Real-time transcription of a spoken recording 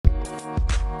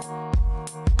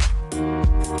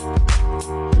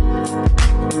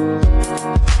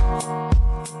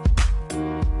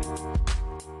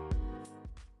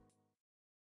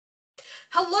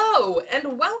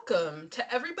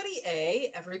Hey,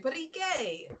 everybody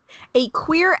gay. A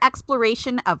queer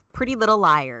exploration of Pretty Little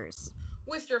Liars.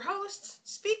 With your hosts,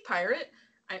 Speak Pirate.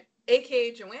 I'm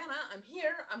aka Joanna. I'm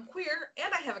here, I'm queer,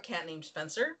 and I have a cat named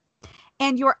Spencer.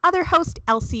 And your other host,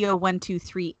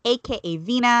 LCO123, aka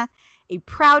Vina, a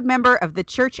proud member of the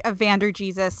Church of Vander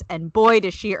Jesus, and boy,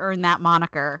 does she earn that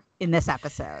moniker in this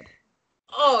episode.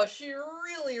 Oh, she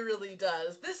really, really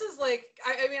does. This is like,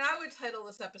 I mean, I would title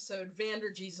this episode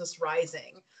Vander Jesus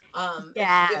Rising, if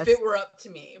Yes. it were up to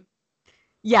me.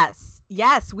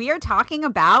 Yes, we are talking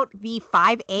about the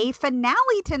 5A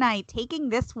finale tonight, taking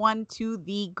this one to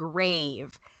the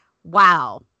grave.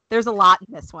 Wow, there's a lot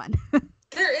in this one.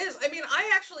 There is. I mean,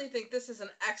 I actually think this is an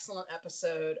excellent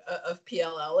episode of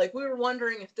PLL. Like, we were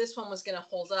wondering if this one was going to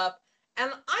hold up,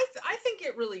 and I think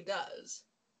it really does.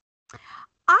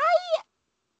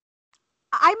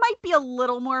 I might be a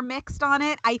little more mixed on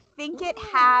it. I think it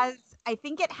has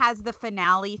the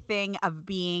finale thing of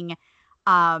being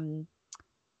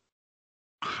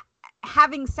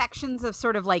having sections of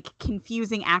sort of like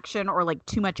confusing action or like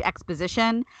too much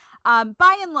exposition.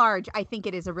 By and large, I think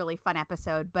it is a really fun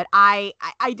episode, but I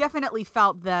definitely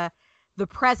felt the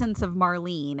presence of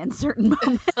Marlene in certain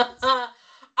moments. I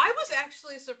was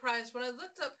actually surprised when I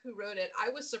looked up who wrote it. I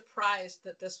was surprised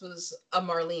that this was a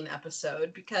Marlene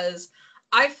episode because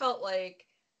I felt like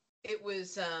it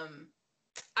was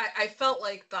I felt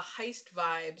like the heist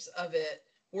vibes of it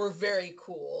were very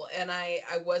cool, and I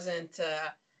wasn't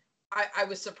I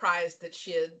was surprised that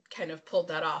she had kind of pulled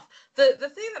that off. The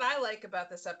thing that I like about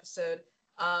this episode,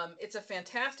 it's a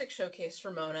fantastic showcase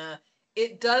for Mona.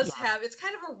 It does have, it's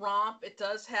kind of a romp. It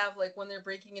does have, like, when they're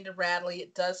breaking into Radley,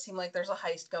 it does seem like there's a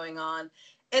heist going on.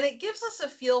 And it gives us a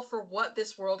feel for what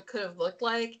this world could have looked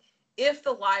like if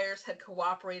the Liars had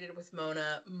cooperated with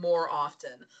Mona more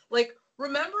often. Like,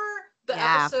 remember the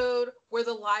episode where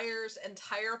the Liars'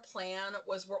 entire plan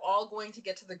was we're all going to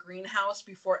get to the greenhouse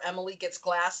before Emily gets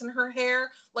glass in her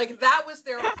hair? Like, that was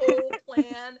their whole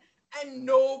plan, and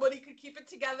nobody could keep it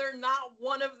together. Not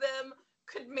one of them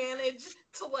could manage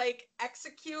to, like,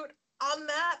 execute on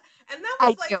that. And that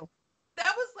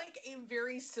was like a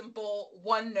very simple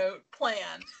one-note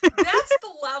plan. That's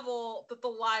the level that the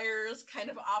Liars kind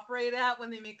of operate at when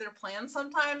they make their plans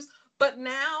sometimes. But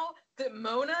now that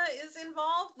Mona is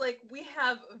involved, like, we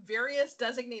have various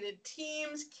designated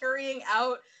teams carrying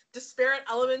out disparate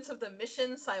elements of the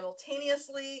mission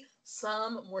simultaneously,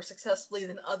 some more successfully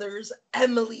than others.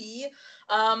 Emily.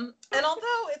 And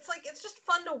although it's just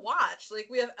fun to watch. Like,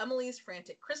 we have Emily's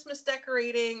frantic Christmas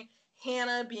decorating,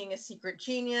 Hannah being a secret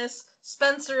genius,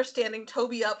 Spencer standing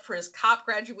Toby up for his cop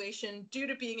graduation due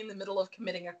to being in the middle of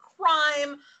committing a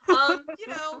crime.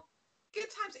 Good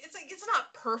times. It's like, it's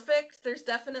not perfect. There's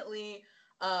definitely,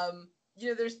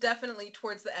 there's definitely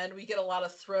towards the end, we get a lot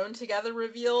of thrown together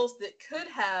reveals that could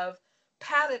have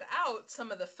padded out some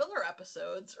of the filler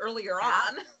episodes earlier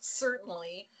on,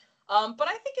 certainly. But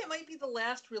I think it might be the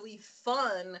last really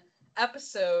fun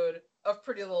episode of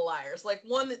Pretty Little Liars. Like,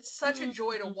 one that's such a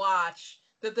joy to watch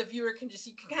that the viewer you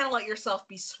can kind of let yourself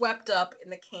be swept up in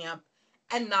the camp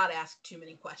and not ask too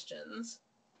many questions.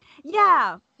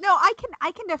 Yeah. No, I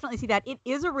can definitely see that. It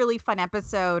is a really fun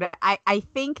episode. I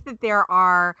think that there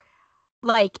are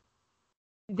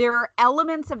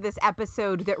elements of this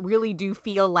episode that really do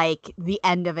feel like the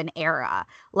end of an era.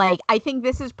 Like, I think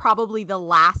this is probably the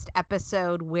last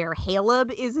episode where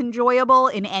Caleb is enjoyable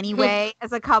in any way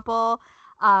as a couple.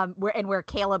 Where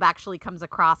Caleb actually comes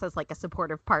across as like a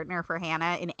supportive partner for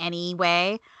Hannah in any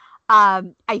way.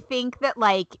 I think that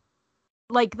like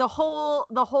the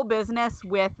whole business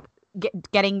with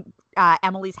getting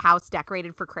Emily's house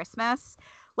decorated for Christmas,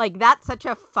 like, that's such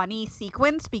a funny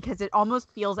sequence because it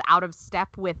almost feels out of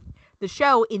step with the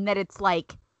show in that it's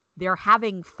like they're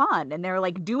having fun and they're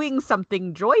like doing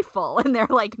something joyful and they're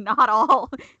like not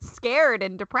all scared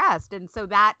and depressed. And so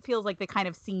that feels like the kind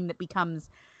of scene that becomes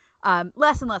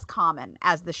less and less common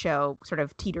as the show sort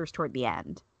of teeters toward the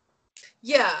end.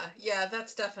 Yeah,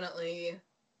 that's definitely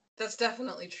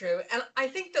true. And I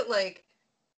think that, like,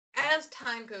 as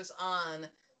time goes on,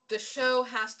 the show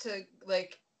has to,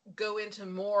 like, go into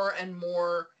more and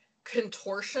more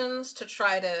contortions to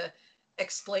try to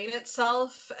explain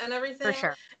itself and everything. For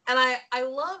sure. And I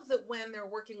love that when they're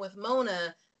working with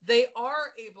Mona, they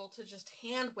are able to just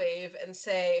hand wave and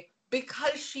say,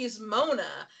 because she's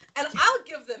Mona. And I'll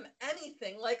give them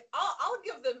anything. Like, I'll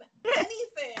give them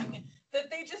anything that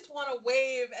they just want to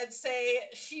wave and say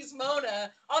she's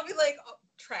Mona. I'll be like, oh,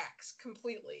 tracks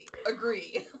completely.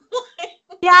 Agree.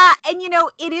 Yeah, and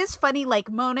it is funny, like,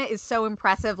 Mona is so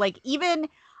impressive. Like, even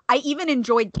I even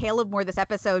enjoyed Caleb more this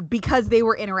episode because they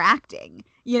were interacting.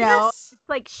 You know, Yes. it's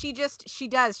like she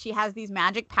has these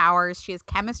magic powers. She has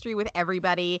chemistry with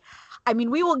everybody. I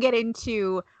mean, we will get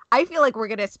into, I feel like we're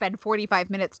going to spend 45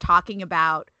 minutes talking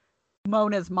about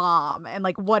Mona's mom and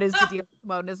like what is the deal with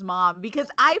Mona's mom, because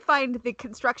I find the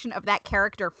construction of that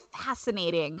character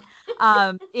fascinating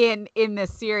in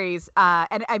this series,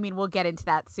 and I mean we'll get into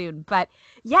that soon, but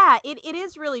yeah, it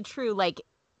is really true. Like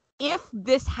if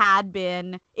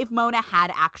Mona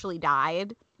had actually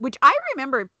died, which I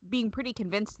remember being pretty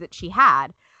convinced that she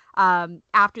had,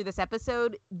 after this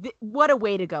episode, what a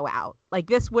way to go out. Like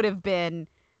this would have been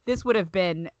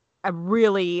a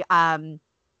really I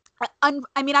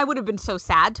mean, I would have been so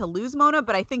sad to lose Mona,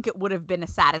 but I think it would have been a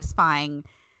satisfying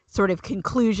sort of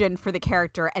conclusion for the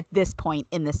character at this point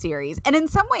in the series. And in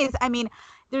some ways, I mean,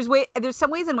 there's some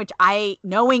ways in which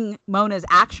knowing Mona's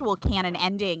actual canon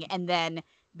ending and then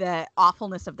the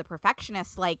awfulness of the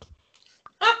Perfectionist, like,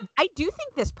 I do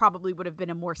think this probably would have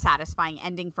been a more satisfying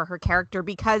ending for her character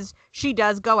because she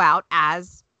does go out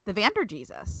as the Vander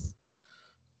Jesus.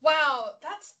 Wow,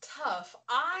 that's tough.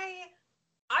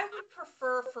 I would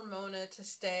prefer for Mona to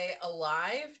stay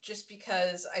alive just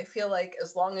because I feel like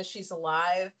as long as she's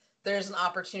alive, there's an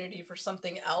opportunity for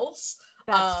something else.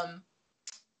 But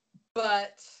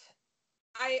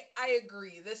I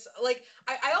agree. This, like,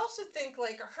 I also think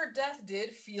like her death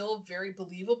did feel very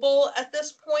believable at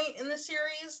this point in the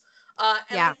series.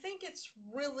 And I think it's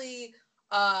really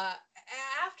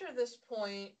after this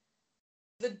point,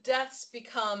 the deaths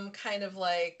become kind of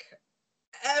like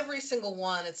every single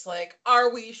one. It's like,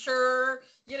 are we sure?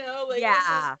 You know, like this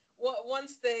is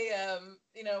once they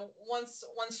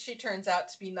once she turns out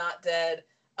to be not dead,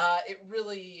 it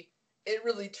really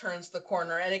turns the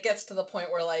corner, and it gets to the point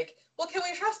where like, well, can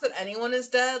we trust that anyone is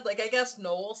dead? Like, I guess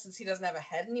Noel, since he doesn't have a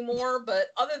head anymore, but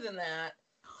other than that.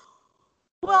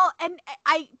 Well, and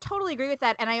I totally agree with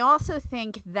that, and I also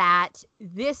think that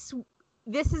this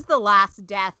is the last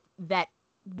death that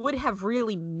would have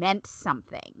really meant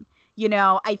something. You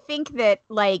know, I think that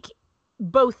like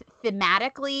both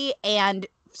thematically and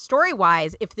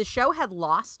story-wise, if the show had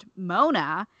lost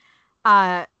Mona,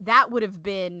 that would have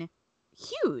been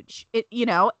huge.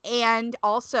 And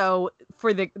also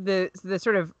for the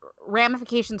sort of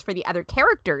ramifications for the other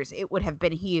characters, it would have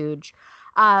been huge.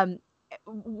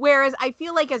 Whereas I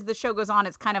feel like as the show goes on,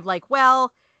 it's kind of like,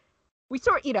 well, we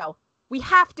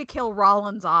have to kill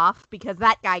Rollins off because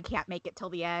that guy can't make it till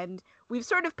the end. We've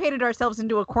sort of painted ourselves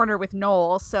into a corner with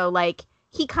Noel, so like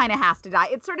he kind of has to die.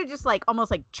 It's sort of just like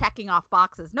almost like checking off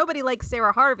boxes. Nobody likes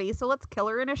Sarah Harvey, so let's kill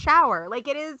her in a shower. Like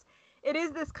it is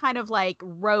this kind of like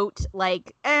rote,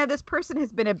 like, this person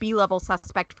has been a B-level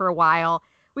suspect for a while.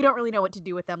 We don't really know what to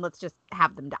do with them. Let's just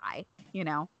have them die, you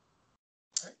know?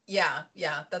 Yeah,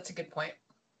 that's a good point.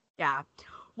 Yeah.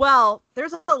 Well,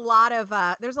 there's a lot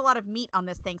of meat on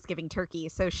this Thanksgiving turkey.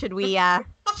 So should we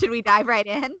dive right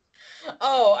in?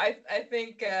 Oh, I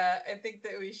think that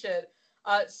we should.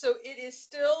 So it is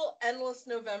still Endless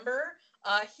November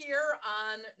here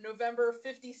on November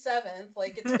 57th.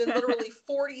 Like, it's been literally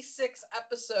 46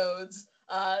 episodes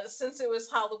since it was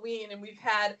Halloween, and we've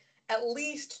had at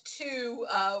least 2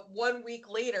 1 week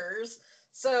laters.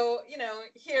 So,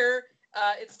 here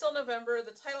it's still November.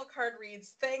 The title card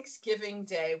reads Thanksgiving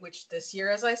Day, which this year,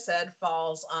 as I said,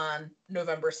 falls on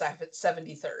November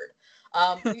 73rd.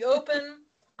 We open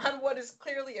on what is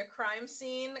clearly a crime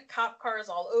scene. Cop cars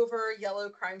all over, yellow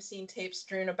crime scene tape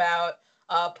strewn about,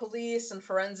 police and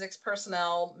forensics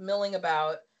personnel milling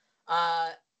about,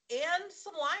 and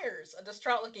some liars. A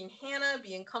distraught-looking Hannah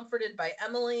being comforted by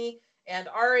Emily, and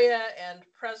Aria and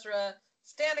Prezra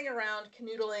standing around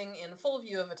canoodling in full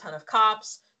view of a ton of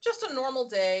cops. Just a normal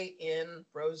day in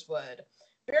Rosewood.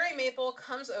 Barry Maple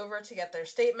comes over to get their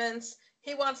statements.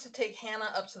 He wants to take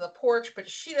Hannah up to the porch, but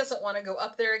she doesn't want to go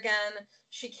up there again.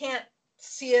 She can't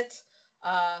see it.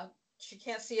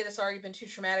 It's already been too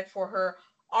traumatic for her.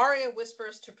 Aria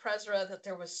whispers to Prezra that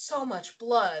there was so much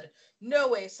blood. No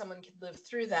way someone could live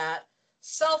through that.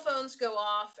 Cell phones go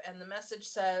off, and the message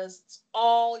says, it's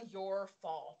all your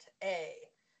fault, A.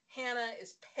 Hannah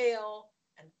is pale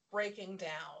and breaking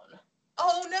down.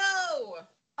 Oh, no!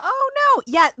 Oh, no.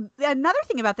 Yeah, another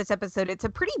thing about this episode, it's a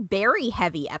pretty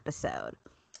Barry-heavy episode.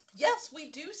 Yes, we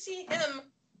do see him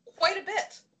quite a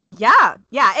bit. Yeah,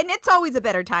 and it's always a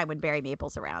better time when Barry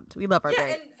Maple's around. We love our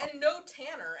Barry. And no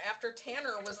Tanner. After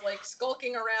Tanner was, like,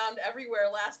 skulking around everywhere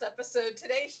last episode,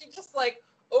 today she just, like,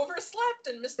 overslept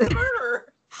and missed the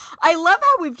murder. I love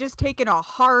how we've just taken a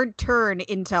hard turn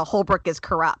into Holbrook is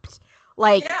corrupt.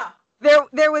 Like,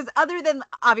 There was, other than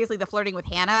obviously the flirting with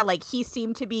Hannah, like he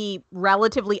seemed to be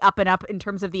relatively up and up in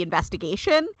terms of the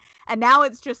investigation, and now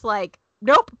it's just like,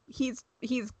 nope, he's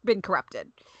been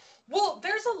corrupted. Well,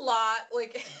 there's a lot,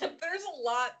 like, there's a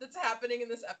lot that's happening in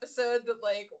this episode that,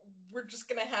 like, we're just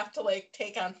gonna have to, like,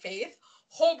 take on faith.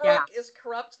 Holbrook is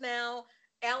corrupt now.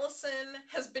 Allison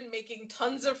has been making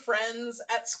tons of friends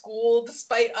at school,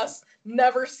 despite us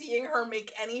never seeing her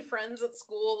make any friends at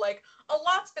school. Like, a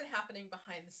lot's been happening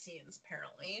behind the scenes,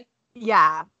 apparently.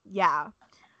 Yeah,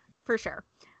 for sure.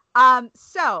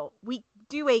 So we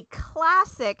do a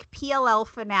classic PLL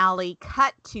finale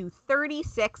cut to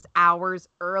 36 hours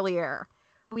earlier.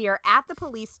 We are at the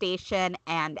police station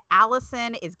and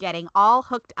Allison is getting all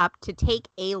hooked up to take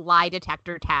a lie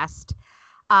detector test.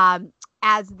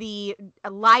 As the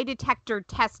lie detector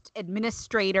test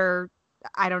administrator,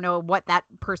 I don't know what that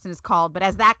person is called, but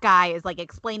as that guy is like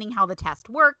explaining how the test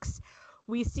works,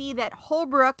 we see that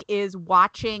Holbrook is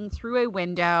watching through a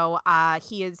window.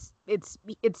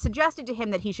 It's suggested to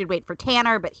him that he should wait for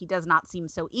Tanner, but he does not seem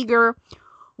so eager.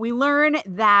 We learn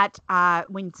that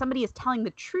when somebody is telling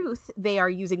the truth, they are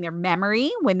using their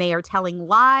memory. When they are telling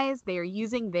lies, they are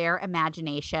using their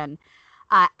imagination.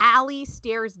 Allie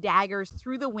stares daggers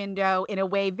through the window in a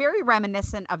way very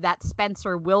reminiscent of that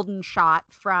Spencer Wilden shot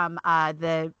from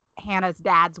the Hannah's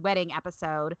dad's wedding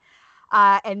episode.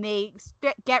 And they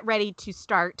get ready to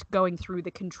start going through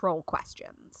the control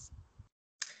questions.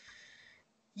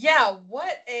 Yeah,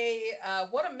 what a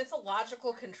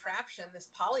mythological contraption this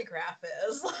polygraph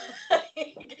is.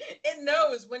 It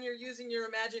knows when you're using your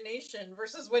imagination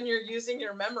versus when you're using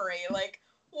your memory. Like,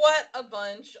 what a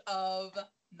bunch of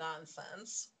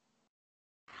nonsense.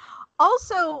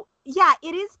 Also, yeah,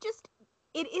 it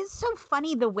is so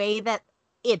funny the way that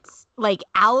it's like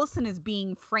Allison is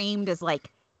being framed as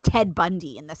like Ted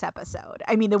Bundy in this episode.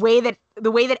 I mean, the way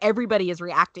that everybody is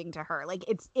reacting to her, like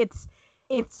it's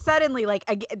suddenly like,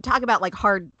 talk about like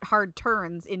hard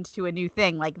turns into a new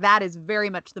thing. Like that is very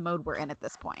much the mode we're in at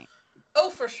this point. Oh,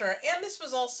 for sure. And this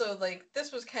was also like,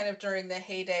 this was kind of during the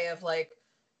heyday of like,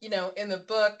 you know, in the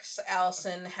books,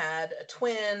 Allison had a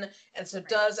twin. And so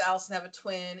does Allison have a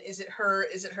twin? Is it her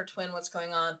twin? What's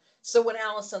going on? So when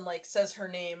Allison like says her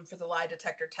name for the lie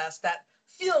detector test, that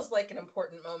feels like an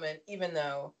important moment, even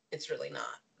though it's really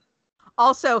not.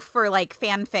 Also, for like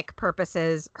fanfic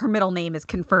purposes, her middle name is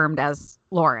confirmed as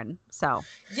Lauren. So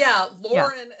yeah,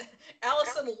 Lauren, yeah.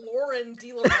 Allison Lauren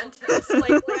De Laurentiis,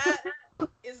 like that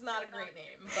is not a great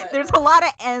name. But there's a lot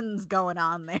of N's going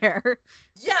on there.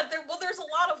 Yeah, there's a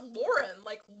lot of Lauren,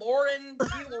 like Lauren De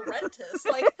Laurentiis.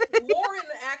 Like Lauren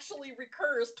actually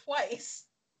recurs twice,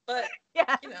 but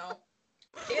yeah, you know,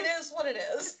 it is what it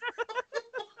is.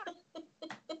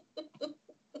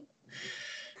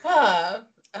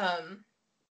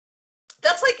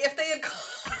 That's like if they had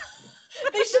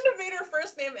they should have made her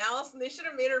first name Allison. They should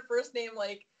have made her first name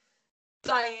like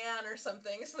Diane or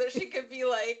something, so that she could be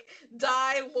like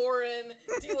Di Lauren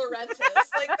De Laurentiis.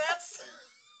 Like that's.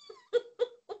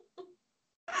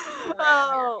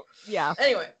 Oh yeah.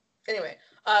 Anyway,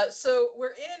 so we're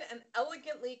in an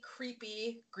elegantly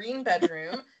creepy green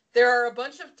bedroom. There are a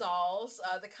bunch of dolls,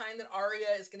 the kind that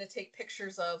Aria is going to take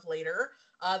pictures of later.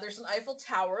 There's an Eiffel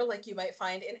Tower, like you might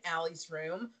find in Allie's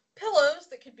room. Pillows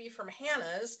that could be from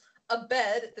Hannah's. A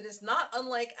bed that is not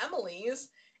unlike Emily's.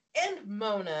 And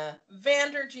Mona,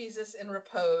 Vander Jesus in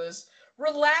repose,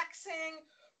 relaxing,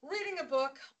 reading a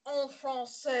book en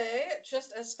français,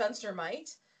 just as Spencer might.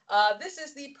 This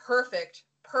is the perfect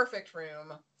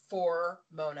room for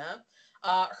Mona.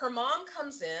 Her mom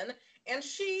comes in, and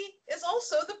she is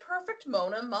also the perfect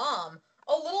Mona mom.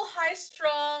 A little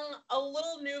high-strung, a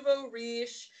little nouveau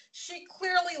riche. She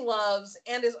clearly loves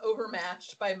and is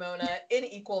overmatched by Mona in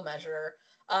equal measure.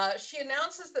 She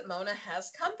announces that Mona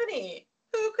has company.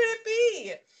 Who could it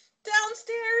be?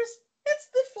 Downstairs, it's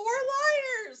the four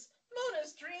liars.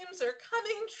 Mona's dreams are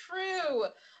coming true.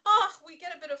 We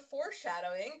get a bit of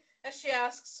foreshadowing as she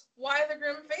asks, why the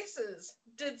grim faces?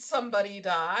 Did somebody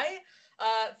die?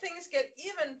 Things get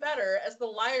even better as the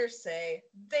liars say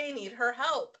they need her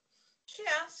help. She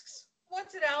asks,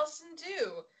 what did Allison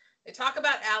do? They talk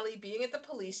about Allie being at the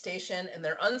police station and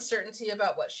their uncertainty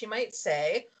about what she might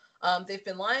say. They've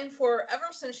been lying for her ever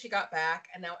since she got back,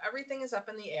 and now everything is up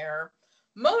in the air.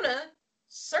 Mona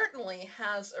certainly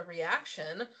has a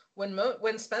reaction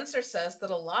when Spencer says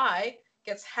that a lie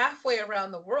gets halfway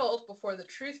around the world before the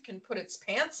truth can put its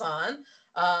pants on,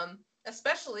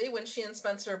 especially when she and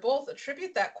Spencer both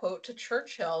attribute that quote to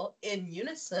Churchill in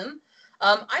unison.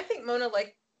 I think Mona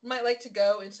might like to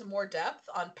go into more depth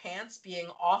on pants being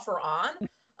off or on,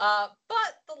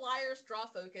 but the liars draw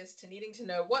focus to needing to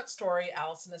know what story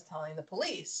Allison is telling the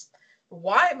police.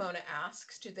 Why, Mona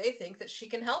asks, do they think that she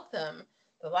can help them?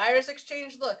 The liars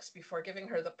exchange looks before giving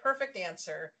her the perfect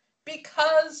answer.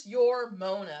 Because you're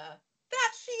Mona.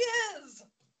 That she is!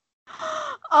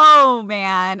 Oh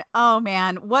man. Oh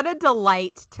man. What a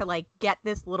delight to like get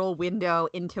this little window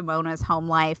into Mona's home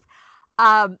life.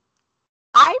 Um,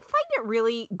 I find it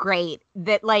really great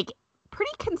that like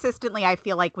pretty consistently I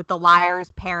feel like with the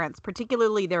liars' parents,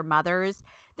 particularly their mothers,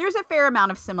 there's a fair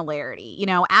amount of similarity. You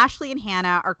know, Ashley and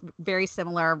Hannah are very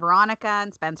similar. Veronica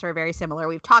and Spencer are very similar.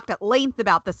 We've talked at length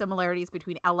about the similarities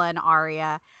between Ella and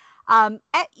Aria.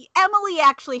 Emily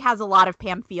actually has a lot of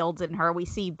Pam Fields in her. We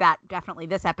see that definitely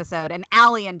this episode. And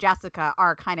Allie and Jessica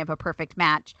are kind of a perfect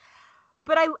match.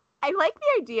 But I like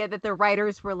the idea that the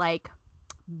writers were like,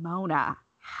 Mona,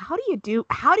 how do you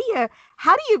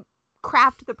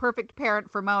craft the perfect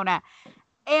parent for Mona?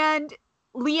 And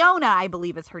Leona, I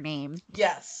believe is her name.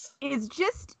 Yes. Is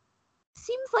just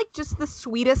seems like just the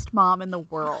sweetest mom in the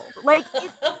world. Like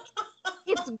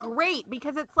it's great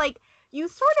because it's like you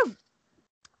sort of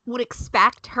would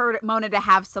expect Mona to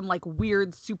have some like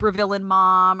weird supervillain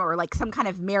mom or like some kind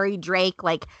of Mary Drake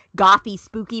like gothy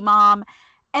spooky mom.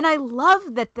 And I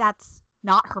love that that's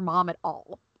not her mom at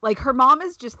all. Like her mom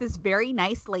is just this very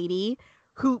nice lady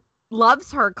who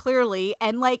loves her clearly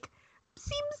and like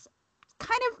seems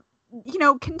kind of, you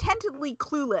know, contentedly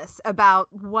clueless about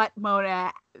what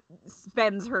Mona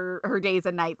spends her days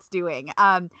and nights doing.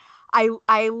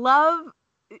 I love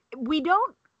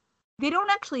they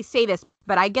don't actually say this,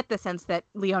 but I get the sense that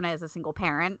Leona is a single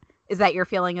parent. Is that your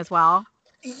feeling as well?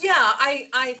 Yeah,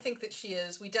 I think that she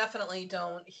is. We definitely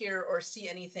don't hear or see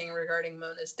anything regarding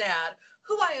Mona's dad,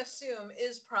 who I assume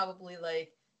is probably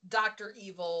like Dr.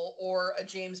 Evil or a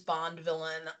James Bond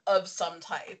villain of some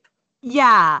type.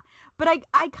 Yeah, but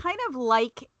I kind of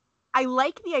like I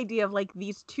like the idea of like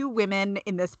these two women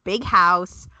in this big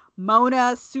house,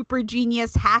 Mona, super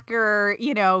genius hacker,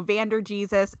 you know, Vander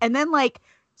Jesus, and then like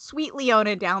sweet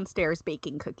Leona downstairs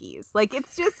baking cookies. Like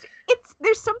it's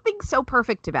there's something so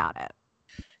perfect about it.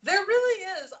 There really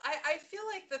is. I feel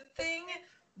like the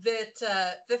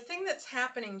thing that's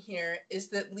happening here is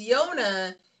that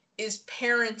Leona is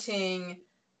parenting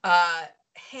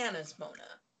Hannah's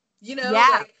Mona. You know, Yeah.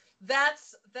 like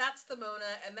that's the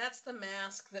Mona, and that's the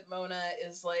mask that Mona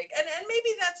is like, and maybe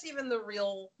that's even the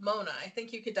real Mona. I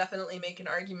think you could definitely make an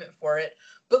argument for it.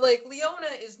 But like Leona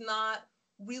is not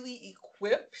really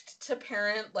equipped to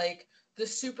parent like the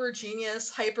super genius,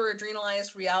 hyper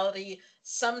adrenalized reality,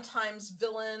 sometimes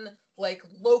villain, like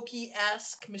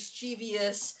Loki-esque,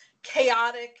 mischievous,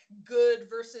 chaotic, good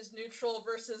versus neutral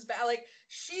versus bad. Like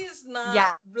she's not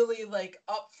Yeah. really like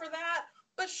up for that,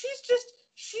 but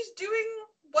she's doing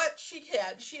what she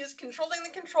can. She is controlling the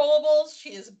controllables. She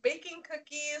is baking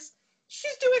cookies.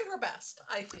 She's doing her best,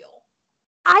 I feel.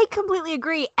 I completely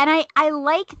agree. And I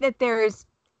like that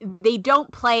they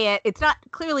don't play it. It's not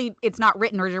clearly it's not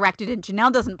written or directed and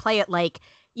Janelle doesn't play it like,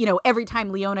 you know, every time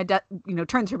Leona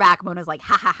turns her back, Mona's like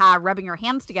ha ha ha rubbing her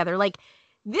hands together. Like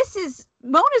this is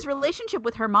Mona's relationship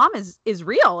with her mom is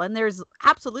real and there's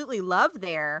absolutely love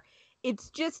there. It's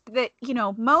just that, you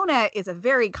know, Mona is a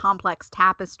very complex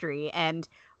tapestry and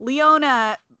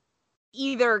Leona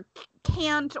either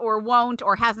can't or won't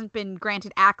or hasn't been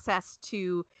granted access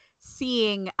to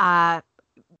seeing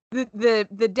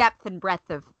the depth and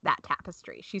breadth of that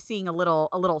tapestry. She's seeing a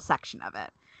little section of it.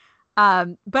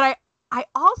 But I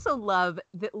also love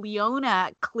that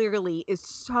Leona clearly is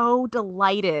so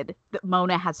delighted that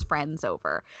Mona has friends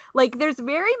over. Like there's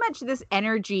very much this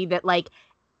energy that like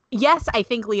yes, I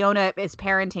think Leona is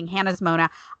parenting Hannah's Mona.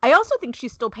 I also think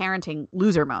she's still parenting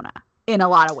loser Mona in a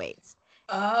lot of ways.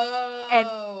 And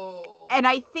Oh. and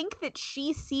I think that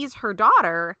she sees her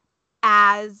daughter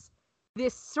as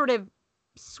this sort of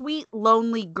sweet,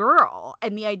 lonely girl.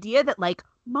 And the idea that like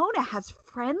Mona has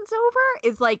friends over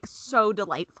is like so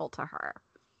delightful to her.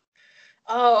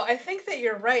 Oh, I think that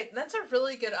you're right. That's a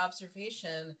really good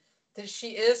observation that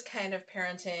she is kind of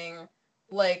parenting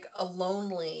like a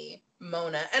lonely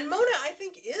Mona. And Mona, I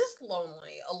think, is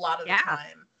lonely a lot of the Yeah.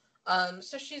 time.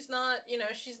 So she's not,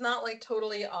 she's not like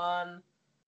totally on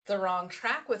the wrong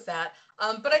track with that.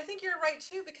 But I think you're right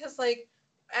too, because like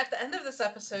at the end of this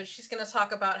episode, she's going to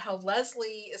talk about how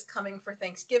Leslie is coming for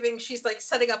Thanksgiving. She's like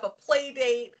setting up a play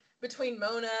date between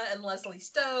Mona and Leslie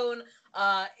Stone,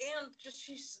 and just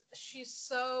she's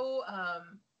so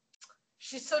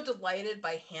delighted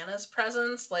by Hannah's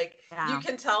presence. Like you Yeah.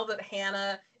 can tell that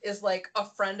Hannah is like a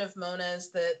friend of Mona's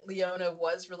that Leona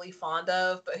was really fond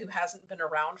of, but who hasn't been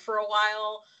around for a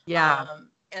while. Yeah.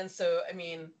 And so, I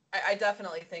mean, I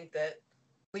definitely think that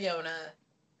Leona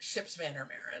ships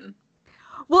Vandermeeren.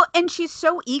 Well, and she's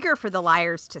so eager for the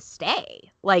liars to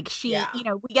stay. Like she, Yeah.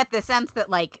 we get the sense that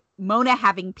like Mona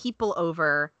having people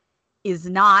over is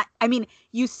not, I mean,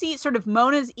 you see sort of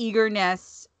Mona's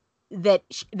eagerness that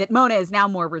Mona is now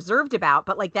more reserved about,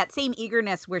 but like that same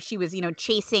eagerness where she was,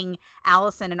 chasing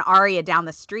Allison and Arya down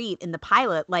the street in the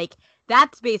pilot, like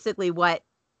that's basically what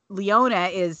Leona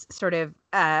is sort of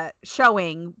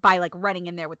showing by like running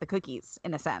in there with the cookies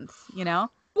in a sense,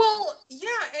 Well, yeah,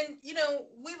 and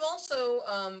we've also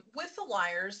with the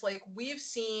liars, like we've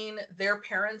seen their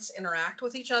parents interact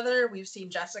with each other. We've seen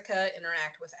Jessica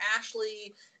interact with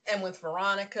Ashley and with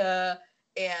Veronica,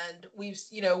 and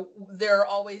there are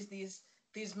always these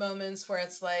moments where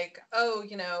it's like, oh,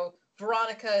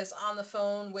 Veronica is on the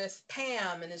phone with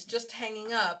Pam and is just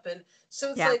hanging up, and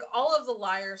so it's like all of the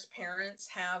liars' parents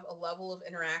have a level of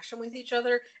interaction with each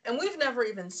other, and we've never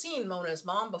even seen Mona's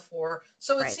mom before.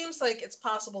 So it seems like it's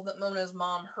possible that Mona's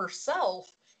mom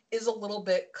herself is a little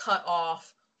bit cut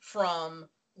off from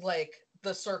like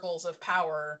the circles of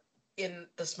power in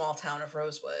the small town of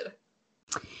Rosewood.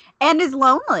 And is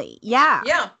lonely. Yeah.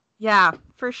 Yeah. Yeah,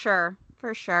 for sure.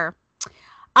 For sure.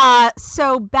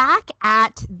 So back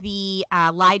at the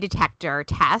lie detector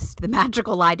test, the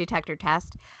magical lie detector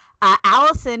test,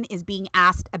 Allison is being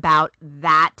asked about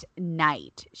that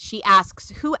night. She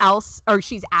asks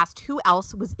she's asked who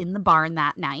else was in the barn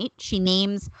that night. She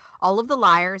names all of the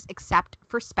liars except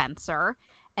for Spencer.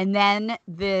 And then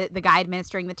the guy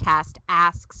administering the test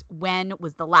asks when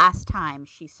was the last time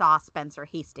she saw Spencer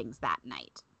Hastings that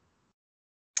night.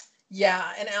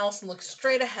 Yeah, and Allison looks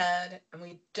straight ahead, and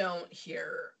we don't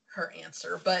hear her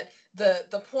answer. But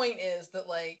the point is that,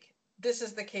 like, this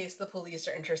is the case the police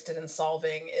are interested in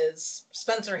solving, is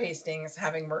Spencer Hastings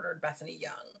having murdered Bethany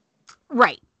Young.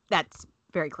 Right. That's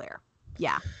very clear.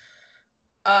 Yeah.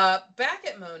 Back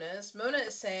at Mona's, Mona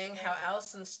is saying how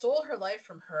Allison stole her life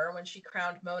from her when she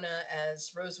crowned Mona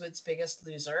as Rosewood's biggest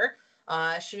loser.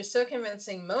 She was so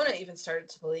convincing, Mona even started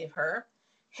to believe her.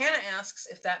 Hannah asks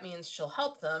if that means she'll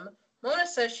help them. Mona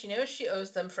says she knows she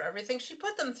owes them for everything she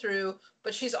put them through,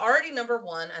 but she's already number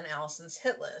one on Allison's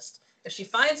hit list. If she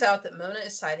finds out that Mona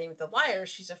is siding with the liars,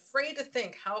 she's afraid to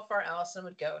think how far Allison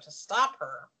would go to stop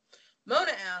her.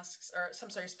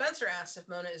 Spencer asks if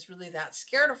Mona is really that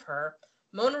scared of her.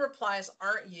 Mona replies,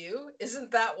 "Aren't you?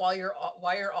 Isn't that why you're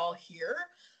all here?"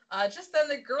 Just then,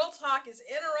 the girl talk is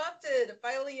interrupted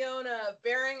by Leona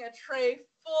bearing a tray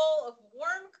full of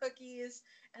warm cookies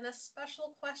and a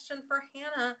special question for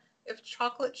Hannah if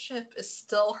chocolate chip is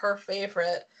still her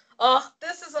favorite. Oh,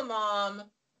 this is a mom,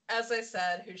 as I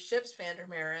said, who ships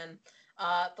Vandermeeren.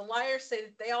 The liars say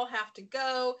that they all have to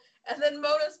go, and then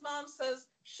Mona's mom says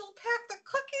she'll pack the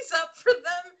cookies up for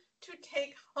them to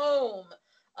take home.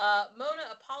 Mona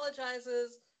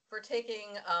apologizes for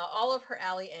taking all of her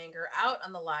Allie anger out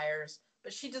on the liars,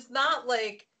 but she does not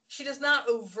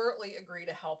overtly agree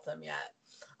to help them yet.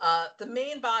 The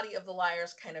main body of the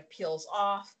liars kind of peels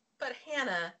off, but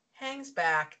Hannah hangs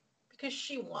back because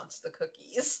she wants the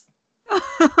cookies.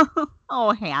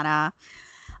 Oh, Hannah.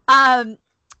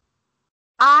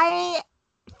 I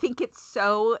think it's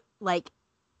so, like,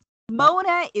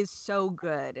 Mona is so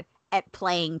good at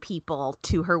playing people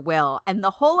to her will. And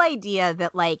the whole idea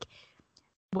that, like,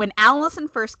 when Allison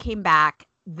first came back,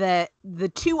 the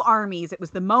two armies, it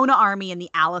was the Mona army and the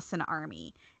Allison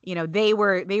army, they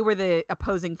were the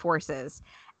opposing forces.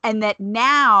 And that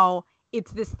now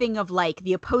it's this thing of, like,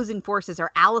 the opposing forces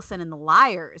are Allison and the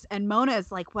liars. And Mona is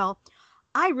like, well,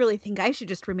 I really think I should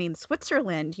just remain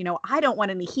Switzerland. I don't want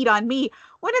any heat on me.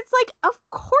 When it's like, of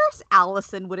course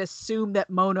Allison would assume that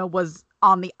Mona was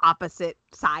on the opposite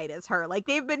side as her. Like,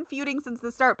 they've been feuding since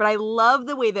the start. But I love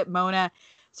the way that Mona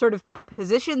sort of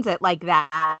positions it like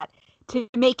that to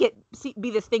make it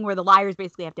be this thing where the liars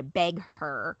basically have to beg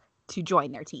her to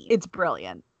join their team. It's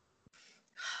brilliant.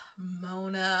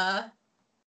 Mona,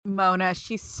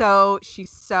 she's so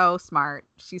smart.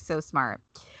 She's so smart.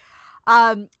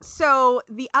 So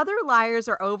the other liars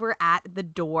are over at the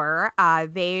door.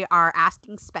 They are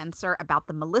asking Spencer about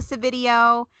the Melissa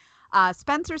video.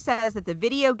 Spencer says that the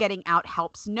video getting out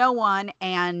helps no one,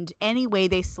 and any way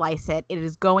they slice it, it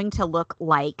is going to look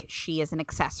like she is an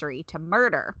accessory to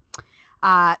murder.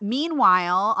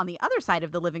 Meanwhile, on the other side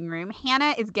of the living room,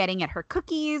 Hannah is getting at her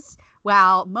cookies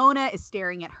while Mona is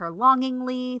staring at her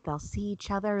longingly. They'll see each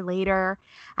other later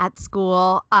at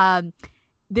school.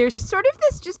 There's sort of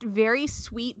this just very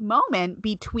sweet moment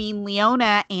between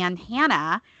Leona and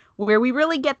Hannah where we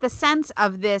really get the sense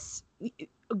of this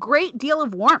great deal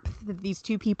of warmth that these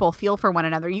two people feel for one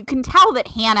another. You can tell that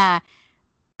Hannah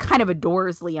kind of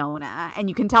adores Leona, and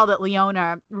you can tell that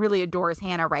Leona really adores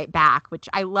Hannah right back, which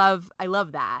I love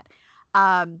that.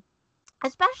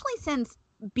 especially since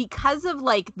because of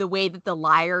like the way that the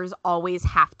liars always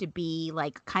have to be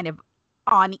like kind of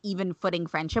on even footing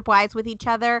friendship wise with each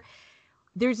other.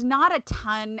 There's not a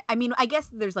ton. I mean, I guess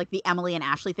there's like the Emily and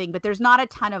Ashley thing, but there's not a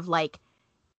ton of like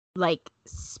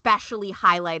specially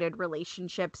highlighted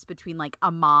relationships between like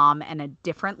a mom and a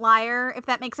different liar, if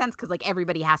that makes sense, because like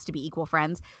everybody has to be equal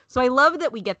friends. So I love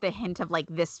that we get the hint of like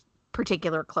this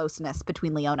particular closeness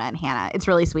between Leona and Hannah. It's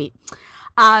really sweet.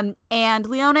 And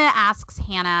Leona asks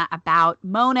Hannah about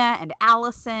Mona and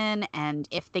Allison and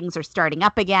if things are starting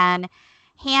up again.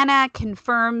 Hannah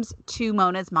confirms to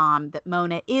Mona's mom that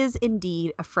Mona is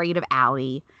indeed afraid of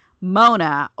Allie.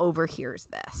 Mona overhears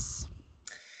this.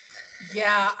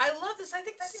 Yeah, I love this. I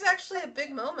think this is actually a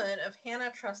big moment of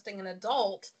Hannah trusting an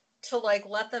adult to like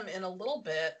let them in a little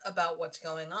bit about what's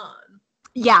going on.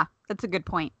 Yeah, that's a good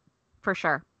point. For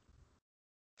sure.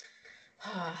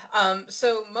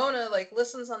 So Mona like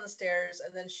listens on the stairs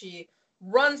and then she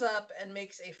runs up and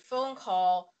makes a phone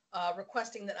call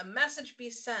requesting that a message be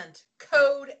sent.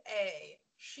 Code A.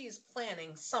 She's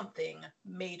planning something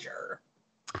major.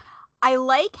 I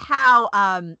like how,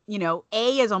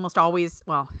 A is almost always,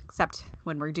 well, except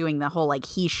when we're doing the whole like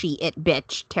he, she, it,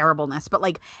 bitch terribleness, but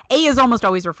like A is almost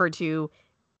always referred to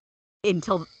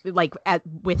until like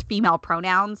with female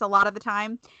pronouns a lot of the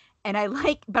time. And I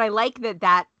like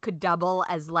that could double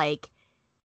as like,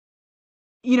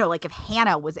 like if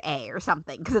Hannah was A or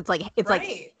something, because it's right.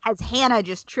 Like, has Hannah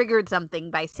just triggered something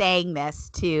by saying this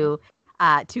to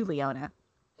Leona?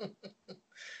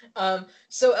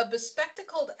 So a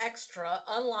bespectacled extra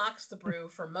unlocks the brew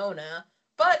for Mona,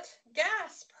 but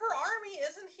gasp, her army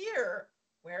isn't here.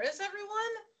 Where is everyone?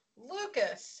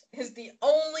 Lucas is the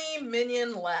only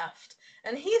minion left,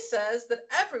 and he says that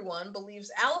everyone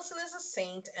believes Allison is a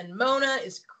saint and Mona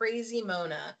is crazy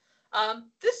Mona.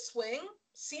 This swing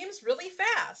seems really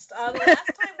fast. The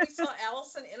last time we saw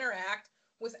Allison interact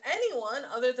with anyone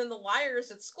other than the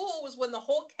liars at school was when the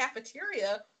whole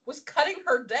cafeteria was cutting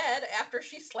her dead after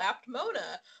she slapped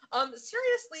Mona.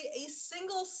 Seriously, a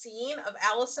single scene of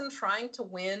Allison trying to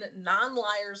win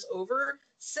non-liars over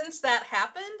since that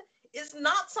happened is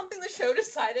not something the show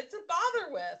decided to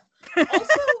bother with.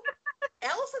 Also,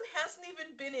 Allison hasn't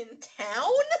even been in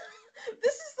town.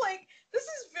 This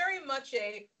is very much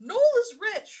a Noel is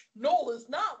rich, Noel is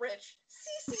not rich.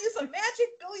 Cece is a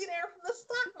magic billionaire from the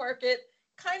stock market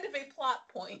kind of a plot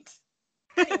point.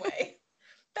 Anyway,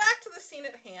 back to the scene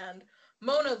at hand.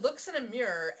 Mona looks in a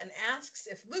mirror and asks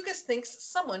if Lucas thinks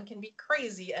someone can be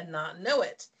crazy and not know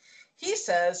it. He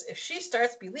says if she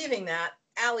starts believing that,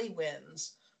 Allie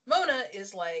wins. Mona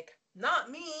is like,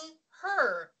 not me,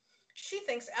 her. She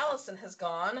thinks Allison has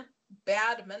gone,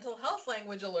 bad mental health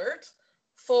language alert,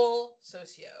 full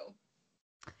socio.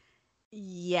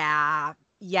 Yeah,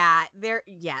 yes.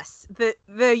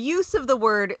 The use of the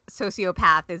word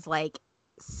sociopath is like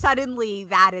suddenly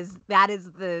that is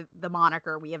the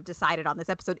moniker we have decided on this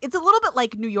episode. It's a little bit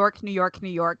like New York, New York, New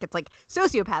York. It's like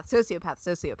sociopath, sociopath,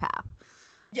 sociopath.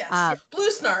 Yes, Blue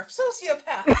Snarf,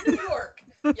 sociopath, New York.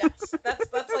 Yes,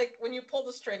 that's like when you pull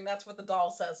the string. That's what the doll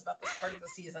says about this part of the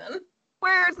season.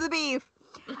 Where's the beef?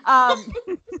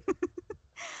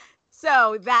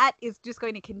 So that is just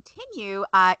going to continue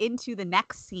into the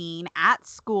next scene at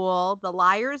school. The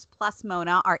liars plus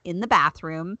Mona are in the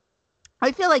bathroom.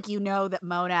 I feel like that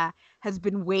Mona has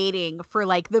been waiting for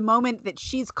like the moment that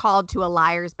she's called to a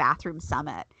liars bathroom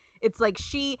summit. It's like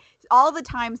all the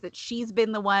times that she's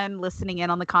been the one listening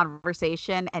in on the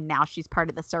conversation and now she's part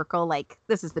of the circle. Like,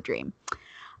 this is the dream.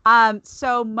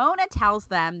 So Mona tells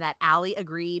them that Allie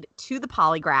agreed to the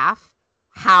polygraph.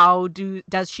 How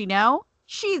does she know?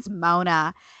 She's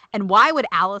Mona. And why would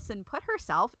Allison put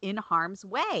herself in harm's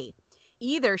way?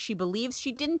 Either she believes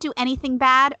she didn't do anything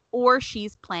bad or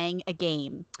she's playing a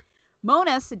game.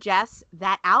 Mona suggests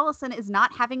that Allison is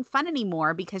not having fun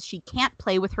anymore because she can't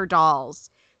play with her dolls.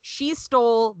 She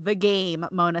stole the game,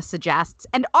 Mona suggests.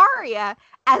 And Aria,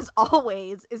 as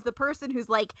always, is the person who's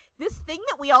like, this thing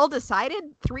that we all decided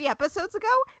 3 episodes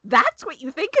ago, that's what you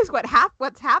think is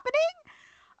what's happening?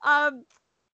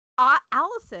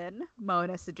 Allison,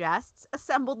 Mona suggests,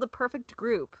 assembled the perfect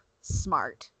group.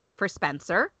 Smart for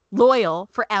Spencer, loyal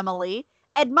for Emily,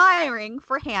 admiring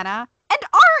for Hannah, and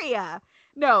Aria.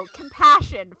 No,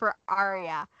 compassion for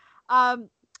Aria.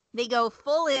 They go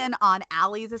full in on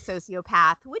Allie's a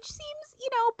sociopath, which seems,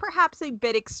 perhaps a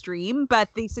bit extreme, but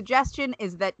the suggestion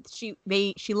is that she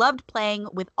loved playing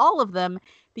with all of them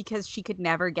because she could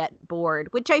never get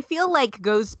bored, which I feel like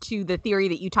goes to the theory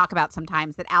that you talk about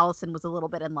sometimes, that Allison was a little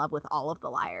bit in love with all of the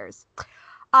liars.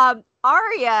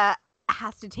 Aria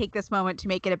has to take this moment to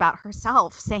make it about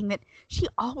herself, saying that she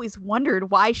always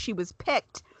wondered why she was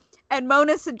picked. And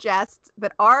Mona suggests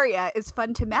that Arya is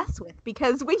fun to mess with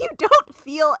because when you don't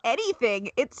feel anything,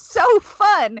 it's so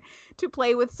fun to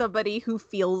play with somebody who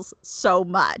feels so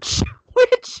much,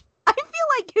 which I feel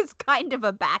like is kind of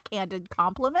a backhanded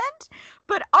compliment.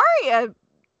 But Arya,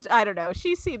 I don't know,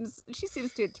 she seems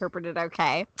to interpret it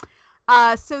okay.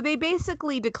 So they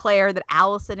basically declare that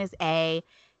Alicent is A.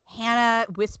 Hannah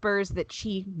whispers that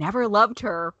she never loved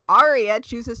her. Arya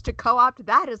chooses to co-opt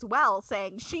that as well,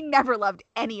 saying she never loved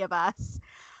any of us.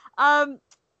 I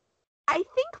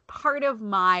think part of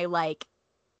my like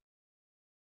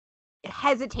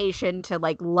hesitation to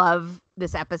like love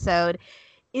this episode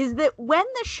is that when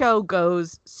the show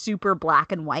goes super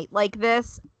black and white like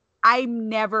this, I'm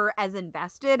never as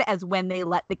invested as when they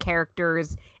let the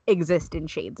characters exist in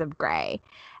shades of gray.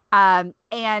 And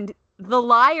the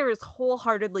liars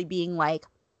wholeheartedly being like,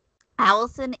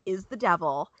 Alicent is the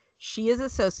devil. She is a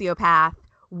sociopath.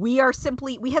 We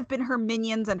have been her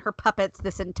minions and her puppets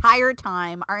this entire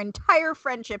time. Our entire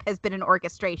friendship has been an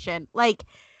orchestration. Like,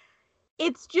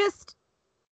 it's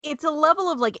a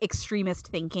level of like extremist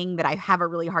thinking that I have a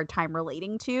really hard time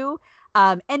relating to.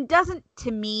 And doesn't,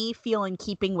 to me, feel in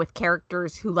keeping with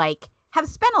characters who like have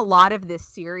spent a lot of this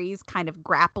series kind of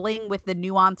grappling with the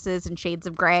nuances and shades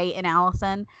of gray in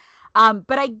Alicent.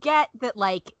 But I get that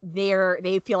like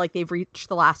they feel like they've reached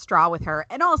the last straw with her,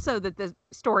 and also that the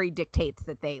story dictates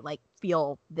that they like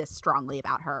feel this strongly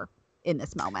about her in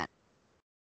this moment.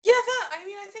 Yeah,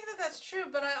 I think that that's true,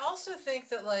 but I also think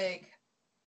that like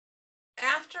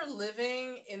after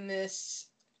living in this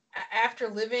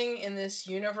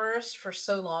universe for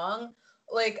so long,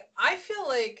 like I feel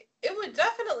like it would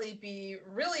definitely be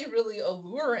really, really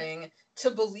alluring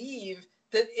to believe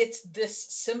that it's this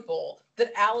simple,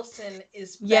 that Alicent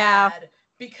is bad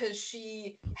because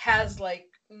she has like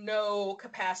no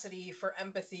capacity for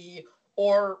empathy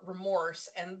or remorse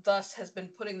and thus has been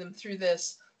putting them through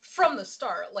this from the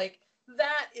start. Like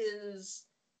that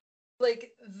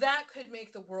could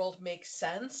make the world make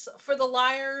sense for the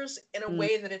liars in a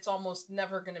way that it's almost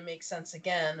never going to make sense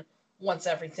again once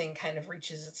everything kind of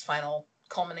reaches its final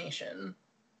culmination.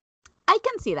 I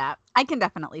can see that. I can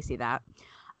definitely see that.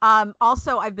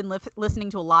 Also, I've been listening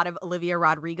to a lot of Olivia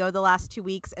Rodrigo the last 2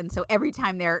 weeks, and so every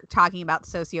time they're talking about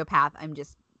sociopath,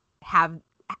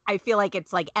 I feel like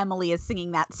it's like Emily is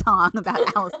singing that song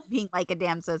about Alice being like a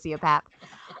damn sociopath.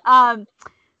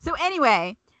 So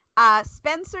anyway,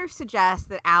 Spencer suggests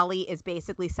that Allie is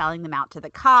basically selling them out to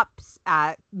the cops,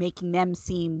 making them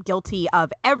seem guilty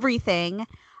of everything.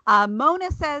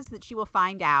 Mona says that she will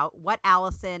find out what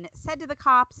Alicent said to the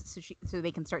cops so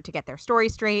they can start to get their story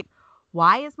straight.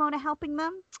 Why is Mona helping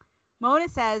them? Mona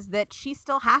says that she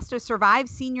still has to survive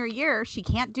senior year. She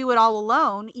can't do it all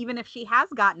alone, even if she has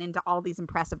gotten into all these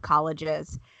impressive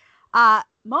colleges.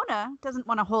 Mona doesn't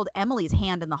want to hold Emily's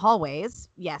hand in the hallways.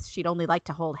 Yes, she'd only like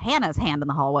to hold Hannah's hand in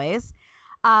the hallways.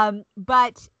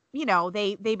 But you know,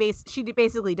 she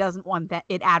basically doesn't want that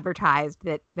it advertised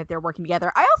that they're working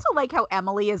together. I also like how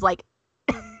Emily is like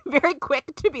very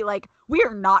quick to be like, we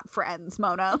are not friends,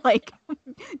 Mona. Like,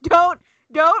 don't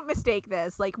mistake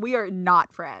this. Like, we are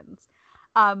not friends.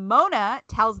 Mona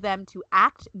tells them to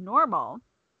act normal.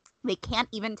 They can't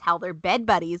even tell their bed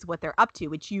buddies what they're up to,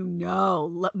 which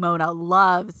Mona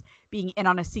loves being in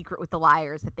on a secret with the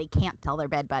liars that they can't tell their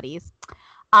bed buddies.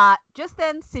 Just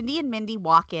then, Cindy and Mindy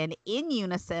walk in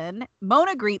unison.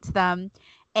 Mona greets them,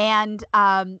 and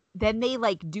then they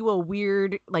like do a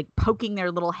weird like poking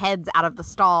their little heads out of the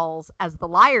stalls as the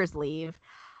liars leave.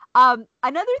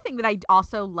 Another thing that I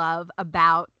also love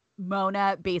about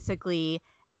Mona basically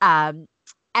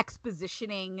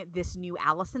expositioning this new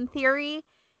Alicent theory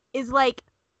is like,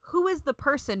 who is the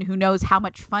person who knows how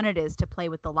much fun it is to play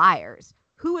with the liars?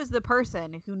 Who is the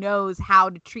person who knows how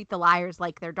to treat the liars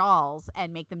like their dolls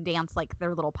and make them dance like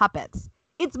their little puppets?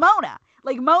 It's Mona.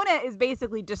 Like, Mona is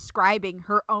basically describing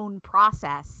her own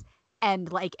process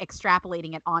and like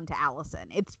extrapolating it onto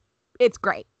Alicent. It's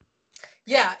great.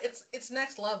 Yeah, it's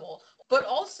next level. But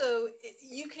also,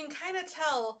 you can kind of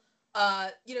tell,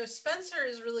 Spencer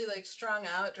is really like strung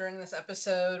out during this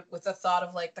episode with the thought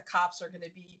of like the cops are going to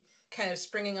be kind of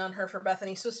springing on her for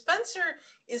Bethany. So Spencer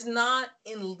is not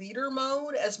in leader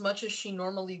mode as much as she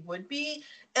normally would be.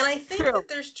 And I think that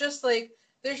there's just like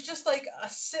a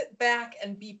sit back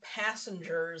and be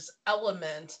passengers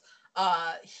element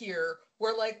here,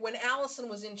 where like when Alicent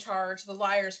was in charge, the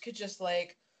liars could just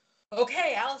like,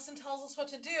 okay, Alicent tells us what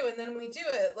to do, and then we do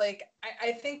it. Like,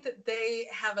 I think that they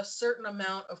have a certain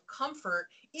amount of comfort,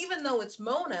 even though it's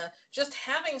Mona, just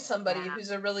having somebody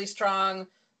who's a really strong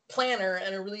planner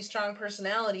and a really strong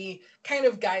personality kind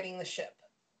of guiding the ship.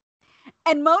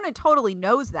 And Mona totally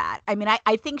knows that. I mean,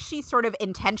 I think she's sort of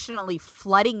intentionally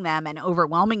flooding them and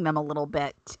overwhelming them a little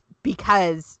bit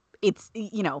because it's,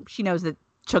 she knows that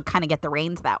she'll kind of get the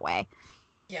reins that way.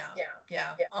 Yeah,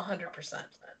 100%.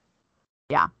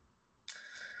 Yeah.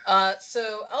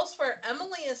 So elsewhere,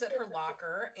 Emily is at her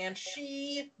locker and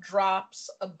she drops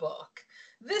a book.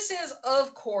 This is,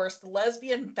 of course, the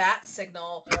lesbian bat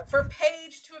signal for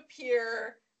Paige to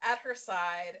appear at her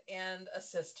side and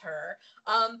assist her.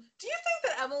 Do you think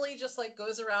that Emily just like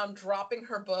goes around dropping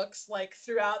her books like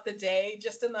throughout the day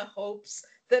just in the hopes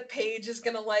that Paige is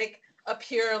gonna like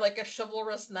appear like a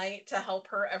chivalrous knight to help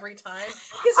her every time?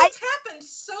 Because it's happened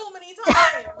so many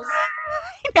times.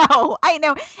 I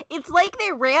know. It's like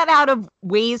they ran out of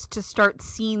ways to start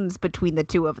scenes between the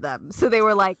two of them. So they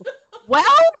were like, well,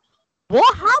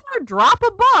 we'll have her drop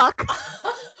a book.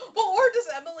 Well, or does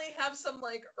Emily have some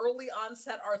like early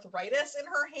onset arthritis in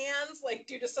her hands, like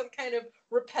due to some kind of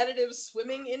repetitive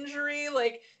swimming injury?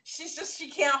 Like she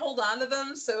can't hold on to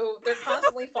them, so they're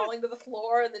constantly falling to the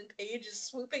floor, and then Paige is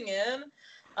swooping in.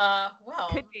 Well,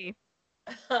 could be.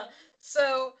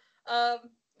 So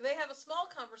they have a small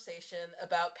conversation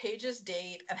about Paige's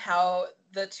date and how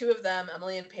the two of them,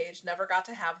 Emily and Paige, never got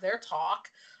to have their talk.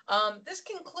 This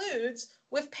concludes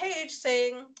with Paige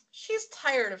saying she's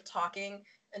tired of talking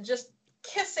and just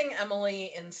kissing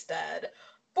Emily instead.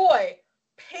 Boy,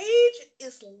 Paige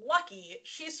is lucky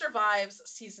she survives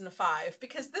season 5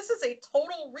 because this is a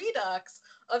total redux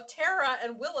of Tara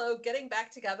and Willow getting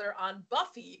back together on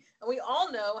Buffy, and we all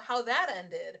know how that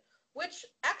ended. Which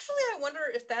actually I wonder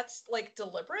if that's like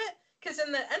deliberate, because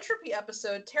in the Entropy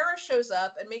episode, Tara shows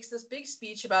up and makes this big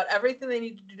speech about everything they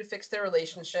need to do to fix their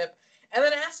relationship, and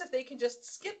then asks if they can just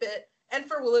skip it and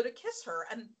for Willow to kiss her,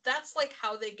 and that's like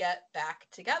how they get back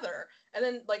together. And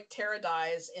then like Tara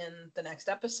dies in the next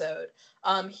episode.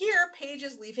 Here, Paige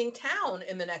is leaving town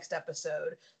in the next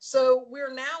episode, so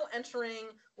we're now entering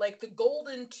like the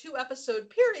golden 2-episode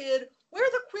period where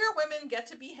the queer women get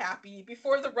to be happy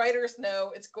before the writers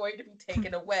know it's going to be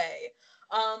taken away.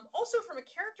 Also, from a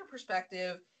character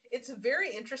perspective, it's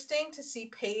very interesting to see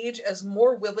Paige as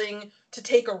more willing to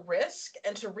take a risk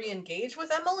and to re-engage with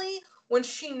Emily when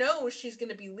she knows she's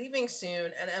going to be leaving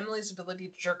soon and Emily's ability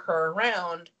to jerk her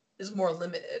around is more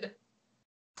limited.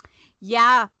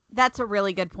 Yeah, that's a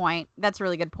really good point.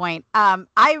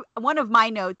 One of my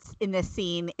notes in this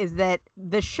scene is that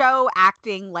the show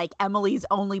acting like Emily's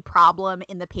only problem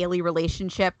in the Paley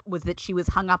relationship was that she was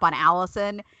hung up on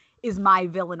Allison is my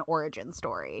villain origin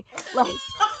story. Like,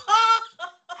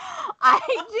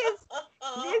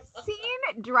 this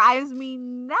scene drives me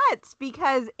nuts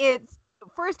because it's,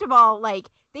 first of all, like,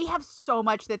 they have so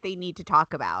much that they need to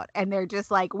talk about, and they're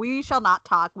just like, we shall not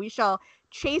talk. We shall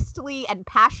chastely and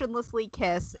passionlessly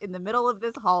kiss in the middle of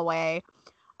this hallway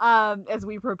as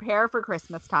we prepare for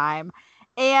Christmas time.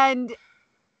 And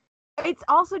it's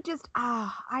also just,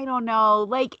 I don't know,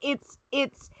 like, it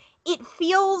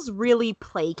feels really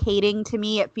placating to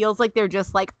me. It feels like they're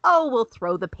just like, oh, we'll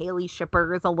throw the Paley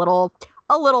shippers a little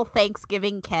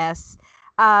Thanksgiving kiss.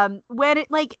 When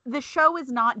it, like, the show is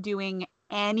not doing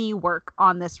any work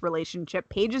on this relationship.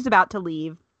 Paige is about to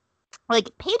leave. Like,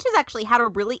 Paige has actually had a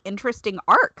really interesting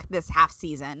arc this half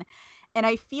season. And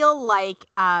I feel like,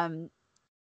 I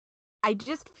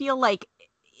just feel like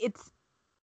it's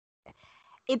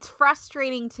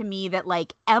frustrating to me that,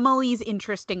 like, Emily's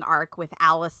interesting arc with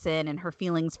Allison and her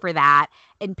feelings for that,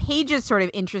 and Paige's sort of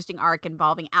interesting arc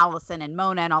involving Allison and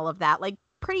Mona and all of that, like,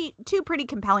 two pretty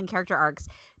compelling character arcs,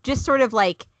 just sort of,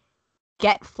 like,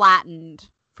 get flattened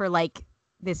for, like,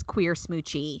 this queer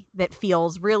smoochie that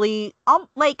feels really,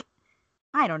 like,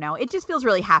 I don't know. It just feels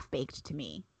really half-baked to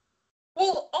me.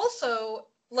 Well, also,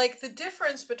 like, the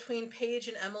difference between Paige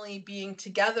and Emily being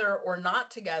together or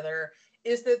not together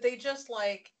is that they just,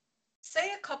 like,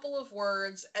 say a couple of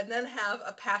words and then have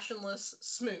a passionless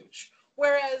smooch.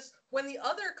 Whereas when the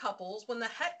other couples, when the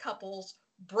het couples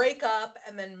break up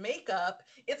and then make up,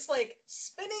 it's like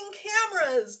spinning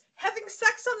cameras, having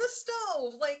sex on the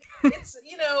stove. Like, it's,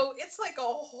 it's like a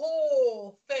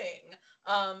whole thing.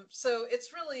 So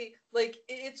it's really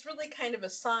kind of a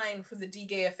sign for the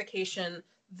de-gayification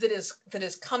that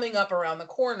is coming up around the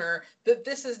corner, that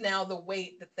this is now the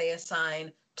weight that they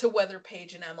assign to whether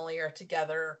Paige and Emily are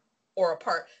together or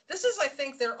apart. This is, I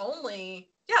think, their only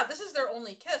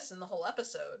kiss in the whole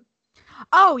episode.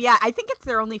 Oh, yeah, I think it's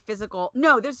their only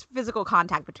there's physical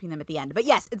contact between them at the end. But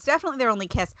yes, it's definitely their only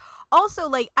kiss. Also,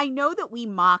 like, I know that we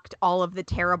mocked all of the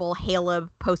terrible Haleb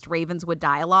post-Ravenswood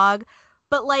dialogue,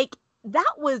 but, like,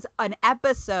 that was an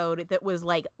episode that was,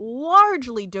 like,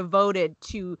 largely devoted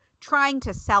to trying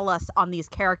to sell us on these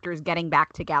characters getting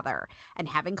back together and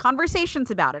having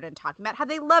conversations about it and talking about how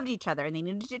they loved each other and they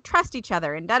needed to trust each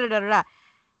other and da-da-da-da-da.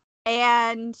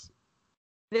 And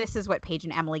this is what Paige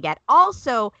and Emily get.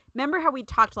 Also, remember how we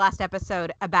talked last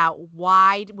episode about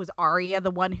why was Aria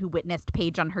the one who witnessed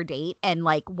Paige on her date? And,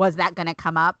 like, was that going to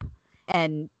come up?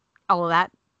 And all of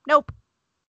that? Nope.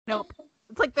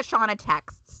 It's like the Shauna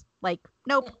texts. Like,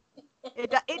 nope.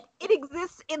 It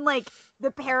exists in, like,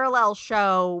 the parallel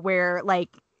show where,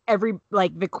 like,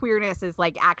 the queerness is,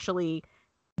 like, actually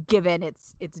given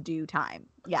its due time.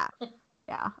 Yeah.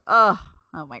 Oh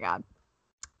my God.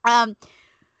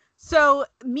 So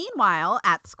meanwhile,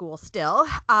 at school still,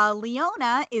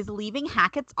 Leona is leaving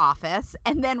Hackett's office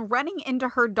and then running into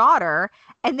her daughter.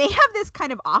 And they have this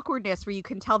kind of awkwardness where you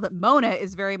can tell that Mona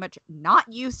is very much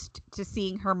not used to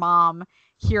seeing her mom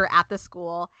here at the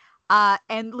school.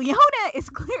 And Leona is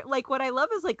clear. Like, what I love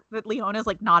is, like, that Leona is,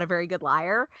 like, not a very good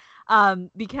liar,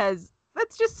 because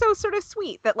that's just so sort of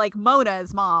sweet that, like,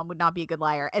 Mona's mom would not be a good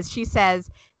liar, as she says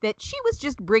that she was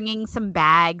just bringing some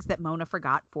bags that Mona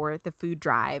forgot for the food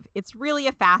drive. It's really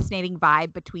a fascinating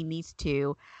vibe between these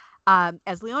two.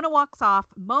 As Leona walks off,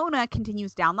 Mona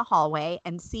continues down the hallway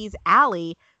and sees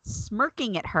Allie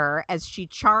smirking at her as she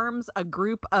charms a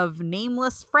group of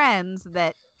nameless friends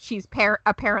that she's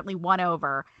apparently won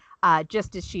over,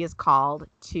 just as she is called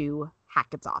to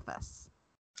Hackett's office.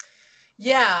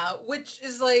 Yeah, which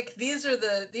is like these are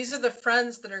the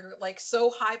friends that are, like, so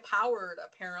high powered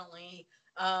apparently,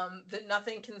 that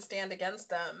nothing can stand against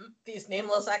them. These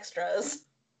nameless extras.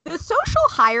 The social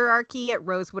hierarchy at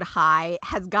Rosewood High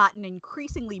has gotten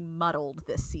increasingly muddled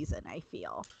this season, I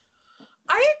feel.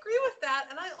 I agree with that,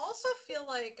 and I also feel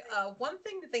like one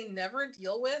thing that they never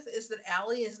deal with is that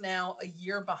Allie is now a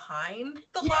year behind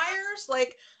the liars.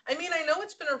 Like, I mean, I know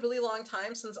it's been a really long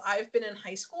time since I've been in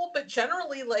high school, but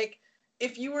generally, like,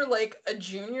 if you were, like, a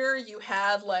junior, you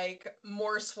had, like,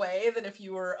 more sway than if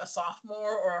you were a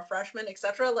sophomore or a freshman,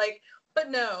 etc. Like,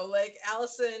 but no, like,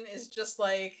 Allison is just,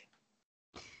 like,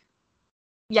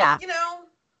 yeah, you know,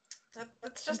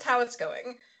 that's just how it's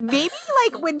going. Maybe,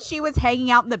 like, when she was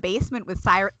hanging out in the basement with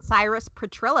Cyrus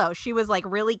Petrillo, she was, like,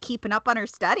 really keeping up on her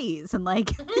studies and,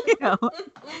 like, you know,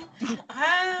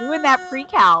 doing that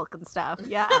pre-calc and stuff.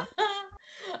 Yeah.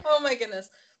 Oh my goodness.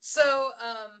 So,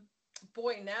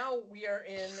 boy, now we are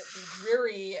in the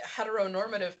dreary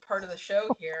heteronormative part of the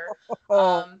show here.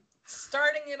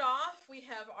 Starting it off, we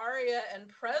have Aria and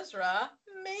Prezra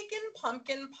making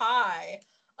pumpkin pie.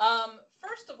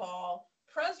 First of all,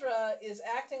 Prezra is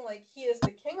acting like he is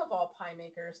the king of all pie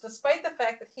makers, despite the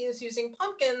fact that he is using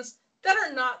pumpkins that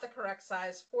are not the correct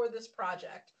size for this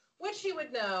project, which he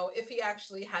would know if he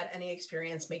actually had any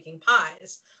experience making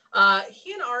pies.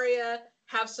 He and Aria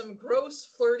have some gross,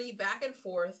 flirty back and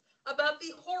forth about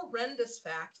the horrendous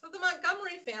fact that the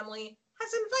Montgomery family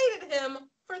has invited him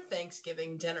for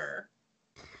Thanksgiving dinner.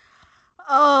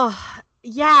 Oh,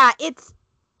 yeah, it's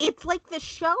like the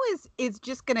show is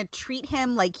just gonna treat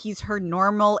him like he's her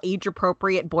normal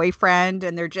age-appropriate boyfriend,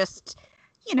 and they're just,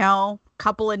 you know, a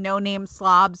couple of no-name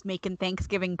slobs making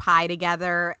Thanksgiving pie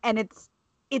together, and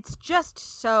it's just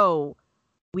so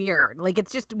weird. Like,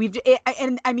 it's just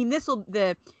and I mean,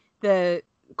 the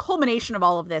culmination of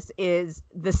all of this is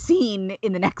the scene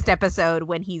in the next episode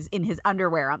when he's in his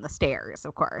underwear on the stairs,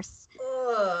 of course.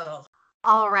 Ugh.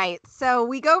 All right, so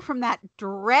we go from that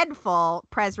dreadful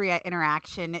Prezria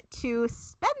interaction to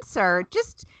Spencer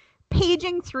just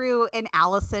paging through an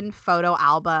Allison photo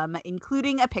album,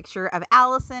 including a picture of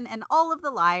Allison and all of the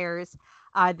liars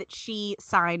that she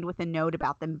signed with a note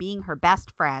about them being her best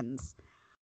friends.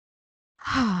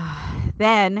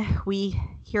 Then we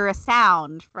hear a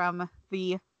sound from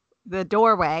the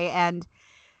doorway, and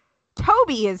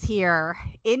Toby is here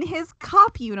in his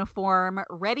cop uniform,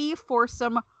 ready for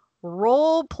some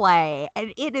role play,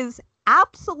 and it is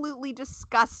absolutely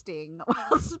disgusting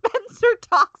while Spencer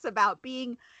talks about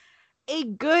being a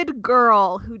good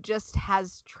girl who just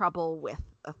has trouble with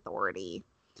authority.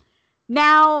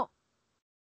 Now,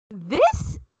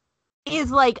 this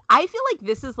is, like, I feel like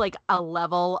this is, like, a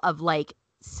level of, like,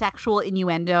 sexual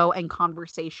innuendo and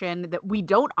conversation that we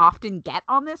don't often get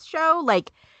on this show.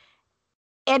 Like,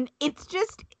 and it's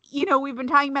just, you know, we've been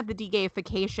talking about the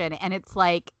de-gayification, and it's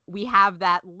like we have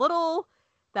that little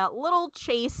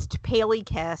chaste Paley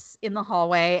kiss in the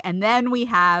hallway, and then we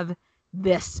have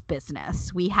this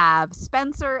business. We have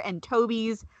Spencer and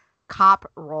Toby's cop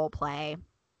role play.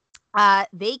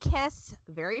 They kiss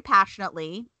very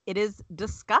passionately. It is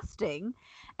disgusting.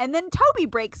 And then Toby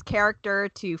breaks character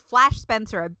to flash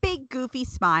Spencer a big goofy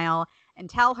smile and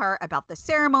tell her about the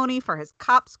ceremony for his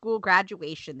cop school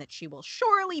graduation that she will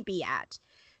surely be at.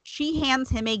 She hands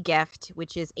him a gift,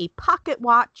 which is a pocket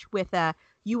watch with a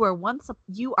 "You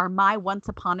are my once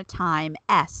upon a time"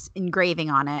 S engraving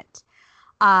on it.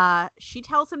 She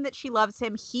tells him that she loves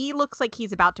him. He looks like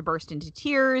he's about to burst into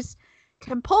tears.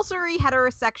 Compulsory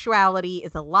heterosexuality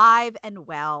is alive and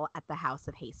well at the House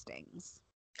of Hastings.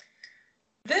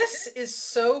 This is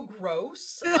so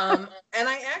gross. And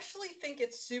I actually think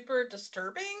it's super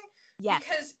disturbing. Yes.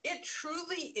 Because it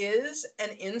truly is an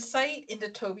insight into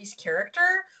Toby's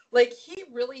character. Like, he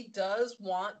really does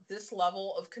want this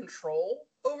level of control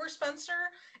over Spencer.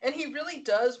 And he really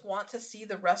does want to see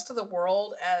the rest of the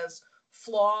world as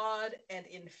flawed and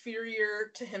inferior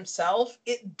to himself.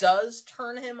 It does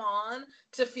turn him on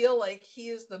to feel like he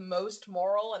is the most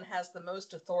moral and has the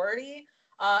most authority.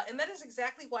 And that is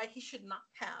exactly why he should not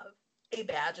have a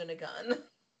badge and a gun.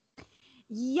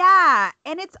 Yeah,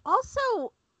 and it's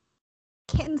also,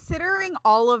 considering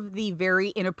all of the very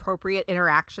inappropriate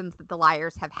interactions that the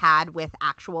liars have had with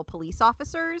actual police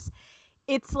officers,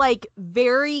 it's like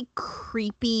very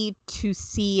creepy to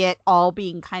see it all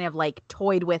being kind of like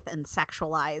toyed with and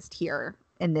sexualized here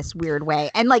in this weird way.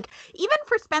 And like, even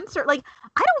for Spencer, like,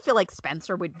 I don't feel like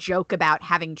Spencer would joke about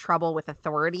having trouble with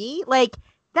authority. Like,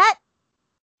 that,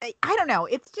 I don't know.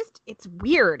 It's just, it's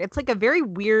weird. It's like a very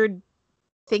weird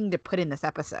thing to put in this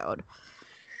episode.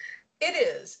 It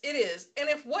is. And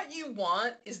if what you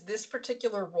want is this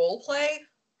particular role play,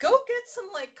 go get some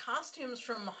like costumes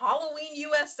from Halloween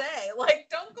USA. Like,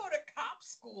 don't go to cop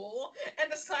school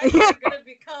and decide you're going to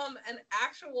become an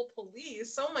actual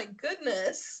police. Oh my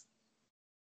goodness.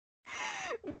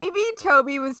 Maybe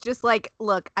Toby was just like,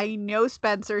 look, I know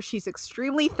Spencer. She's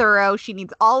extremely thorough. She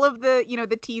needs all of the,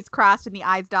 the T's crossed and the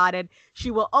I's dotted.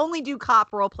 She will only do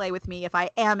cop role play with me if I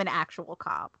am an actual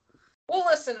cop. Well,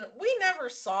 listen, we never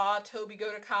saw Toby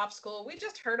go to cop school. We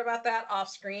just heard about that off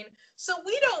screen. So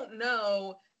we don't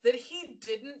know that he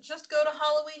didn't just go to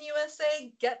Halloween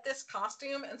USA, get this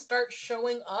costume, and start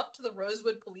showing up to the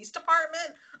Rosewood Police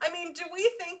Department. I mean, do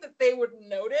we think that they would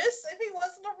notice if he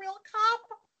wasn't a real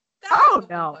cop? That's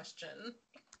no question.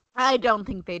 I don't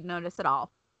think they'd notice at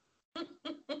all.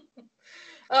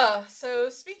 So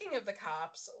speaking of the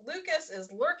cops, Lucas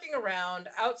is lurking around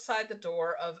outside the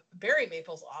door of Barry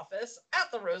Maple's office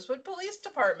at the Rosewood Police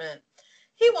Department.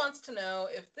 He wants to know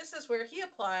if this is where he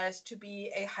applies to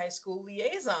be a high school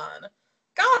liaison.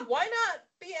 God, why not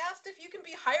be asked if you can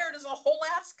be hired as a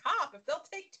whole-ass cop? If they'll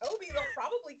take Toby, they'll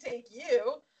probably take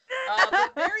you.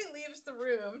 But Barry leaves the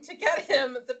room to get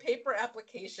him the paper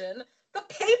application. The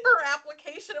paper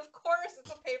application, of course, it's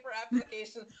a paper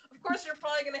application. Of course, you're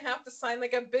probably going to have to sign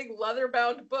like a big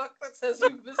leather-bound book that says you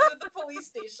visited the police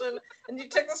station and you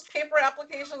took this paper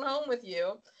application home with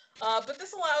you. But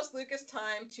this allows Lucas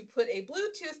time to put a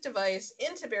Bluetooth device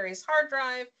into Barry's hard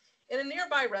drive. In a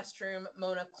nearby restroom,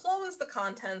 Mona clones the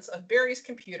contents of Barry's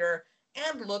computer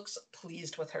and looks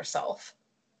pleased with herself.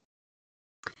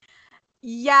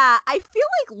 Yeah, I feel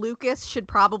like Lucas should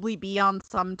probably be on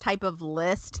some type of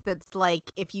list that's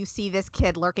like, if you see this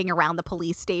kid lurking around the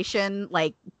police station,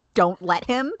 like, don't let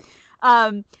him.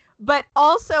 But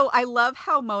also, I love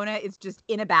how Mona is just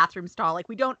in a bathroom stall. Like,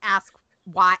 we don't ask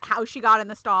how she got in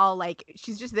the stall. Like,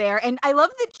 she's just there. And I love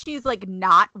that she's, like,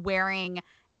 not wearing,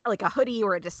 like, a hoodie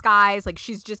or a disguise. Like,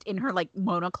 she's just in her, like,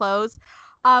 Mona clothes.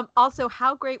 Also,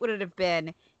 how great would it have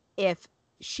been if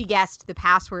she guessed the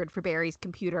password for Barry's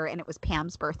computer and it was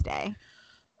Pam's birthday?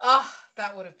 Oh,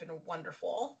 that would have been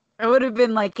wonderful. It would have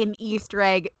been like an Easter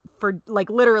egg for like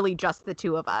literally just the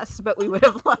two of us, but we would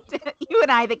have loved it. You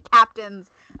and I, the captains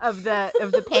of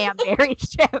the Pam Barry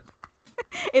ship.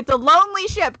 It's a lonely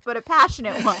ship, but a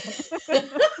passionate one.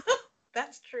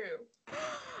 That's true.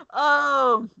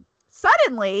 Oh,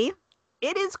 suddenly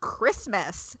it is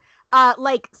Christmas.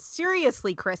 Like,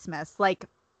 seriously Christmas. Like,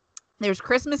 there's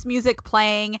Christmas music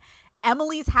playing.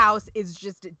 Emily's house is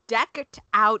just decked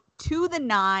out to the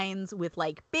nines with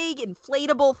like big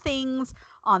inflatable things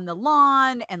on the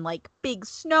lawn and like big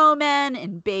snowmen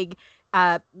and big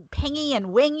Pengy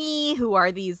and Wingy, who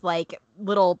are these like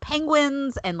little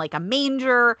penguins, and like a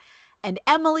manger. And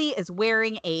Emily is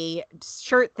wearing a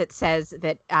shirt that says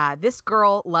that this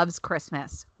girl loves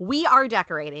Christmas. We are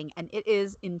decorating, and it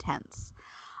is intense.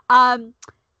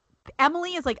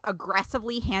 Emily is like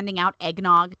aggressively handing out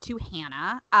eggnog to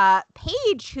Hannah.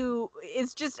 Paige, who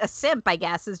is just a simp, I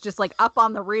guess, is just like up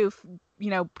on the roof,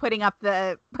 putting up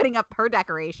her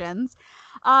decorations.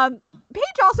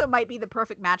 Paige also might be the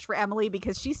perfect match for Emily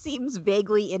because she seems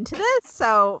vaguely into this.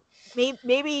 So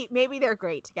maybe they're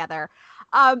great together.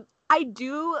 I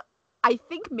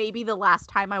think maybe the last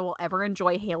time I will ever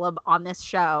enjoy Caleb on this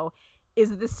show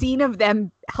is the scene of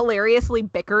them hilariously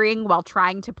bickering while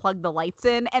trying to plug the lights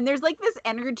in. And there's like this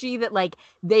energy that like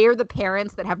they are the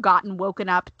parents that have gotten woken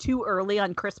up too early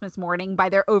on Christmas morning by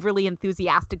their overly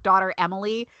enthusiastic daughter,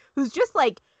 Emily, who's just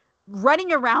like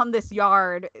running around this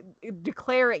yard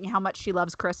declaring how much she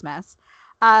loves Christmas.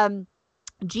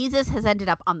 Jesus has ended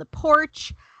up on the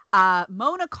porch.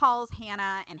 Mona calls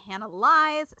Hannah, and Hannah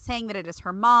lies, saying that it is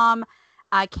her mom.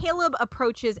 Caleb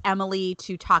approaches Emily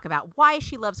to talk about why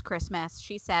she loves Christmas.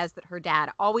 She says that her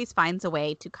dad always finds a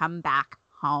way to come back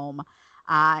home.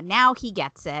 Now he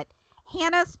gets it.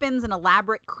 Hannah spins an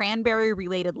elaborate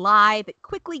cranberry-related lie that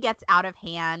quickly gets out of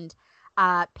hand.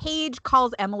 Paige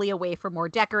calls Emily away for more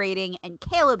decorating, and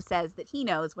Caleb says that he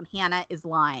knows when Hannah is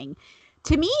lying.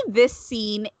 To me, this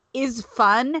scene is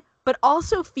fun, but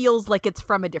also feels like it's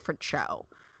from a different show.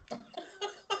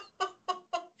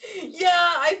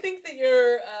 Yeah, I think that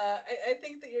you're. I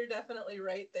think that you're definitely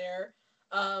right there.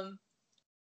 But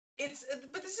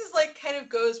this is like kind of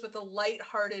goes with the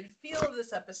lighthearted feel of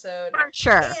this episode.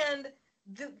 Sure. And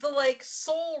the like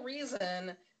sole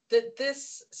reason that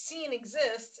this scene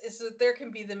exists is that there can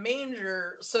be the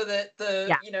manger, so that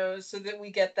so that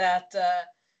we get that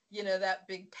that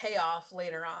big payoff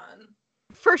later on.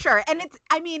 For sure. And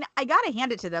I gotta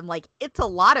hand it to them. Like, it's a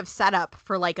lot of setup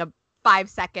for like a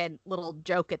 5-second little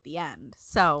joke at the end.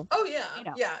 So. Oh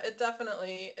yeah, yeah. It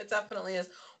definitely is.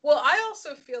 Well, I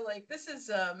also feel like this is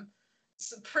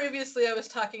so previously I was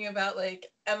talking about like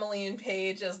Emily and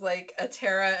Paige as like a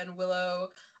Tara and Willow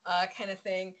kind of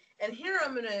thing, and here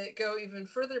I'm gonna go even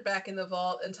further back in the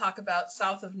vault and talk about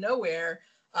South of Nowhere,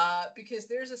 because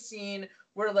there's a scene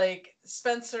where like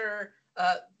Spencer.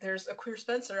 There's a queer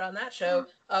Spencer on that show,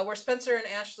 where Spencer and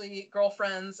Ashley,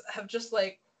 girlfriends, have just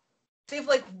like they've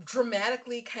like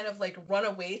dramatically kind of like run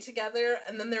away together,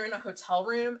 and then they're in a hotel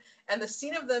room, and the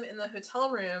scene of them in the hotel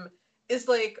room is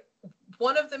like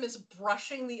one of them is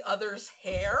brushing the other's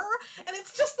hair, and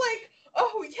it's just like,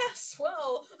 oh yes,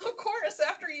 well, of course,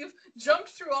 after you've jumped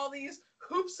through all these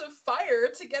hoops of fire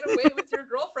to get away with your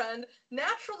girlfriend,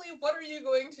 naturally, what are you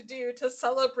going to do to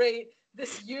celebrate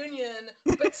this union,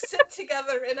 but sit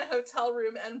together in a hotel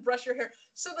room and brush your hair?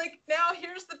 So like now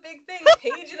here's the big thing: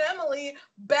 Paige and Emily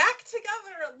back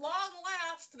together at long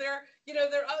last. They're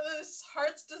their other's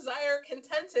heart's desire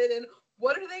contented, and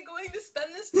what are they going to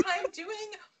spend this time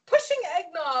doing? Pushing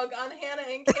eggnog on Hannah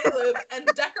and Caleb and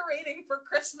decorating for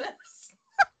Christmas.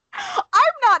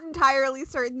 I'm not entirely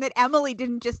certain that Emily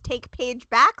didn't just take Paige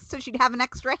back so she'd have an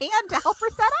extra hand to help her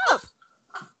set up.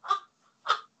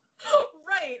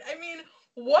 Right. I mean,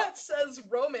 what says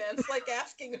romance like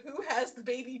asking who has the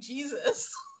baby Jesus?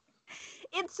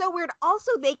 It's so weird.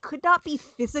 Also, they could not be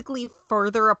physically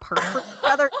further apart from each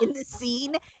other in the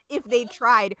scene if they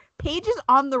tried. Paige is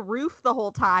on the roof the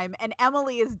whole time, and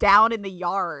Emily is down in the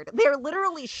yard. They're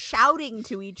literally shouting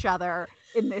to each other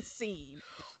in this scene.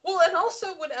 Well, and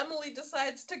also when Emily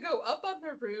decides to go up on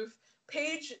the roof,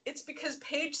 it's because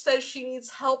Paige says she needs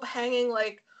help hanging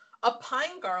like a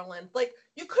pine garland. Like,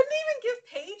 you couldn't even give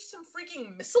Paige some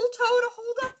freaking mistletoe to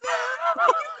hold up there? Like,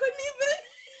 you couldn't even...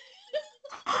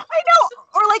 I know,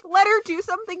 or like let her do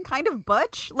something kind of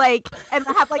butch, like, and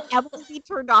have like Emily be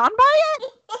turned on by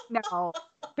it.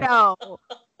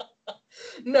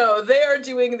 No, they are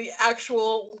doing the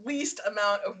actual least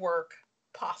amount of work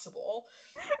possible.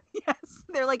 Yes,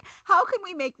 they're like, how can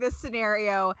we make this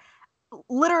scenario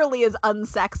literally as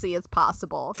unsexy as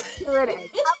possible? Here it is.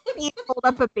 How can he hold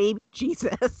up a baby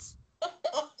Jesus?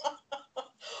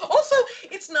 Also,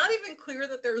 it's not even clear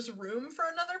that there's room for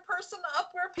another person up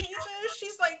where Paige is.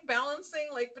 She's like balancing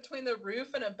like between the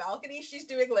roof and a balcony. She's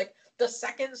doing like the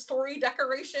second story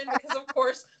decoration because of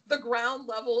course the ground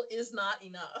level is not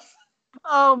enough.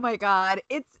 Oh my god.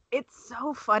 It's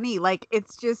so funny. Like,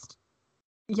 it's just,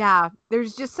 yeah,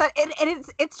 there's just such, and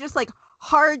it's just like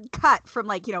hard cut from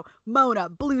like, Mona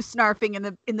blue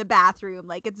snarfing in the bathroom.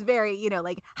 Like, it's very,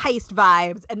 like heist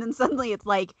vibes, and then suddenly it's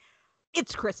like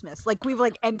it's Christmas. Like, we've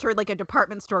like entered like a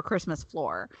department store Christmas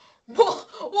floor. Well,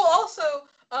 also,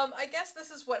 I guess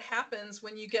this is what happens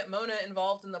when you get Mona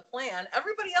involved in the plan.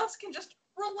 Everybody else can just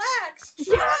relax,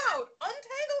 chill out,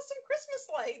 untangle some Christmas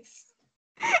lights.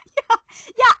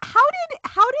 Yeah.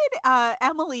 How did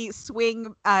Emily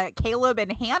swing Caleb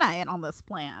and Hannah in on this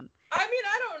plan? I mean,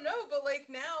 I don't know, but like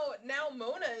now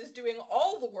Mona is doing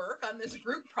all the work on this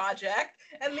group project,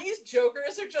 and these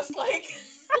jokers are just like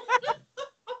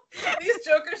these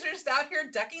jokers are just out here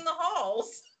decking the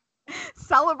halls,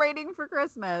 celebrating for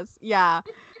Christmas. Yeah.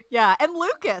 Yeah, and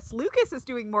Lucas. Lucas is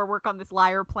doing more work on this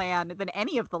liar plan than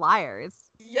any of the liars.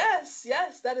 Yes,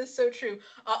 that is so true.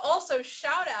 Also,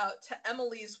 shout out to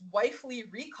Emily's wifely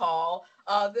recall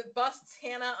that busts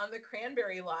Hannah on the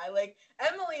cranberry lie. Like,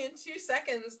 Emily in 2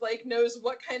 seconds, like, knows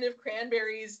what kind of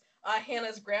cranberries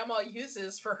Hannah's grandma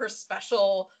uses for her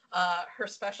special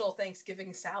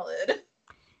Thanksgiving salad.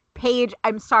 Paige,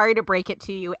 I'm sorry to break it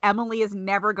to you. Emily is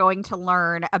never going to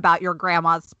learn about your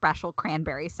grandma's special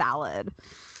cranberry salad.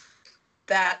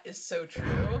 That is so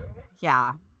true.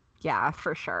 Yeah,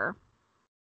 for sure.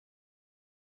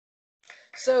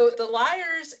 So the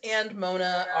liars and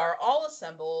Mona are all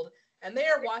assembled, and they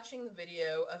are watching the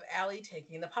video of Allie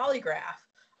taking the polygraph.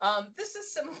 This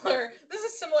is similar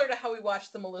to how we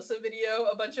watched the Melissa video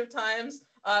a bunch of times.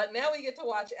 Now we get to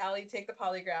watch Allie take the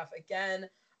polygraph again.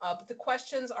 But the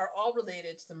questions are all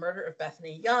related to the murder of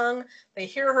Bethany Young. They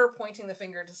hear her pointing the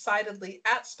finger decidedly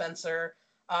at Spencer.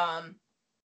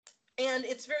 And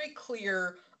it's very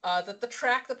clear that the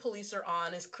track the police are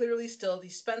on is clearly still the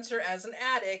Spencer as an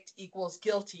addict equals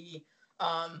guilty.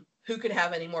 Who could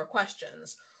have any more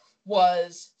questions?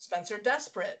 Was Spencer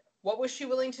desperate? What was she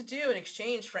willing to do in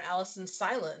exchange for Allison's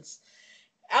silence?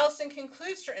 Allison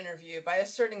concludes her interview by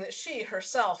asserting that she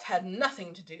herself had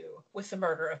nothing to do with the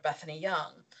murder of Bethany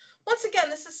Young. Once again,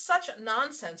 this is such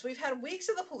nonsense. We've had weeks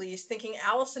of the police thinking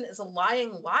Allison is a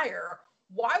lying liar.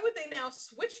 Why would they now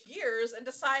switch gears and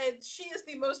decide she is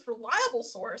the most reliable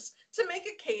source to make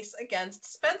a case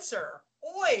against Spencer?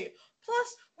 Oi!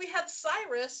 Plus, we had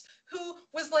Cyrus, who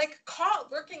was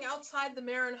caught lurking outside the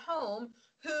Marin home,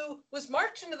 who was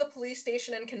marched into the police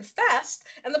station and confessed,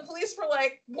 and the police were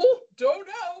like, well, don't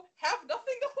know, have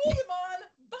nothing to hold him on,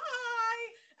 bye!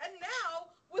 And now,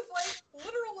 with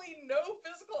literally no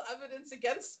physical evidence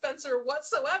against Spencer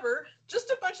whatsoever, just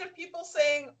a bunch of people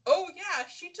saying, oh yeah,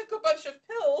 she took a bunch of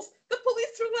pills, the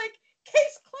police were like,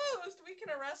 case closed, we can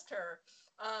arrest her.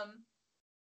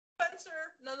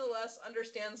 Spencer, nonetheless,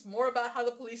 understands more about how the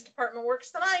police department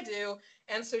works than I do,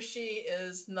 and so she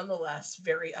is nonetheless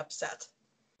very upset.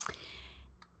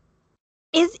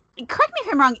 Correct me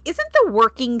if I'm wrong, isn't the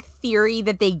working theory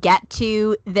that they get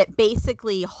to that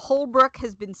basically Holbrook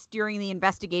has been steering the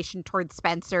investigation towards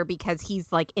Spencer because he's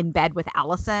in bed with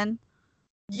Allison?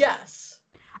 Yes.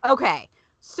 Okay.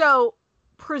 So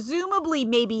presumably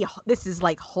maybe this is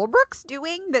Holbrook's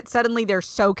doing, that suddenly they're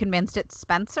so convinced it's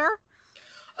Spencer?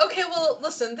 Okay, well,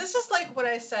 listen, this is what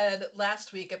I said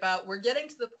last week about we're getting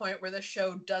to the point where the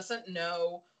show doesn't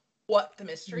know what the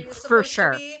mystery is supposed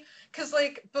to be. Because,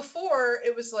 before,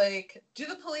 it was do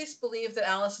the police believe that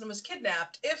Allison was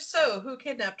kidnapped? If so, who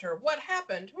kidnapped her? What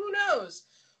happened? Who knows?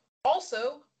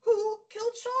 Also, who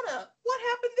killed Shauna? What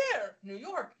happened there? New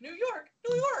York, New York,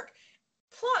 New York.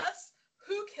 Plus,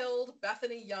 who killed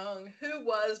Bethany Young? Who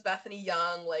was Bethany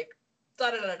Young?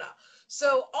 Da-da-da-da.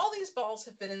 So all these balls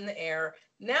have been in the air.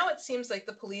 Now it seems like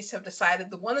the police have decided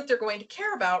the one that they're going to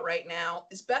care about right now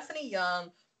is Bethany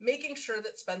Young, making sure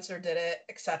that Spencer did it,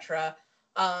 etc.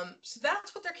 So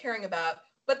that's what they're caring about.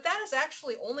 But that is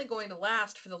actually only going to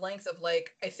last for the length of,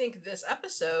 I think this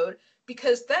episode,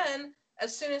 because then,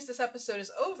 as soon as this episode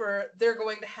is over, they're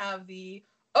going to have the,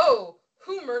 oh,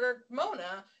 who murdered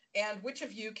Mona? And which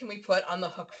of you can we put on the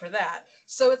hook for that?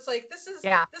 So it's this is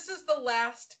the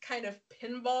last kind of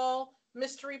pinball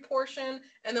mystery portion.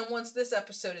 And then once this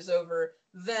episode is over,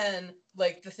 then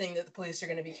the thing that the police are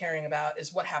going to be caring about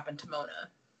is what happened to Mona.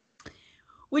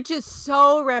 Which is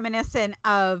so reminiscent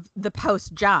of the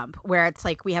post jump, where it's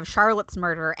we have Charlotte's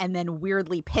murder and then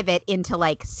weirdly pivot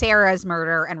into Sarah's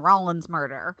murder and Roland's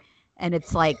murder. And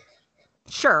it's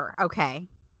sure, okay.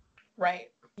 Right.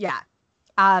 Yeah.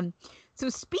 So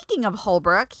speaking of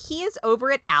Holbrook, he is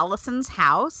over at Allison's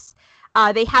house.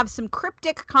 They have some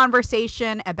cryptic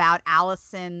conversation about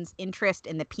Allison's interest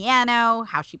in the piano,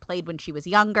 how she played when she was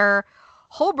younger.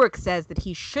 Holbrook says that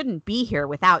he shouldn't be here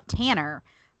without Tanner,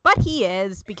 but he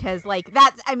is, because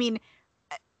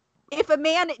if a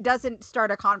man doesn't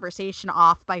start a conversation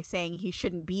off by saying he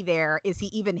shouldn't be there, is he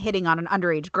even hitting on an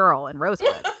underage girl in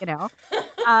Rosewood,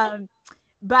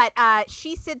 But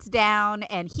she sits down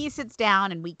and he sits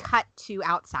down and we cut to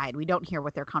outside. We don't hear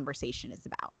what their conversation is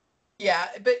about. Yeah,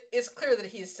 but it's clear that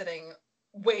he's sitting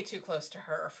way too close to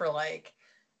her for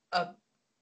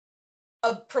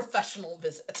a professional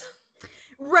visit.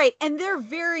 Right. And they're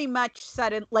very much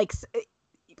sudden,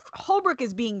 Holbrook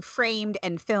is being framed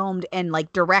and filmed and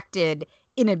directed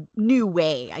in a new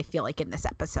way, I feel in this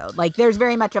episode. There's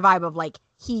very much a vibe of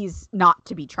he's not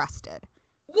to be trusted.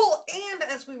 Well, and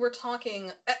as we were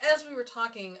talking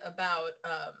about,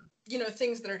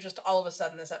 things that are just all of a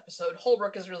sudden this episode,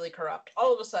 Holbrook is really corrupt.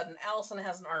 All of a sudden, Allison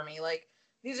has an army.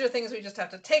 these are things we just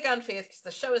have to take on faith because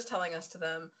the show is telling us to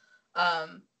them.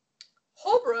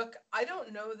 Holbrook, I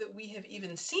don't know that we have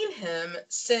even seen him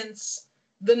since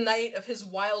the night of his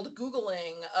wild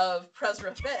Googling of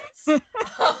Presra Fitz.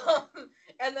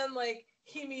 And then, like,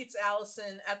 he meets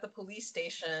Allison at the police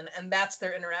station, and that's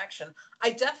their interaction. I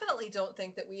definitely don't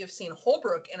think that we have seen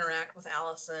Holbrook interact with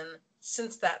Allison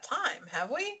since that time,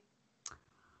 have we?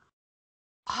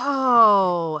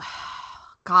 Oh,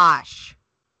 gosh.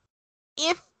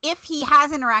 If he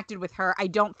has interacted with her, I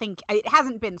don't think it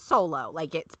hasn't been solo.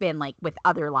 Like, it's been like with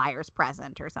other liars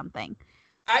present or something.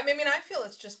 I mean, I feel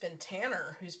it's just been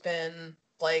Tanner who's been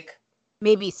like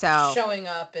maybe so showing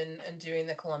up and doing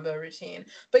the Columbo routine.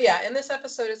 But yeah, in this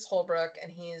episode, it's Holbrook,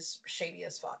 and he's shady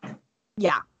as fuck.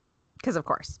 Yeah, because of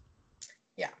course.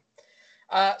 Yeah.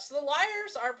 So the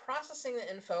liars are processing the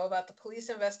info about the police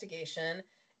investigation.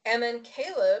 And then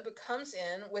Caleb comes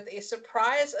in with a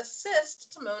surprise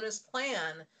assist to Mona's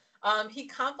plan. He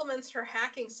compliments her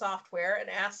hacking software and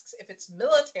asks if it's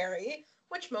military,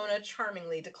 which Mona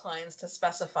charmingly declines to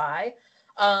specify.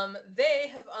 They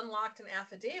have unlocked an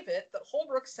affidavit that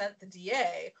Holbrook sent the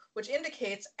DA, which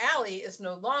indicates Allie is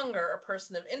no longer a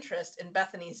person of interest in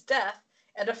Bethany's death,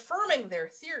 and affirming their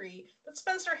theory that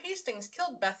Spencer Hastings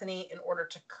killed Bethany in order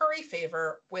to curry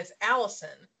favor with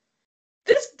Allison.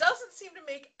 This doesn't seem to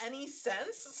make any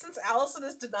sense since Allison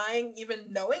is denying even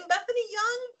knowing Bethany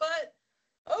Young, but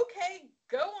okay,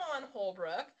 go on,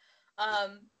 Holbrook.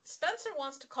 Spencer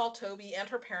wants to call Toby and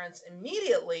her parents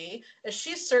immediately, as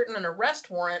she's certain an arrest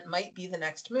warrant might be the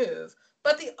next move,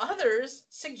 but the others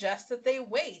suggest that they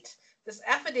wait. This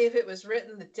affidavit was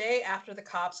written the day after the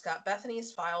cops got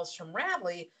Bethany's files from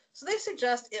Radley, so they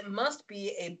suggest it must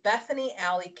be a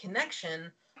Bethany-Allie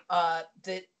connection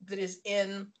that is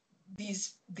in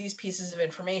these pieces of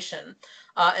information.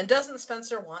 And doesn't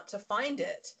Spencer want to find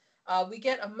it? We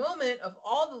get a moment of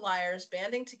all the liars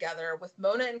banding together with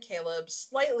Mona and Caleb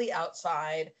slightly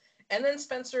outside, and then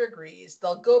Spencer agrees.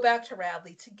 They'll go back to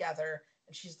Radley together,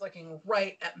 and she's looking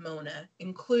right at Mona,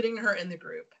 including her in the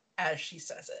group, as she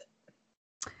says it.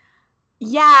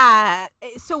 Yeah,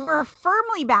 so we're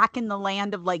firmly back in the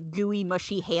land of like gooey,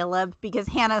 mushy Caleb, because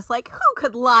Hannah's like, who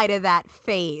could lie to that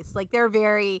face? Like they're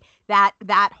very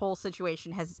that whole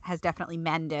situation has definitely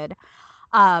mended,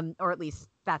 or at least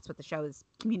that's what the show is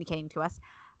communicating to us.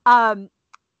 So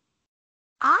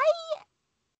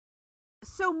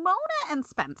Mona and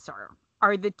Spencer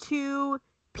are the two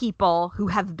people who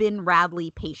have been Radley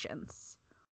patients.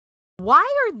 Why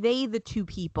are they the two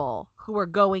people who are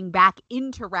going back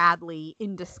into Radley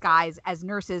in disguise as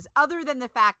nurses, other than the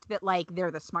fact that, like, they're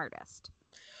the smartest?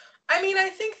 I mean, I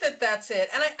think that that's it.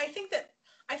 And I think that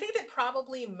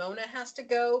probably Mona has to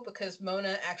go because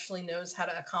Mona actually knows how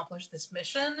to accomplish this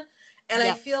mission. And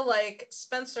yep. I feel like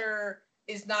Spencer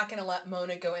is not going to let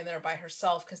Mona go in there by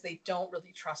herself because they don't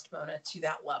really trust Mona to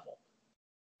that level.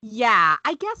 Yeah,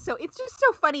 I guess so. It's just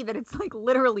so funny that it's like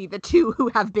literally the two who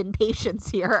have been patients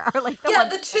here are like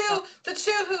the two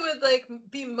who would like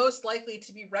be most likely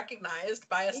to be recognized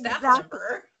by a staff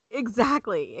member.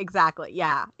 Exactly.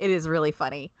 Yeah, it is really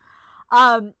funny.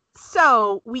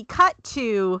 So we cut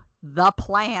to the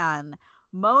plan.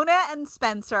 Mona and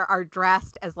Spencer are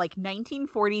dressed as like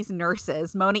 1940s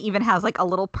nurses. Mona even has like a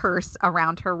little purse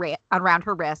around her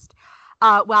wrist.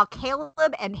 While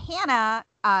Caleb and Hannah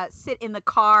sit in the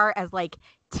car as like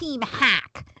team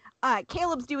hack.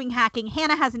 Caleb's doing hacking.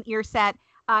 Hannah has an ear set.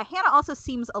 Hannah also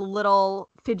seems a little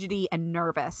fidgety and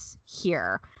nervous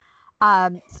here.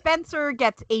 Spencer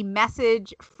gets a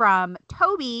message from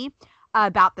Toby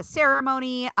about the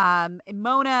ceremony.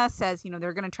 Mona says,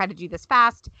 they're going to try to do this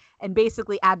fast and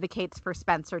basically advocates for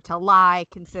Spencer to lie,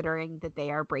 considering that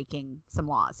they are breaking some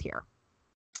laws here.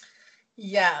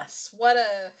 Yes, what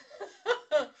a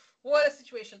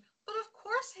situation. But of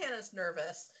course Hannah's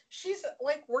nervous. She's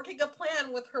like working a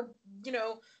plan with her,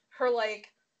 her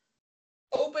like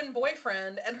open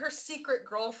boyfriend and her secret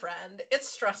girlfriend. It's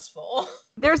stressful.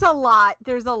 There's a lot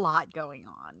going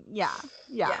on. Yeah.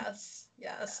 Yes.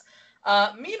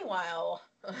 Meanwhile,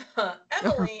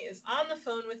 Emily is on the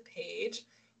phone with Paige,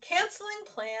 canceling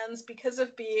plans because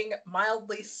of being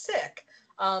mildly sick.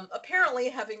 Apparently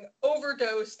having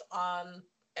overdosed on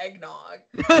eggnog.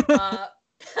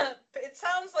 It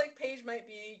sounds like Paige might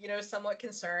be, somewhat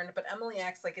concerned, but Emily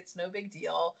acts like it's no big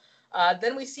deal.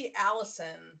 Then we see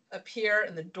Allison appear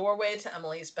in the doorway to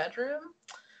Emily's bedroom.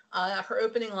 Her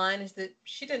opening line is that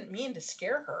she didn't mean to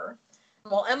scare her.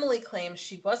 While Emily claims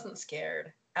she wasn't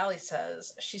scared, Allie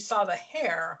says she saw the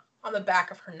hair on the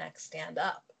back of her neck stand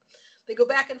up. They go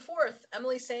back and forth,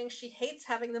 Emily saying she hates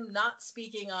having them not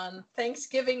speaking on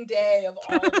Thanksgiving Day of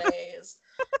all days.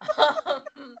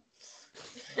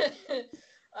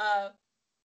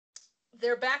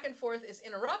 Their back and forth is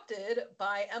interrupted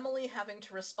by Emily having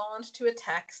to respond to a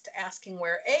text asking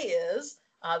where A is.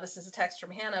 This is a text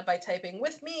from Hannah by typing,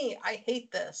 "With me, I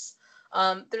hate this."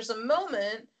 There's a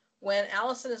moment when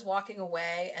Allison is walking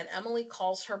away and Emily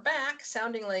calls her back,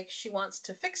 sounding like she wants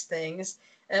to fix things.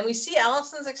 And we see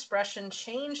Allison's expression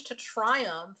change to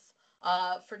triumph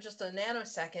for just a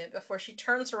nanosecond before she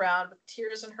turns around with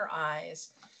tears in her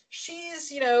eyes.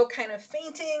 She's, kind of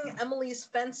fainting. Emily's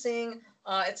fencing.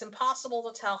 It's impossible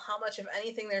to tell how much of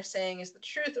anything they're saying is the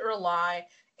truth or a lie.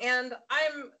 And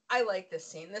I like this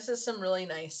scene. This is some really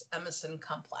nice Emerson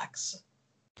complex.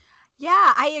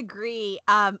 Yeah, I agree.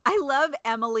 I love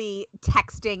Emily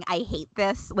texting, "I hate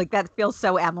this." Like, that feels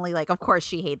so Emily. Like, of course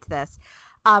she hates this.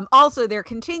 Also, they're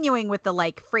continuing with the,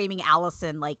 like, framing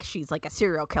Allison like she's, like, a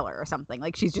serial killer or something.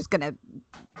 Like, she's just gonna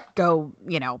go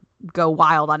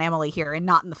wild on Emily here, and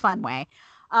not in the fun way.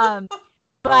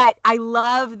 But I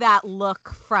love that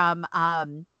look from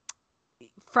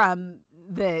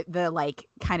the like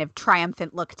kind of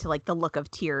triumphant look to like the look of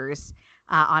tears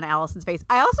on Allison's face.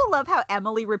 I also love how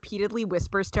Emily repeatedly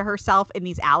whispers to herself in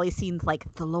these alley scenes, like,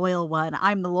 "The loyal one,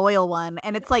 I'm the loyal one."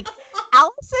 And it's like,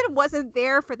 Allison wasn't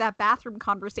there for that bathroom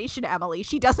conversation, Emily.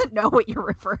 She doesn't know what you're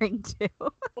referring to.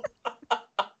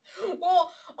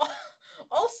 Well,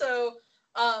 also,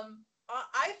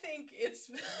 I think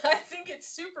it's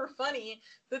super funny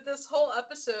that this whole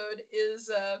episode is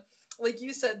like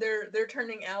you said, they're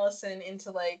turning Allison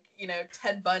into, like,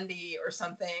 Ted Bundy or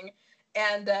something.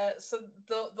 And so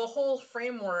the whole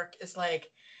framework is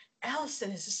like,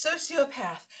 Allison is a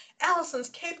sociopath. Allison's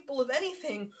capable of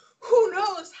anything. Who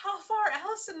knows how far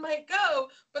Allison might go?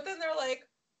 But then they're like,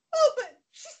 oh, but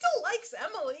she still likes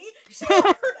Emily. She won't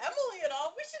hurt Emily at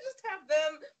all. We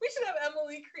should have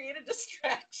Emily create a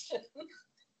distraction.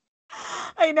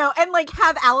 I know. And, like,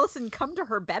 have Allison come to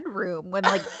her bedroom when,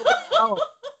 like, oh,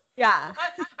 yeah.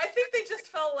 I think they just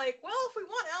felt like, well, if we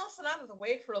want Allison out of the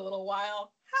way for a little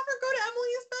while, have her go to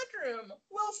Emily's bedroom.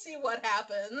 We'll see what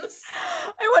happens.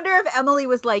 I wonder if Emily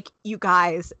was like, "You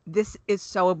guys, this is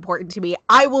so important to me.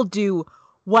 I will do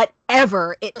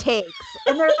whatever it takes."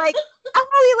 And they're like,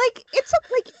 "Emily, like, it's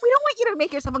like, we don't want you to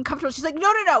make yourself uncomfortable." She's like,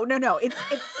 no.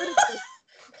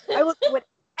 I will do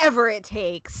whatever it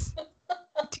takes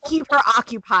to keep her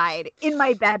occupied in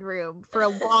my bedroom for a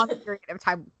long period of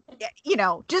time,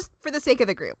 just for the sake of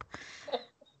the group.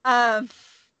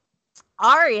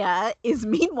 Aria is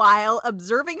meanwhile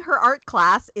observing her art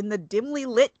class in the dimly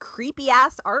lit,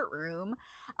 creepy-ass art room,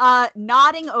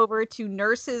 nodding over to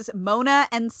nurses Mona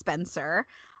and Spencer.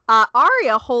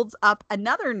 Aria holds up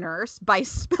another nurse by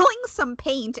spilling some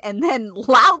paint and then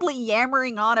loudly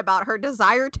yammering on about her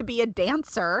desire to be a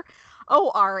dancer.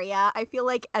 Oh, Aria, I feel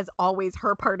like, as always,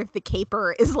 her part of the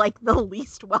caper is, like, the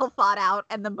least well thought out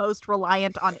and the most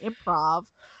reliant on improv.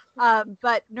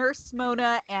 But Nurse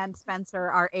Mona and Spencer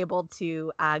are able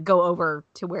to go over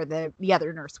to where the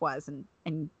other nurse was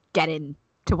and get into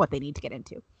what they need to get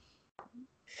into.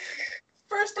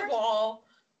 First of all,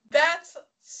 that's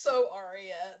so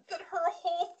Aria, that her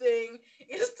whole thing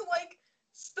is to, like,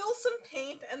 spill some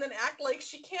paint and then act like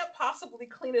she can't possibly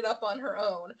clean it up on her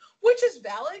own, which is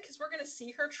valid because we're going to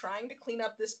see her trying to clean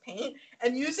up this paint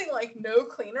and using, like, no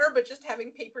cleaner, but just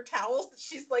having paper towels that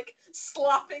she's, like,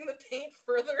 slopping the paint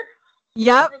further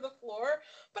over the floor.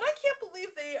 But I can't believe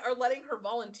they are letting her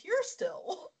volunteer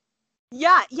still.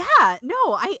 Yeah,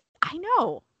 no, I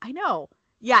know.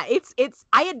 Yeah, it's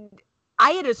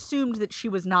I had assumed that she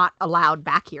was not allowed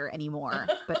back here anymore,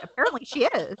 but apparently she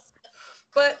is.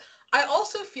 But I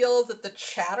also feel that the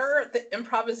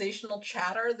improvisational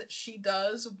chatter that she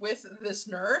does with this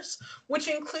nurse, which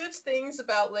includes things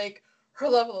about, like, her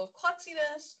level of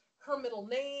klutziness, her middle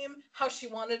name, how she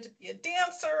wanted to be a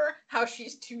dancer, how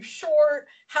she's too short,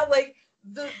 how, like,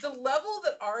 the level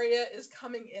that Aria is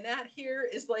coming in at here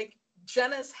is, like,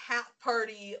 Jenna's hat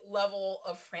party level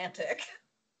of frantic.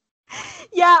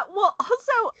 Yeah, well,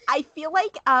 also, I feel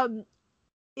like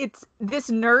it's this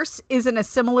nurse is in a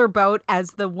similar boat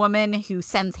as the woman who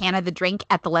sends Hannah the drink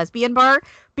at the lesbian bar,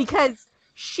 because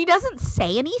she doesn't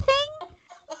say anything.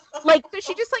 Like, so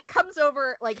she just, like, comes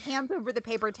over, like, hands over the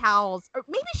paper towels, or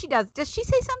maybe she does. Does she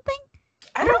say something?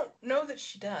 I don't know that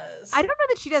she does. I don't know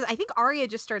that she does. I think Aria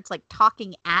just starts, like,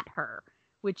 talking at her,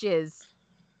 which is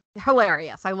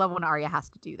hilarious. I love when Aria has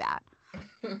to do that.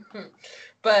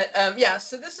 But yeah,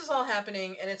 so this is all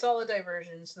happening, and it's all a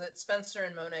diversion so that Spencer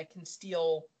and Mona can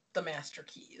steal the master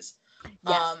keys.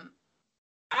 Yes.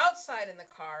 Outside in the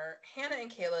car, Hannah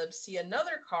and Caleb see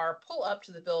another car pull up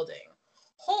to the building.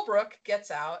 Holbrook gets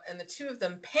out, and the two of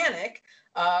them panic,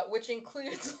 which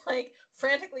includes like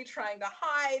frantically trying to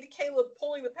hide, Caleb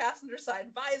pulling the passenger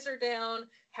side visor down,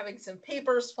 having some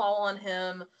papers fall on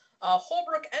him.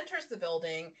 Holbrook enters the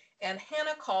building, and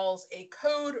Hannah calls a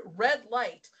code red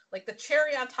light, like the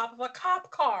cherry on top of a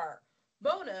cop car.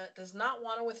 Mona does not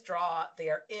want to withdraw. They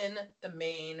are in the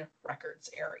main records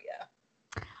area.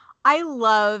 I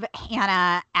love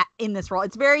Hannah in this role.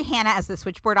 It's very Hannah as the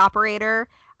switchboard operator.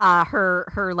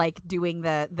 Her like doing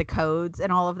the codes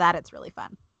and all of that. It's really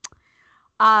fun.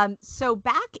 So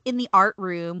back in the art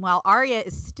room, while Aria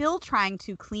is still trying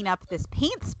to clean up this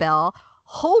paint spill,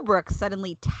 Holbrook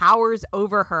suddenly towers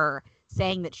over her,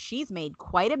 saying that she's made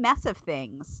quite a mess of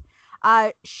things.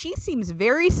 She seems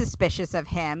very suspicious of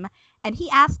him, and he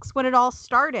asks when it all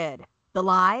started. The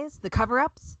lies, the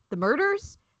cover-ups, the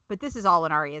murders? But this is all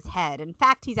in Aria's head. In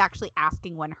fact, he's actually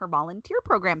asking when her volunteer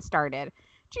program started.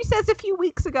 She says a few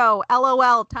weeks ago,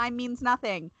 LOL, time means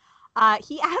nothing.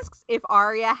 He asks if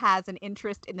Aria has an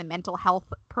interest in the mental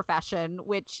health profession,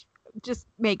 which just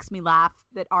makes me laugh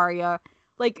that Aria,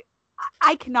 like,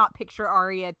 I cannot picture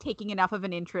Aria taking enough of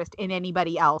an interest in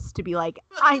anybody else to be like,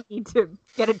 I need to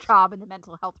get a job in the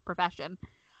mental health profession.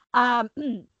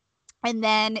 And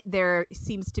then there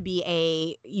seems to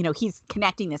be he's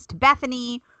connecting this to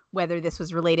Bethany, whether this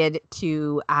was related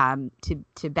to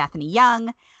Bethany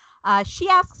Young. She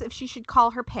asks if she should call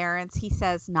her parents. He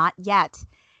says not yet.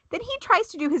 Then he tries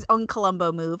to do his own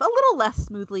Columbo move, a little less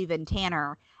smoothly than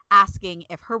Tanner, asking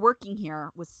if her working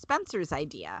here was Spencer's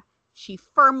idea. She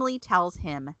firmly tells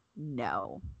him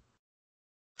no.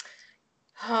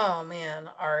 Oh, man,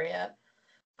 Aria.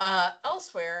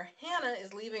 Elsewhere, Hannah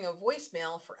is leaving a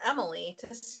voicemail for Emily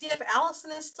to see if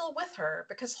Allison is still with her,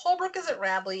 because Holbrook is at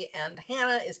Radley and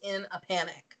Hannah is in a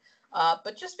panic.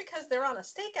 But just because they're on a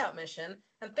stakeout mission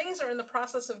and things are in the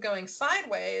process of going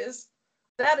sideways,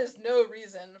 that is no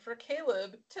reason for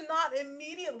Caleb to not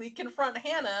immediately confront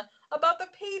Hannah about the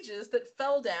pages that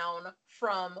fell down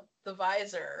from the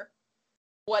visor.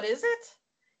 What is it?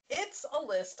 It's a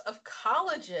list of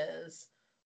colleges.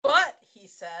 But, he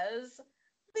says,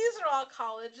 these are all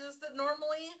colleges that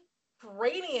normally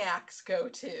brainiacs go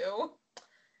to.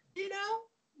 You know,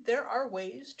 there are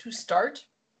ways to start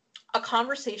a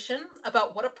conversation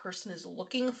about what a person is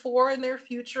looking for in their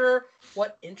future,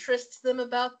 what interests them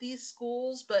about these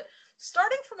schools, but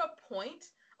starting from a point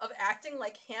of acting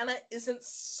like Hannah isn't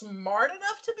smart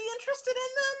enough to be interested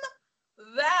in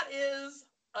them, that is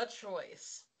a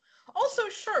choice. Also,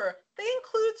 sure, they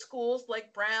include schools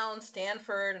like Brown,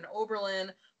 Stanford, and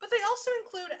Oberlin, but they also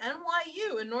include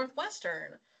NYU and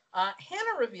Northwestern.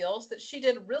 Hannah reveals that she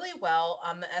did really well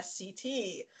on the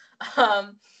SCT.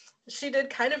 She did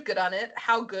kind of good on it.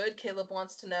 How good, Caleb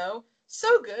wants to know.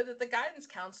 So good that the guidance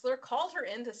counselor called her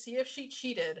in to see if she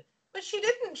cheated. But she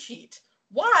didn't cheat.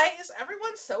 Why is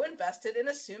everyone so invested in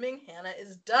assuming Hannah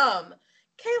is dumb?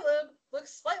 Caleb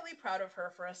looks slightly proud of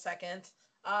her for a second,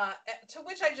 to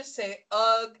which I just say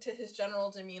ugh to his general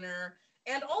demeanor,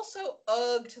 and also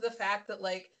ugh to the fact that,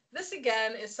 like, this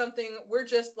again is something we're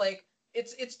just, like,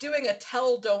 it's doing a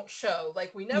tell, don't show.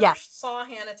 Like, we never saw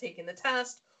Hannah taking the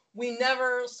test. We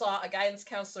never saw a guidance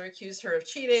counselor accuse her of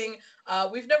cheating.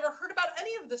 We've never heard about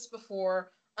any of this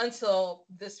before until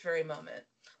this very moment.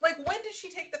 Like, when did she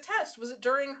take the test? Was it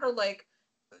during her, like,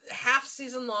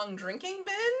 half-season-long drinking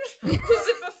binge? Was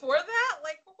it before that?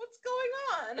 Like, what's going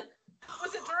on?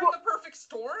 Was it during the perfect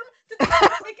storm? Did they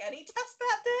not take any test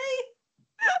that day?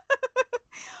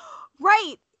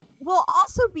 Right. Well,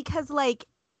 also because, like,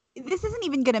 this isn't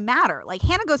even going to matter. Like,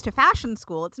 Hannah goes to fashion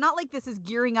school. It's not like this is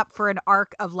gearing up for an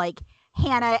arc of, like,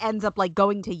 Hannah ends up, like,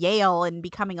 going to Yale and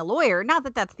becoming a lawyer. Not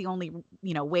that that's the only,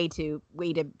 way to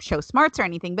show smarts or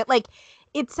anything. But, like,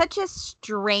 it's such a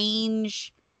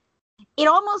strange... It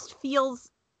almost feels...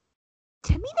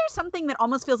 To me, there's something that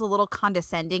almost feels a little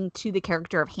condescending to the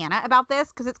character of Hannah about this.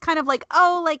 Because it's kind of like,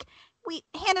 oh, like,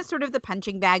 Hannah's sort of the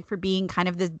punching bag for being kind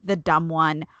of the dumb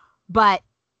one. But...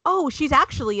 oh, she's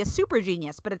actually a super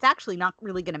genius, but it's actually not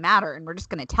really going to matter, and we're just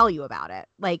going to tell you about it.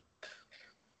 Like,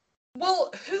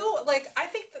 well, I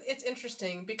think that it's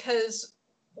interesting because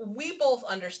we both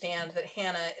understand that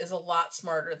Hannah is a lot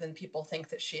smarter than people think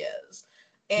that she is.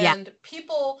 And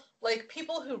people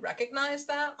who recognize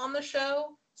that on the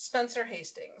show, Spencer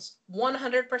Hastings,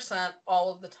 100%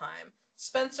 all of the time.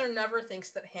 Spencer never thinks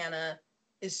that Hannah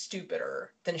is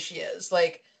stupider than she is.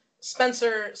 Like,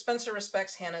 Spencer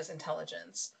respects Hannah's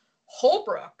intelligence.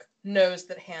 Holbrook knows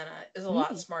that Hannah is a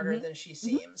lot smarter than she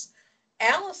seems.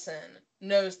 Allison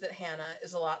knows that Hannah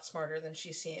is a lot smarter than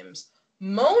she seems.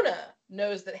 Mona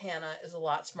knows that Hannah is a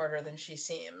lot smarter than she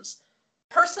seems.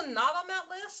 Person not on that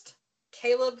list,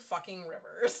 Caleb fucking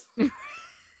Rivers.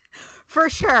 For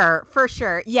sure. For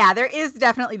sure. Yeah, there is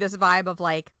definitely this vibe of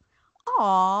like,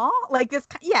 aw, like this.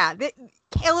 Yeah,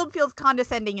 Caleb feels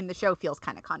condescending and the show feels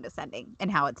kind of condescending in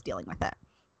how it's dealing with it.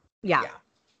 Yeah.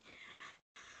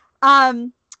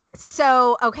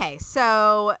 So, okay.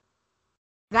 So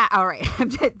that, all right.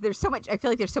 There's so much, I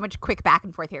feel like there's so much quick back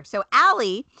and forth here. So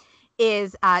Allie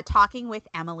is talking with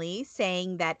Emily,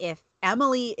 saying that if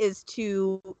Emily is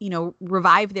to,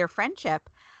 revive their friendship,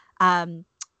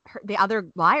 the other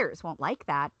liars won't like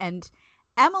that. And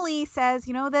Emily says,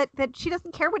 that she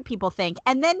doesn't care what people think,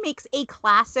 and then makes a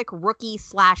classic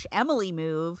rookie/Emily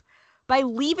move by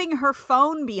leaving her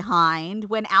phone behind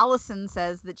when Allison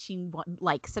says that she would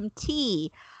like some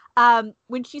tea.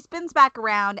 When she spins back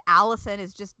around, Allison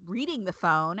is just reading the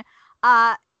phone,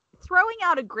 throwing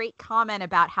out a great comment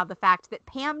about how the fact that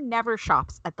Pam never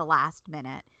shops at the last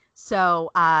minute. So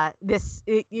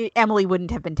Emily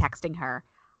wouldn't have been texting her.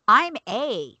 I'm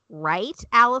A, right?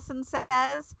 Allison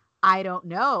says. I don't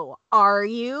know. Are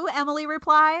you? Emily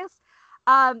replies.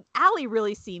 Allie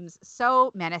really seems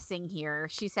so menacing here.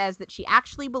 She says that she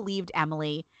actually believed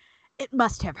Emily. It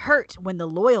must have hurt when the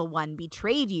loyal one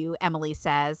betrayed you, Emily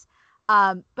says.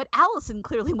 But Allison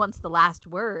clearly wants the last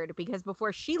word, because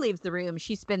before she leaves the room,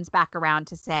 she spins back around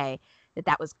to say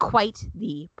that was quite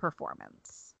the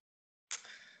performance.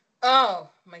 Oh,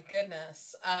 my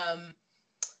goodness.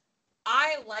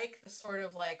 I like the sort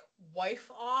of like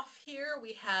wife off here.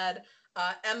 We had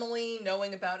Emily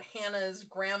knowing about Hannah's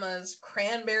grandma's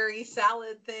cranberry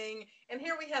salad thing. And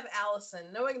here we have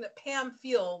Allison knowing that Pam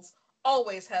Fields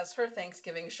always has her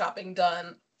Thanksgiving shopping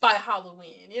done by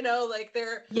Halloween.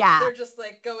 They're just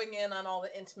like going in on all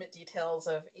the intimate details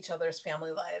of each other's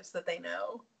family lives that they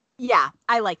know. Yeah,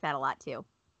 I like that a lot too.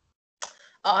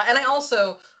 And I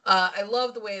also, I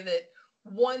love the way that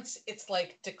once it's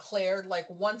like declared, like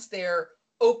once they're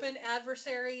open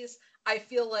adversaries, I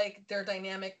feel like their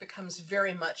dynamic becomes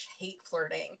very much hate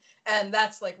flirting. And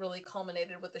that's like really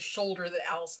culminated with the shoulder that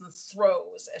Allison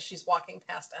throws as she's walking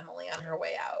past Emily on her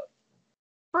way out.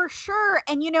 For sure.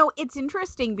 And, it's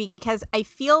interesting because I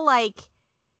feel like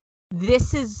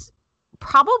this is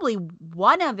probably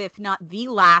one of, if not the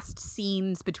last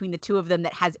scenes between the two of them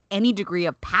that has any degree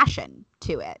of passion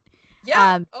to it.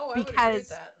 Yeah. I would agree with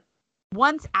that.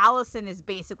 Once Allison is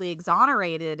basically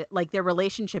exonerated, like their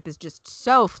relationship is just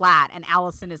so flat, and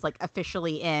Allison is like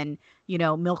officially in,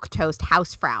 milquetoast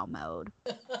housefrau mode.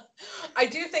 I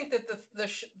do think that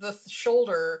the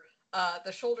shoulder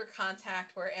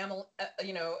contact where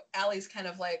Allie's kind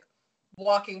of like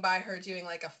walking by her doing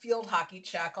like a field hockey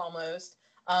check almost.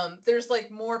 There's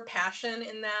like more passion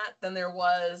in that than there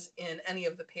was in any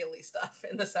of the Paley stuff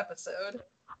in this episode.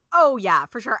 Oh, yeah,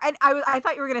 for sure. And I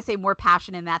thought you were going to say more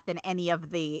passion in that than any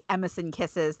of the Emerson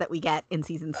kisses that we get in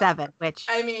season 7, which...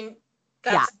 I mean,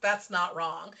 that's not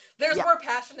wrong. There's more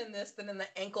passion in this than in the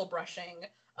ankle brushing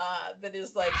that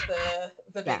is like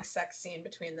the big sex scene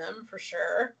between them, for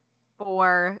sure.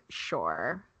 For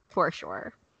sure. For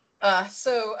sure.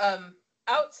 So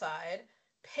outside,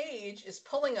 Paige is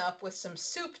pulling up with some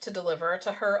soup to deliver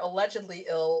to her allegedly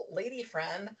ill lady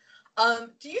friend.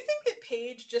 Do you think that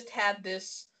Paige just had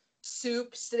this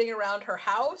soup sitting around her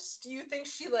house? Do you think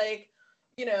she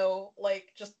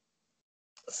just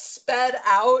sped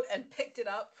out and picked it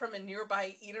up from a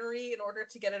nearby eatery in order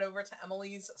to get it over to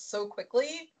Emily's so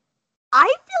quickly? I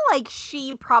feel like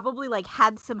she probably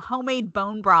had some homemade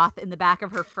bone broth in the back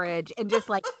of her fridge and just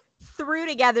threw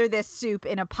together this soup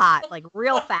in a pot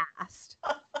real fast.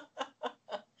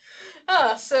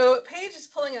 So Paige is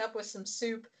pulling up with some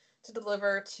soup to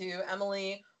deliver to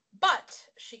Emily, but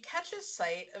she catches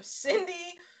sight of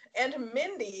Cindy and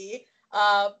Mindy,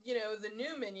 the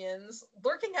new minions,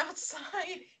 lurking outside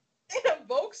in a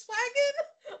Volkswagen.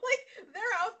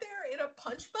 They're out there in a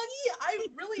punch buggy. I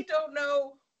really don't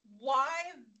know why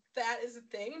that is a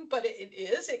thing, but it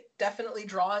is. It definitely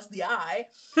draws the eye.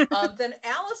 Then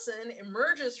Allison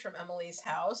emerges from Emily's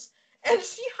house, and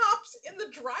she hops in the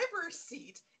driver's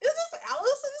seat. Is this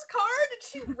Allison's car? Did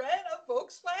she rent a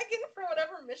Volkswagen for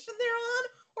whatever mission they're on?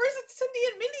 Or is it Cindy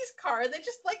and Mindy's car? They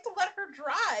just like to let her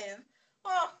drive.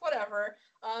 Oh, whatever.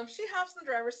 She hops in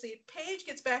the driver's seat. Paige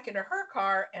gets back into her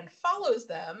car and follows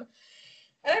them.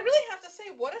 And I really have to say,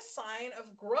 what a sign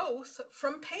of growth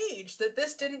from Paige, that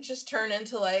this didn't just turn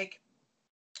into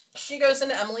she goes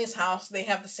into Emily's house, they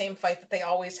have the same fight that they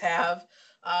always have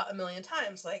a million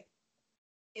times.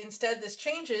 Instead, this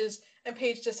changes, and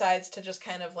Paige decides to just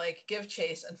kind of give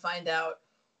chase and find out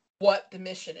what the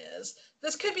mission is.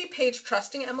 This could be Paige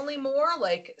trusting Emily more,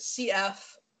 CF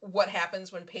what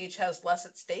happens when Paige has less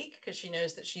at stake because she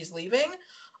knows that she's leaving.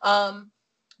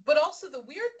 But also the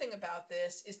weird thing about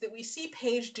this is that we see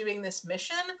Paige doing this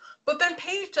mission, but then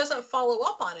Paige doesn't follow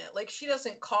up on it. Like, she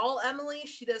doesn't call Emily.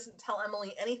 She doesn't tell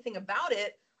Emily anything about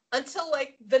it until,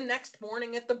 like, the next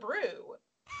morning at the brew.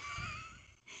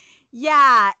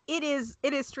 Yeah, it is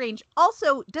strange.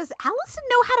 Also, does Allison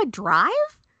know how to drive?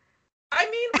 I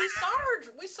mean,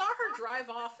 we saw her drive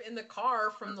off in the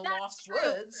car from the Lost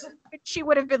Woods. She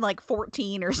would have been like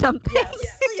 14 or something.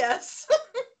 Yes.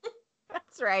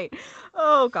 That's right.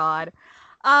 Oh God.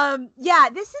 Yeah,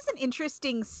 this is an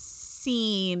interesting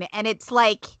scene, and it's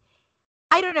like,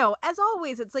 I don't know, as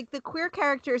always, it's like the queer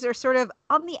characters are sort of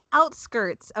on the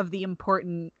outskirts of the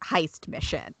important heist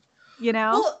mission, you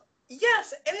know? Well,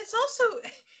 yes, and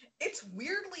it's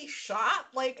weirdly shot.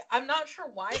 Like, I'm not sure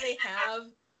why they have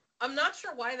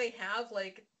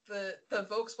like the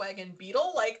Volkswagen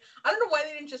Beetle. Like, I don't know why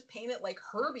they didn't just paint it like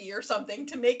Herbie or something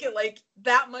to make it like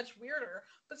that much weirder.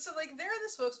 But so like they're in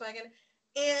this Volkswagen,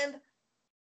 and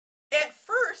at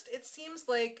first it seems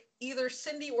like either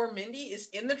Cindy or Mindy is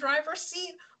in the driver's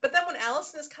seat, but then when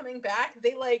Allison is coming back,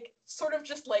 they like sort of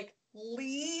just like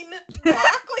lean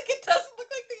back. Like, it doesn't look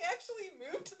like they actually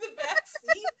moved to the back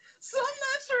seat. So I'm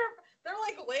not sure if they're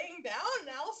like laying down and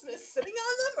Allison is sitting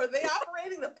on them. Are they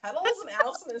operating the pedals and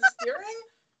Allison is steering?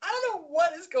 I don't know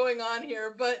what is going on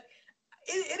here, but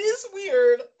it is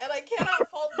weird, and I cannot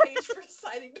fault Paige for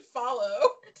deciding to follow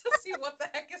to see what the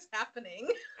heck is happening.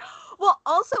 Well,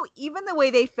 also, even the way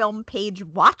they film Paige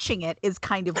watching it is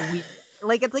kind of weird.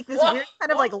 Like, it's like this weird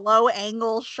kind of like low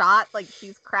angle shot, like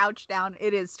she's crouched down.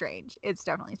 It is strange. It's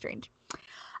definitely strange.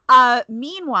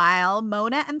 Meanwhile,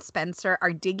 Mona and Spencer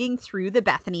are digging through the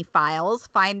Bethany files,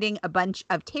 finding a bunch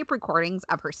of tape recordings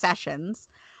of her sessions.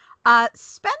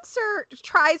 Spencer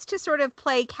tries to sort of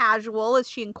play casual as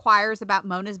she inquires about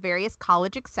Mona's various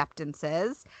college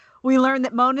acceptances. We learn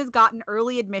that Mona's gotten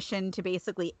early admission to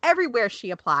basically everywhere she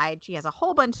applied. She has a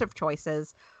whole bunch of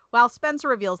choices, while Spencer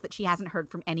reveals that she hasn't heard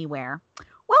from anywhere.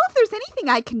 Well, if there's anything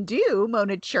I can do,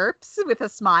 Mona chirps with a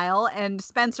smile, and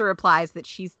Spencer replies that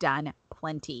she's done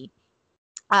plenty.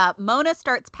 Mona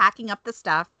starts packing up the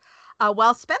stuff,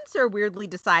 while Spencer weirdly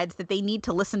decides that they need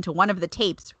to listen to one of the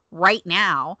tapes right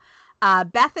now.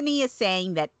 Bethany is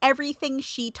saying that everything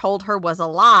she told her was a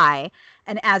lie.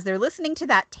 And as they're listening to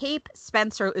that tape,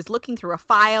 Spencer is looking through a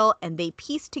file and they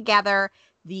piece together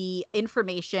the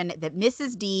information that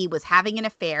Mrs. D was having an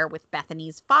affair with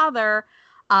Bethany's father.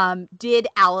 Did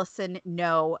Allison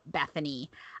know Bethany?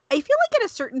 I feel like at a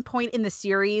certain point in the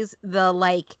series, the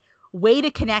like way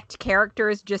to connect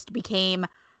characters just became,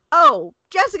 oh,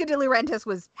 Jessica De Laurentiis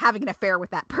was having an affair with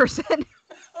that person.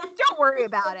 Don't worry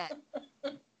about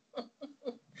it.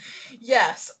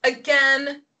 Yes,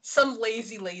 again, some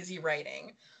lazy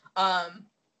writing. But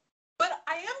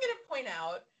I am going to point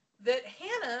out that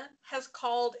Hannah has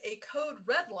called a code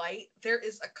red light. There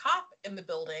is a cop in the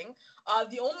building.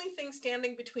 The only thing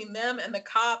standing between them and the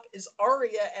cop is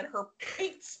Aria and her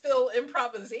paint spill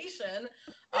improvisation.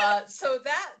 So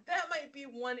that might be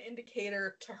one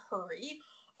indicator to hurry.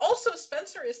 Also,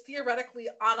 Spencer is theoretically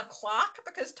on a clock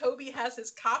because Toby has his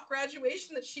cop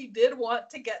graduation that she did want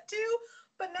to get to.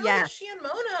 But now that she and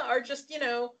Mona are just, you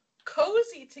know,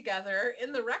 cozy together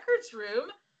in the records room,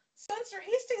 Spencer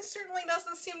Hastings certainly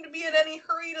doesn't seem to be in any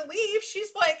hurry to leave. She's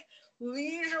like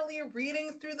leisurely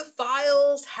reading through the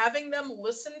files, having them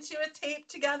listen to a tape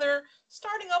together,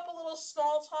 starting up a little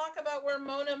small talk about where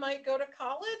Mona might go to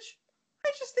college. I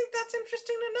just think that's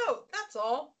interesting to note. That's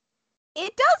all.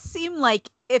 It does seem like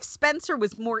if Spencer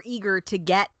was more eager to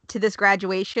get to this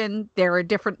graduation, there are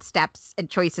different steps and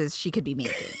choices she could be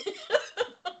making.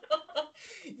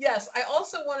 Yes, I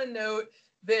also want to note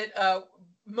that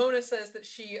Mona says that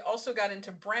she also got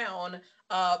into Brown,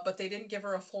 but they didn't give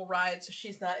her a full ride, so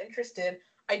she's not interested.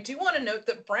 I do want to note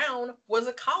that Brown was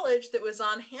a college that was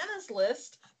on Hannah's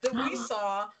list that we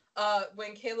saw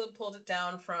when Caleb pulled it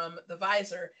down from the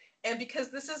visor. And because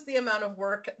this is the amount of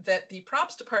work that the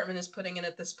props department is putting in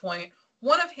at this point,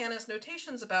 one of Hannah's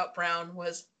notations about Brown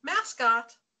was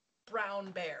mascot, brown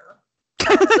bear.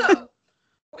 So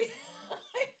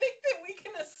I think that we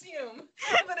can assume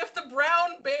that if the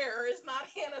brown bear is not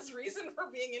Hannah's reason for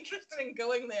being interested in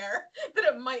going there, that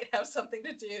it might have something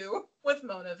to do with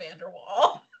Mona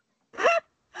Vanderwall.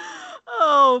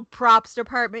 Oh, props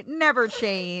department never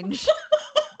change.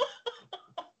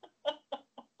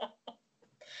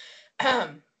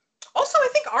 Also, I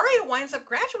think Aria winds up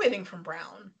graduating from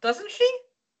Brown, doesn't she?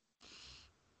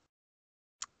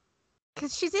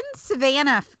 Because she's in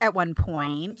Savannah at one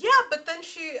point. Yeah, but then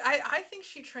I think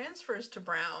she transfers to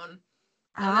Brown.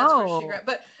 And that's where she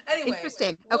but anyway,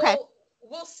 interesting. Okay.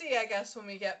 We'll see, I guess, when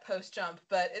we get post jump.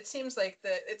 But it seems like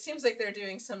they're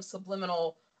doing some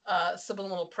subliminal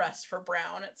subliminal press for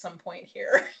Brown at some point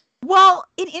here. Well,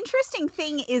 an interesting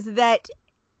thing is that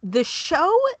the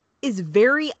show is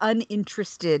very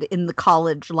uninterested in the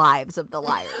college lives of the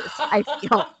liars, I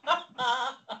feel.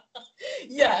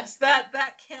 Yes,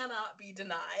 that cannot be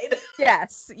denied.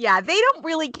 Yes, yeah, they don't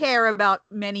really care about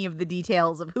many of the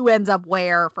details of who ends up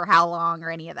where for how long or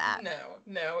any of that.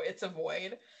 No, it's a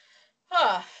void.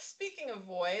 Speaking of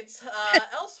voids,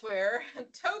 elsewhere,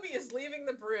 Toby is leaving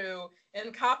the brew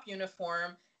in cop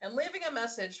uniform and leaving a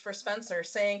message for Spencer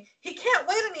saying he can't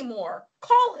wait anymore.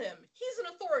 Call him. He's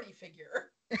an authority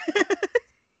figure.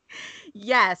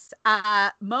 Yes,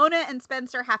 Mona and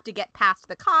Spencer have to get past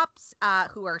the cops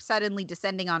who are suddenly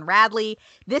descending on Radley.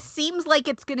 This seems like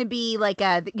it's going to be like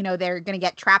they're going to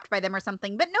get trapped by them or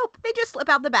something. But nope, they just slip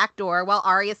out the back door while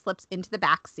Arya slips into the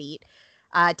back seat,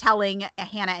 telling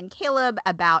Hannah and Caleb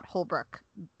about Holbrook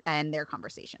and their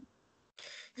conversation.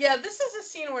 Yeah, this is a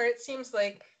scene where it seems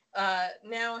like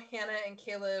now Hannah and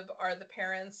Caleb are the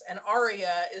parents and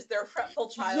Arya is their fretful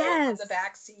child in the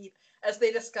back seat as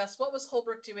they discuss what was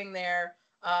Holbrook doing there,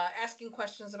 asking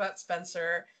questions about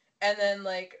Spencer, and then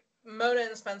like Mona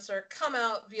and Spencer come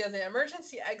out via the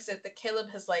emergency exit that Caleb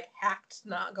has like hacked to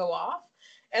not go off.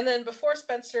 And then before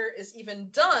Spencer is even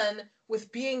done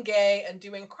with being gay and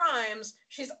doing crimes,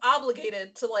 she's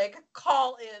obligated to like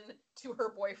call in to her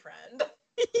boyfriend.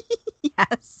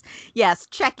 Yes.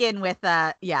 Check in with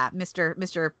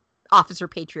Mr. Officer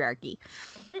Patriarchy.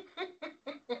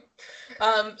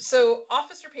 So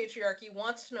Officer Patriarchy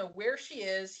wants to know where she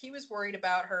is. He was worried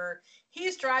about her.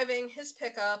 He's driving his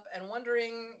pickup and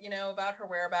wondering, about her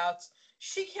whereabouts.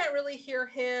 She can't really hear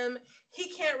him. He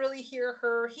can't really hear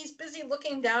her. He's busy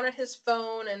looking down at his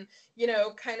phone and,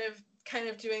 kind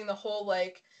of doing the whole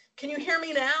like, can you hear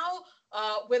me now?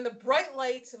 When the bright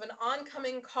lights of an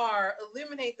oncoming car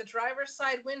illuminate the driver's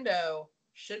side window,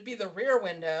 should be the rear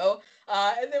window,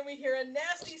 and then we hear a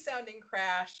nasty sounding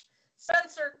crash.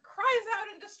 Spencer cries out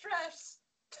in distress,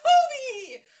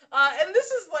 Toby! And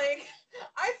this is like,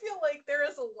 I feel like there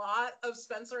is a lot of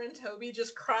Spencer and Toby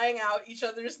just crying out each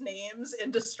other's names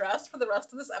in distress for the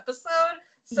rest of this episode.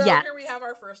 So Here we have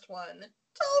our first one.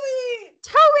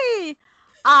 Toby!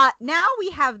 Now we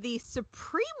have the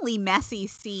supremely messy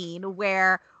scene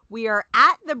where we are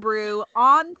at the brew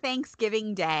on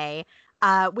Thanksgiving Day,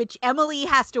 which Emily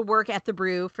has to work at the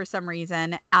brew for some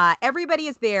reason. Everybody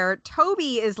is there.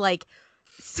 Toby is like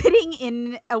sitting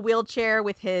in a wheelchair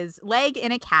with his leg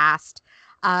in a cast.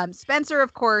 Spencer,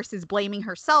 of course, is blaming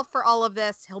herself for all of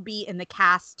this. He'll be in the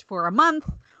cast for a month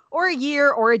or a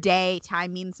year or a day.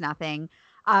 Time means nothing.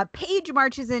 Paige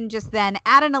marches in just then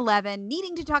at an 11,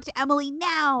 needing to talk to Emily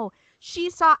now. She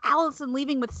saw Allison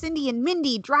leaving with Cindy and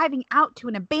Mindy, driving out to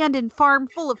an abandoned farm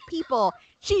full of people.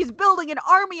 She's building an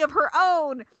army of her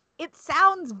own. It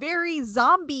sounds very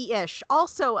zombie-ish.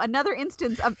 Also, another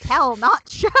instance of tell, not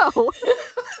show.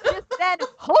 Just then,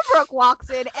 Holbrook walks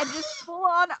in and just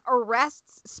full-on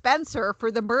arrests Spencer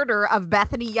for the murder of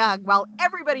Bethany Young while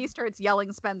everybody starts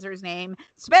yelling Spencer's name.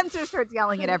 Spencer starts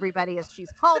yelling at everybody as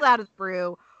she's called out of the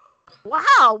brew.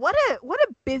 Wow, what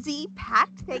a busy,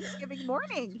 packed Thanksgiving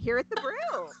morning here at the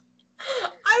brew.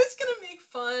 I was going to make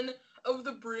fun of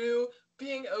the brew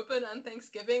being open on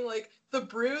Thanksgiving, like the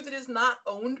brew that is not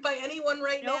owned by anyone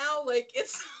right now. Like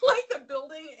it's like the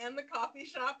building and the coffee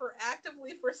shop are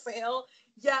actively for sale,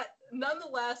 yet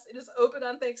nonetheless it is open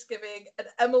on Thanksgiving and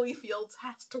Emily Fields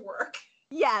has to work.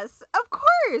 Yes, of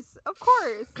course.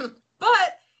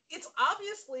 But it's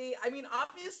obviously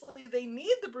they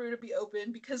need the brew to be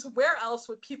open because where else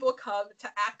would people come to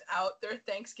act out their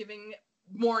Thanksgiving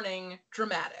morning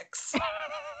dramatics?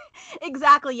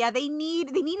 Exactly. Yeah, they need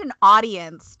an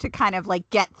audience to kind of like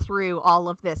get through all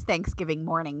of this Thanksgiving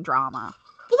morning drama.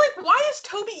 But like, why is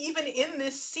Toby even in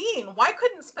this scene? Why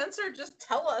couldn't Spencer just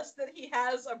tell us that he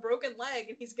has a broken leg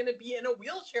and he's going to be in a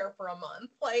wheelchair for a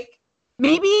month? Like,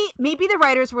 maybe the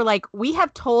writers were like, we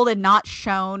have told and not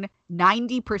shown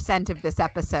 90% of this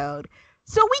episode,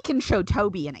 so we can show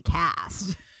Toby in a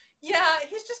cast. Yeah,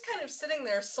 he's just kind of sitting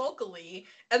there sulkily,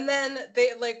 and then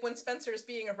they, like, when Spencer's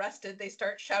being arrested, they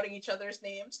start shouting each other's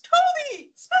names.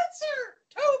 Toby! Spencer!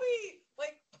 Toby!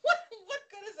 Like, what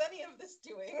good is any of this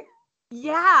doing?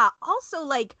 Yeah, also,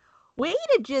 like, way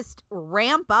to just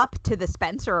ramp up to the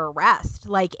Spencer arrest.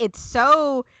 Like, it's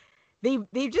so...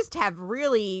 They just have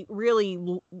really,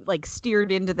 really, like,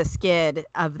 steered into the skid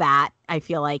of that, I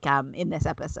feel like, in this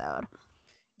episode.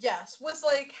 Yes, was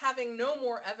like having no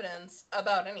more evidence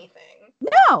about anything.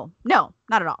 No,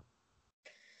 not at all.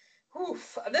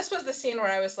 Oof. This was the scene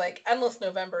where I was like, Endless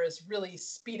November is really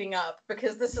speeding up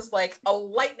because this is like a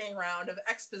lightning round of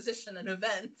exposition and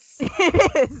events.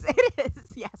 It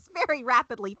is, yes. Very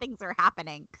rapidly things are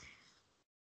happening.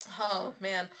 Oh,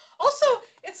 man. Also,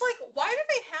 it's like, why do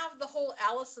they have the whole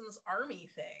Allison's army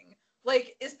thing?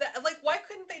 Like, is that, like, why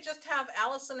couldn't they just have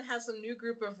Allison has a new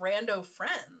group of rando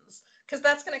friends? Because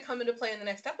that's going to come into play in the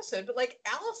next episode. But, like,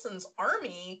 Allison's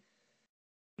army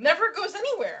never goes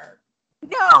anywhere.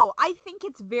 No, I think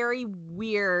it's very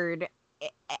weird.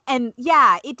 And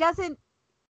yeah, it doesn't.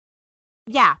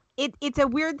 Yeah, it's a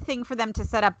weird thing for them to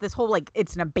set up this whole, like,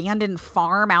 it's an abandoned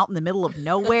farm out in the middle of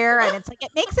nowhere. And it's like, it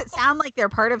makes it sound like they're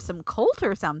part of some cult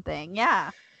or something.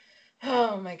 Yeah.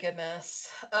 Oh, my goodness.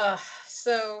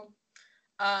 So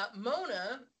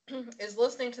Mona is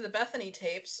listening to the Bethany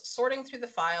tapes, sorting through the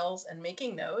files and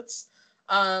making notes.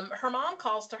 Her mom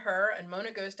calls to her, and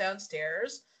Mona goes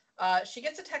downstairs. She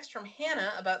gets a text from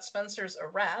Hannah about Spencer's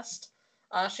arrest.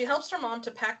 She helps her mom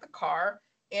to pack the car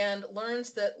and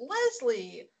learns that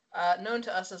Leslie, known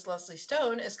to us as Leslie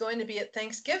Stone, is going to be at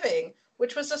Thanksgiving,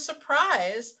 which was a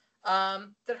surprise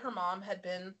that her mom had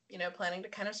been, planning to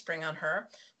kind of spring on her.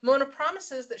 Mona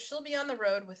promises that she'll be on the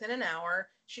road within an hour.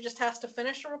 She just has to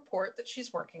finish a report that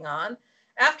she's working on.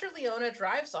 After Leona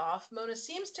drives off, Mona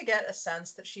seems to get a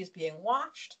sense that she's being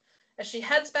watched. As she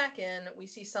heads back in, we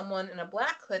see someone in a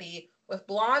black hoodie with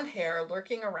blonde hair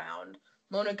lurking around.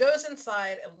 Mona goes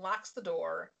inside and locks the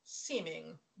door,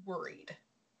 seeming worried.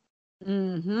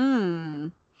 Mm-hmm.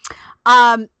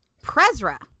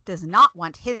 Prezra does not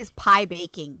want his pie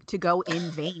baking to go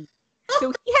in vain.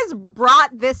 So he has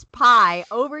brought this pie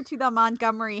over to the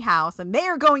Montgomery house, and they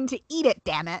are going to eat it,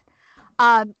 damn it.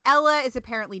 Ella is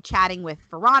apparently chatting with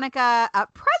Veronica.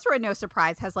 Prezra, no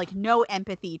surprise, has like no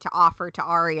empathy to offer to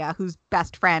Aria, whose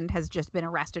best friend has just been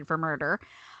arrested for murder.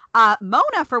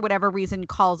 Mona, for whatever reason,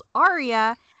 calls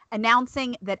Aria,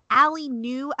 announcing that Allie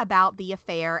knew about the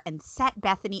affair and set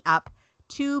Bethany up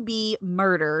to be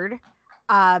murdered.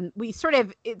 It sort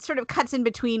of cuts in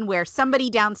between where somebody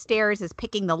downstairs is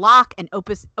picking the lock and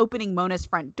opening Mona's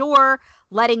front door,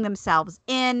 letting themselves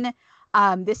in.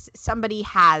 This somebody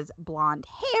has blonde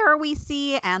hair, we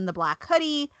see, and the black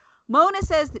hoodie. Mona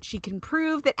says that she can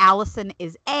prove that Allison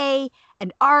is A,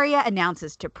 and Aria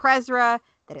announces to Prezra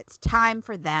that it's time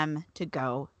for them to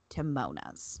go to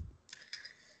Mona's.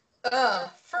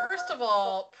 First of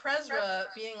all, Prezra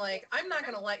being like, I'm not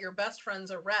going to let your best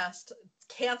friend's arrest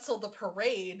cancel the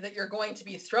parade that you're going to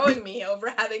be throwing me over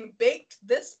having baked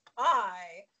this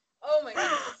pie. Oh my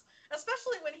goodness.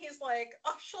 Especially when he's like,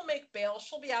 oh, she'll make bail.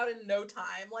 She'll be out in no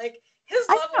time. Like, his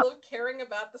level of caring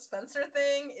about the Spencer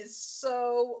thing is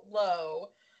so low.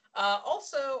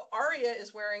 Also, Aria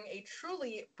is wearing a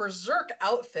truly berserk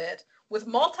outfit with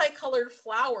multicolored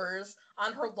flowers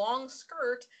on her long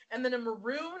skirt, and then a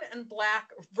maroon and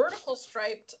black vertical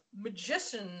striped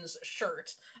magician's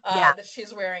shirt that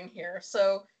she's wearing here.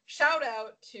 So shout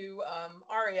out to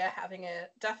Aria having a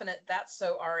definite That's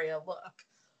So Aria look.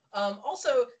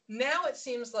 Also, now it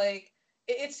seems like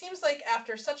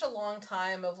after such a long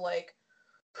time of like,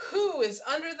 who is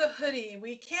under the hoodie?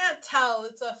 We can't tell.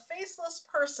 It's a faceless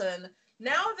person.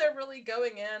 Now they're really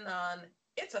going in on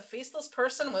it's a faceless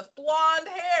person with blonde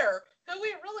hair who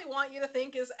we really want you to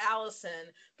think is Allison.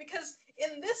 Because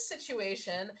in this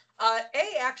situation,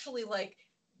 A actually like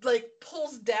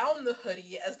pulls down the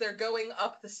hoodie as they're going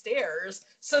up the stairs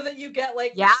so that you get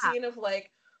like the scene of like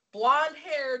blonde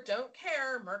hair, don't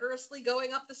care, murderously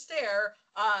going up the stair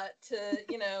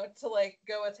to like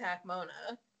go attack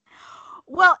Mona.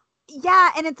 Well,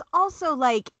 yeah, and it's also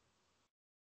like,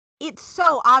 it's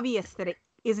so obvious that it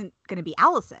isn't going to be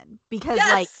Allison, because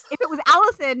like, if it was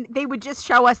Allison, they would just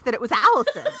show us that it was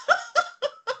Allison.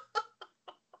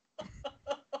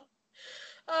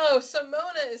 Oh, so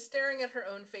Mona is staring at her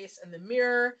own face in the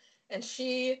mirror, and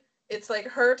it's like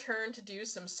her turn to do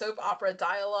some soap opera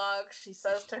dialogue. She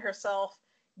says to herself,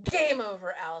 "Game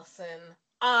over, Allison.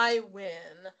 I win."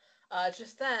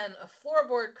 Just then, a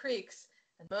floorboard creaks,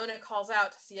 and Mona calls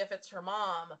out to see if it's her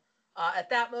mom. At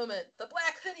that moment, the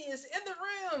black hoodie is in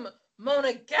the room.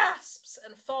 Mona gasps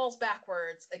and falls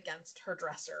backwards against her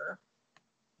dresser.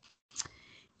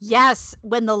 Yes,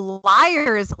 when the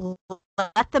liars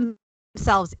let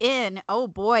themselves in, oh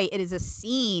boy, it is a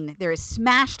scene. There is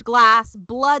smashed glass,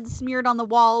 blood smeared on the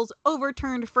walls,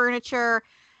 overturned furniture.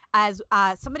 As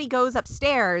somebody goes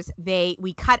upstairs,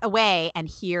 we cut away and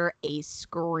hear a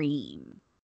scream.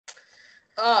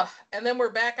 And then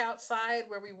we're back outside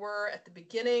where we were at the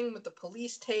beginning with the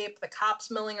police tape, the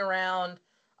cops milling around.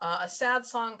 A sad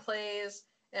song plays,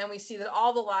 and we see that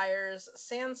all the liars,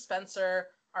 sans Spencer,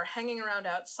 are hanging around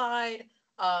outside.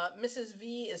 Mrs.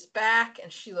 V is back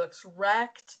and she looks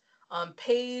wrecked.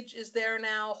 Paige is there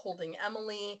now holding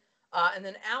Emily. And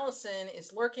then Allison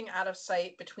is lurking out of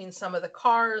sight between some of the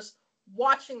cars,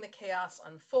 watching the chaos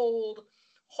unfold.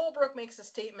 Holbrook makes a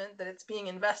statement that it's being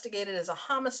investigated as a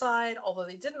homicide, although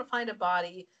they didn't find a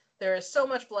body. There is so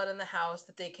much blood in the house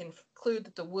that they can conclude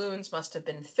that the wounds must have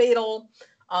been fatal.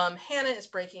 Hannah is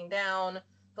breaking down.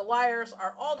 The liars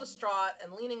are all distraught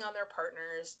and leaning on their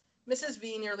partners. Mrs.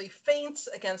 V nearly faints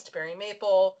against Barry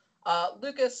Maple.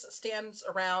 Lucas stands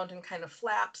around and kind of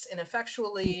flaps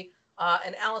ineffectually,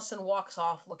 and Allison walks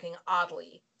off looking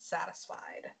oddly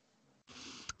satisfied.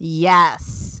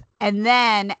 Yes. And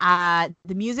then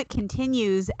the music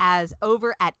continues as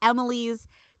over at Emily's,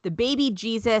 the baby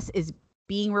Jesus is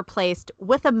being replaced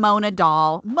with a Mona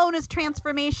doll. Mona's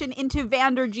transformation into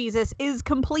Vander Jesus is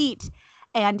complete.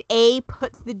 And A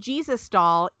puts the Jesus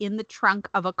doll in the trunk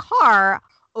of a car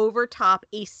over top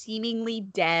a seemingly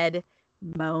dead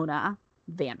Mona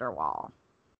Vanderwall.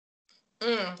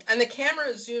 And the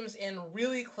camera zooms in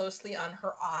really closely on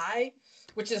her eye,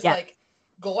 which is like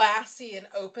glassy and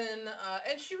open.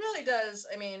 And she really does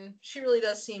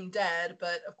seem dead,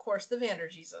 but of course the Vander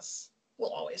Jesus will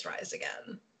always rise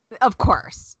again. Of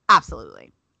course.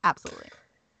 Absolutely. Absolutely.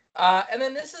 And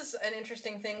then this is an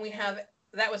interesting thing. We have,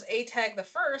 that was A-Tag the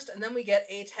first, and then we get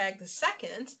A-Tag the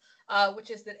second,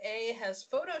 which is that A has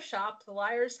photoshopped the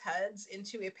liars' heads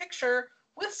into a picture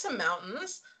with some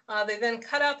mountains. They then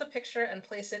cut out the picture and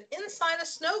place it inside a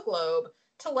snow globe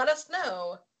to let us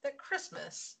know that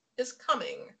Christmas is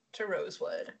coming to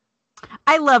Rosewood.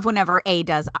 I love whenever A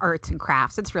does arts and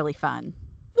crafts. It's really fun.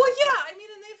 Well, yeah, I mean,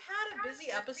 and they've had a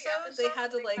busy episode. They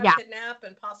had to kidnap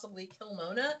and possibly kill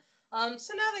Mona.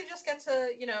 So now they just get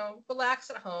to, relax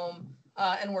at home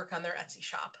and work on their Etsy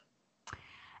shop.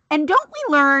 And don't we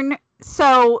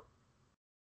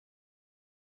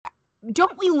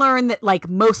learn that like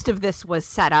most of this was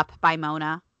set up by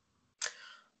Mona?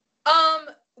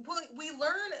 Well, we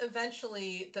learn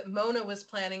eventually that Mona was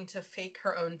planning to fake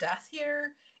her own death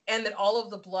here, and that all of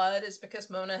the blood is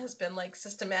because Mona has been like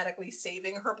systematically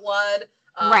saving her blood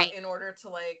in order to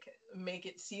like make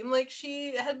it seem like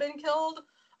she had been killed.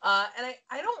 And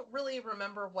I don't really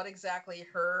remember what exactly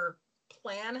her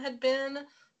plan had been,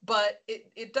 but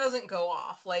it doesn't go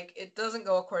off. Like, it doesn't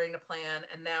go according to plan,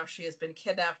 and now she has been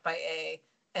kidnapped by A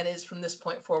and is from this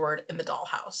point forward in the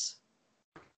dollhouse.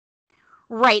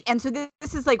 Right. And so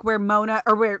this is like where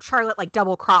Charlotte like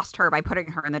double crossed her by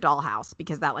putting her in the dollhouse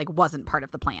because that like wasn't part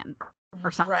of the plan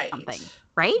or something.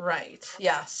 Right? Right.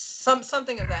 Yes.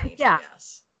 Something of that nature. Yeah.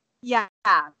 Yes. Yeah.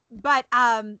 But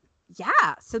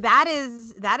so that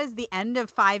is the end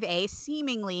of 5A,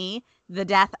 seemingly the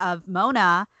death of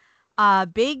Mona.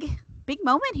 Big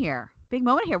moment here. Big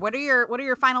moment here. What are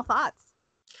your final thoughts?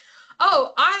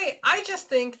 Oh, I just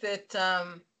think that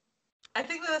I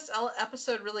think that this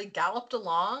episode really galloped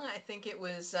along. I think it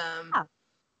was,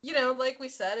 like we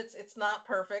said, it's not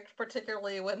perfect,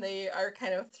 particularly when they are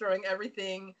kind of throwing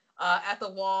everything at the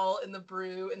wall in the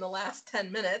brew in the last 10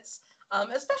 minutes.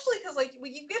 Especially because, like,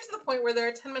 you get to the point where there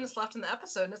are 10 minutes left in the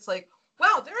episode, and it's like,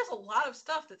 wow, there's a lot of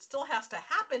stuff that still has to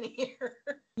happen here.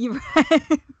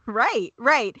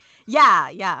 Right.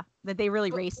 Yeah, that they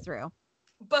really raced through.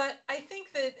 But I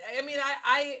think that,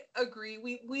 I agree.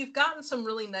 We've gotten some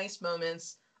really nice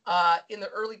moments in the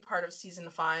early part of season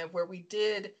 5 where we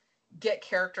did get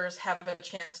characters have a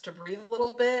chance to breathe a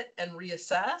little bit and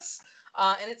reassess.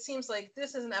 And it seems like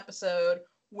this is an episode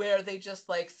where they just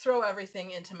like throw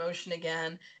everything into motion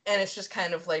again. And it's just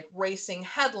kind of like racing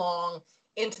headlong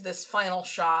into this final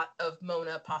shot of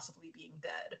Mona possibly being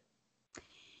dead.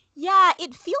 Yeah,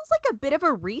 it feels like a bit of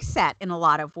a reset in a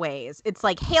lot of ways. It's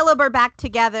like Caleb are back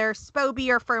together, Spoby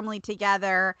are firmly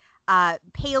together,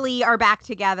 Paley are back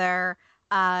together,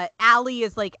 Allie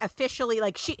is like officially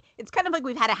like it's kind of like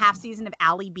we've had a half season of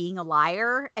Allie being a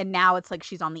liar, and now it's like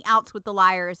she's on the outs with the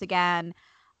liars again.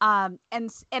 And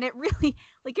it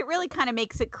really kind of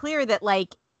makes it clear that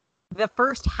like the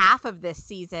first half of this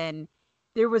season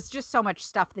there was just so much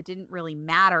stuff that didn't really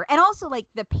matter. And also like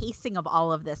the pacing of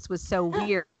all of this was so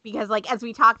weird because like, as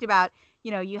we talked about,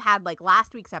 you had like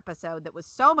last week's episode that was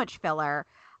so much filler.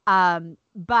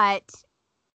 But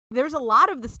there's a lot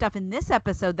of the stuff in this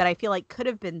episode that I feel like could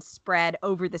have been spread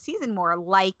over the season more,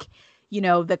 like,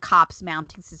 the cops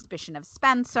mounting suspicion of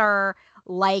Spencer,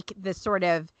 like the sort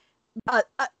of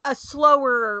a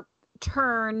slower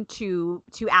turn to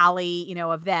Allie,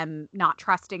 of them not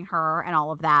trusting her and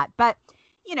all of that. But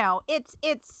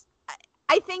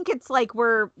I think it's like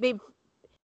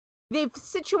they've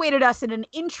situated us in an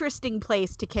interesting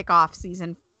place to kick off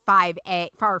season 5A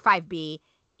or 5B.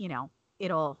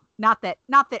 it'll not that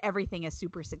everything is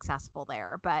super successful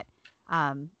there, but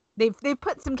they've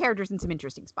put some characters in some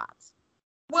interesting spots.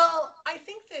 Well, I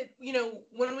think that,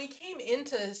 when we came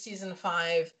into season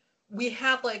 5, we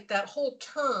had like that whole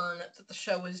turn that the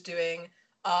show was doing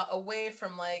away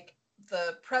from like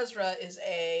the Presra is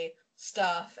a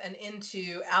stuff and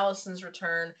into Allison's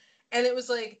return. And it was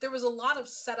like there was a lot of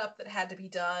setup that had to be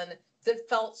done that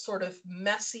felt sort of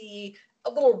messy, a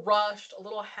little rushed, a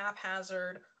little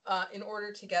haphazard in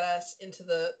order to get us into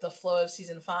the flow of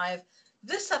season 5.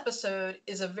 This episode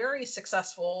is a very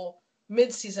successful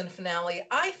mid-season finale,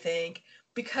 I think,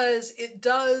 because it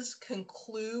does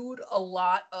conclude a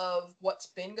lot of what's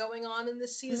been going on in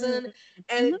this season,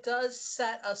 and it does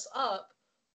set us up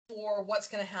for what's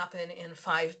going to happen in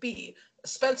 5B.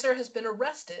 Spencer has been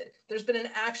arrested. There's been an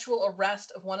actual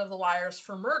arrest of one of the liars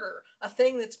for murder, a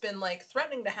thing that's been like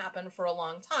threatening to happen for a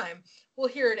long time. Well,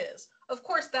 here it is. Of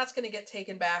course, that's going to get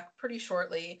taken back pretty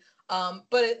shortly,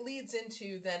 but it leads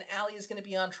into then Allie is going to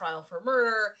be on trial for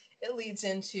murder. It leads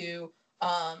into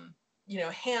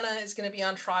Hannah is going to be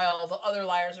on trial. The other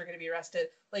liars are going to be arrested.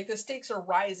 Like, the stakes are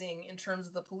rising in terms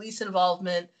of the police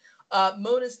involvement.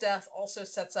 Mona's death also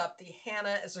sets up the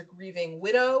Hannah as a grieving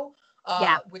widow,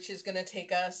 which is going to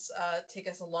take us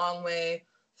a long way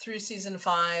through season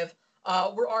 5.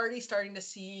 We're already starting to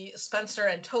see Spencer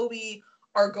and Toby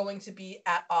are going to be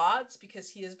at odds because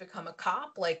he has become a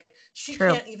cop. Like, she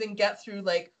can't even get through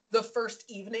like the first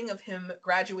evening of him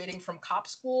graduating from cop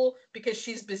school because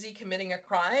she's busy committing a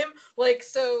crime. Like,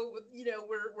 so,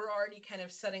 we're already kind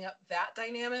of setting up that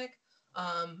dynamic.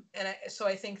 So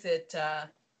I think that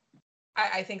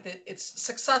I think that it's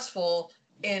successful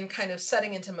in kind of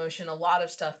setting into motion a lot of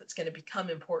stuff that's going to become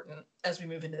important as we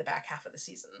move into the back half of the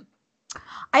season.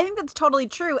 I think that's totally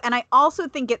true. And I also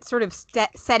think it's sort of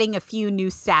setting a few new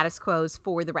status quos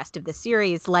for the rest of the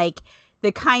series, like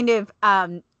the kind of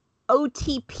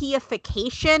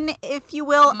OTP-ification, if you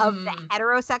will, of the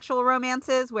heterosexual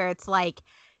romances, where it's like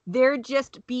they're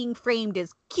just being framed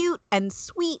as cute and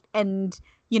sweet and,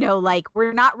 like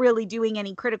we're not really doing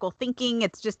any critical thinking.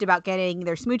 It's just about getting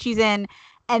their smoochies in.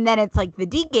 And then it's like the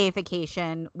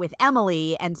de-gayification with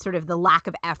Emily and sort of the lack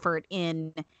of effort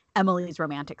in Emily's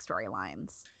romantic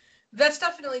storylines. That's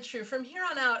definitely true. From here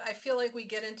on out, I feel like we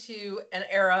get into an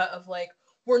era of like,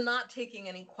 we're not taking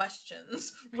any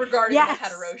questions regarding the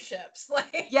hetero ships.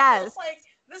 Like, like,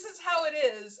 this is how it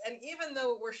is. And even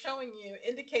though what we're showing you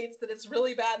indicates that it's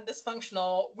really bad and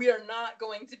dysfunctional, we are not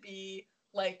going to be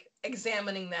like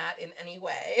examining that in any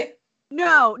way.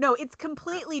 No, it's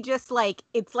completely just like,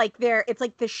 it's like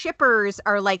the shippers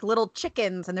are like little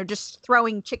chickens and they're just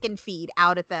throwing chicken feed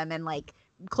out at them and like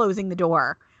closing the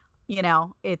door.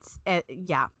 It's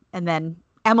and then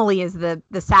Emily is the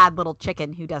sad little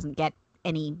chicken who doesn't get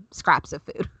any scraps of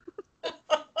food.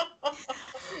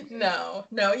 No,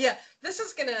 yeah. This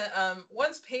is gonna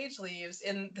once Paige leaves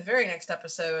in the very next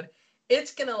episode,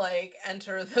 it's gonna like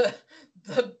enter the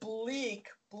bleak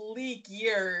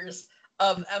years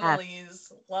of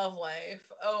Emily's love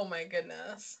life. Oh my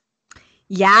goodness.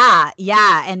 Yeah,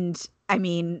 and I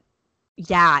mean,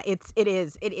 it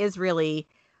is really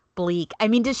bleak. I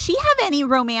mean, does she have any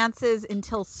romances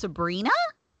until Sabrina?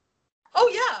 Oh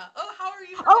yeah. Oh, how are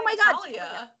you? Oh my God,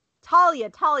 Talia.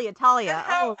 And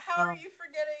how are you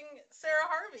forgetting Sarah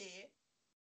Harvey?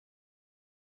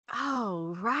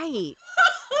 Oh, right.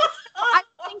 I'm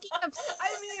thinking of.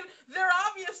 I mean, they're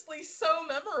obviously so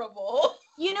memorable.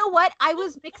 You know what? I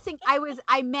was mixing.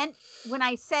 I meant when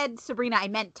I said Sabrina, I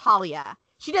meant Talia.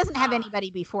 She doesn't have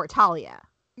anybody before Talia.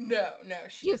 No.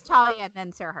 She was Talia and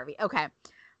then Sarah Harvey. Okay.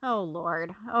 Oh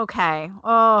Lord. Okay.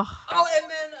 Oh. Oh, and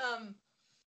then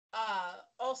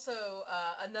also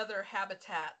another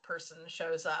Habitat person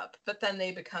shows up, but then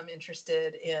they become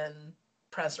interested in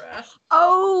Presra.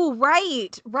 Oh,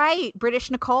 right.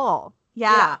 British Nicole.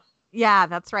 Yeah,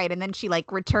 that's right. And then she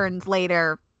like returns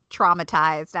later,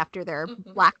 traumatized after their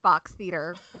black box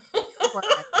theater.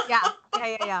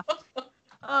 Yeah.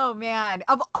 Oh man,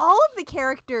 of all of the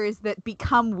characters that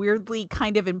become weirdly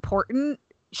kind of important,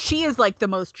 she is like the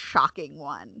most shocking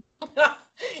one.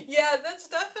 Yeah, that's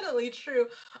definitely true.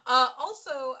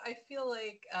 Also, I feel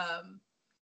like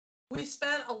we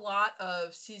spent a lot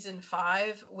of season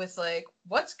 5 with like,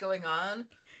 what's going on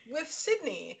with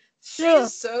Sydney?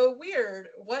 She's so weird.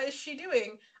 What is she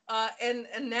doing? And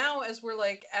now as we're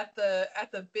like at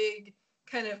the big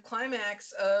kind of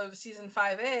climax of season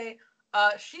 5A,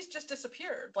 she's just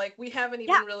disappeared. Like, we haven't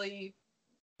even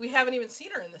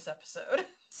seen her in this episode.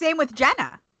 Same with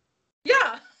Jenna.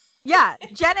 Yeah,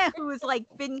 Jenna, who has like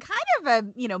been kind of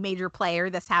a major player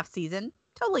this half season,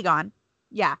 totally gone.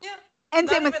 Yeah. And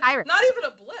same with Cyrus. Not even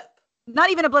a blip. Not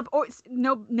even a blip, or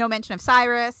no mention of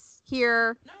Cyrus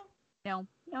here. No.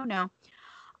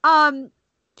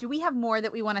 Do we have more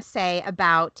that we want to say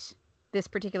about this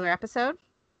particular episode?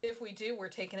 If we do, we're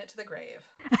taking it to the grave.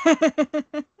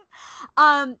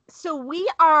 So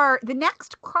the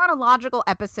next chronological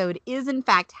episode is in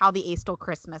fact How the Ace Stole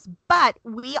Christmas, but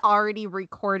we already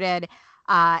recorded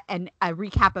a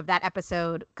recap of that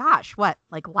episode. Gosh,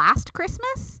 like last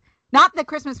Christmas? Not the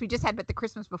Christmas we just had, but the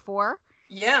Christmas before.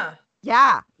 Yeah,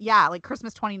 like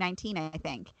Christmas 2019, I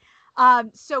think.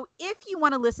 So if you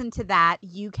want to listen to that,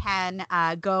 you can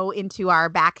go into our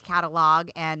back catalog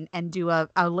and do a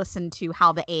listen to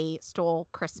How the A Stole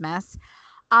Christmas.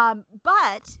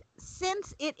 But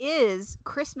since it is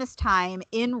Christmas time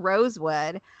in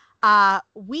Rosewood,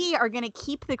 we are going to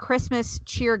keep the Christmas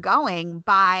cheer going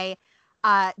by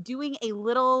doing a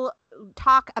little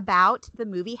talk about the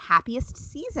movie Happiest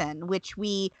Season, which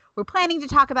we were planning to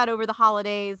talk about over the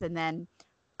holidays, and then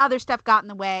other stuff got in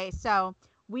the way. So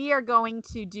we are going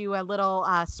to do a little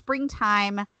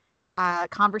springtime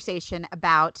conversation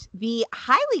about the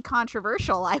highly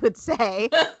controversial, I would say,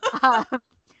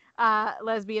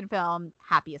 lesbian film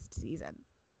Happiest Season.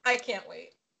 I can't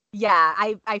wait. Yeah,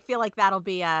 I feel like that'll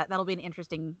be an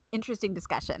interesting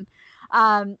discussion.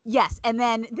 Yes, and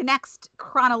then the next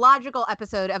chronological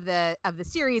episode of the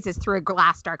series is Through a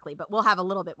Glass Darkly, but we'll have a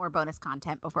little bit more bonus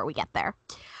content before we get there.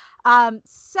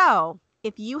 So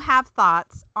if you have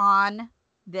thoughts on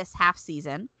this half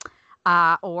season,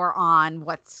 or on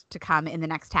what's to come in the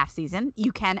next half season,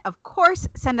 you can, of course,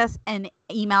 send us an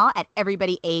email at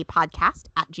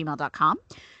everybodyapodcast@gmail.com.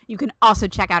 You can also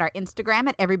check out our Instagram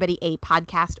at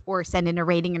everybodyapodcast, or send in a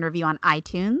rating and review on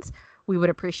iTunes. We would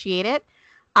appreciate it.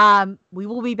 We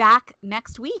will be back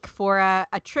next week for a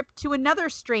trip to another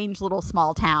strange little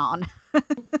small town.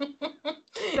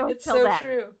 It's so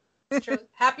true. It's true.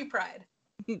 Happy Pride.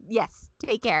 Yes.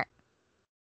 Take care.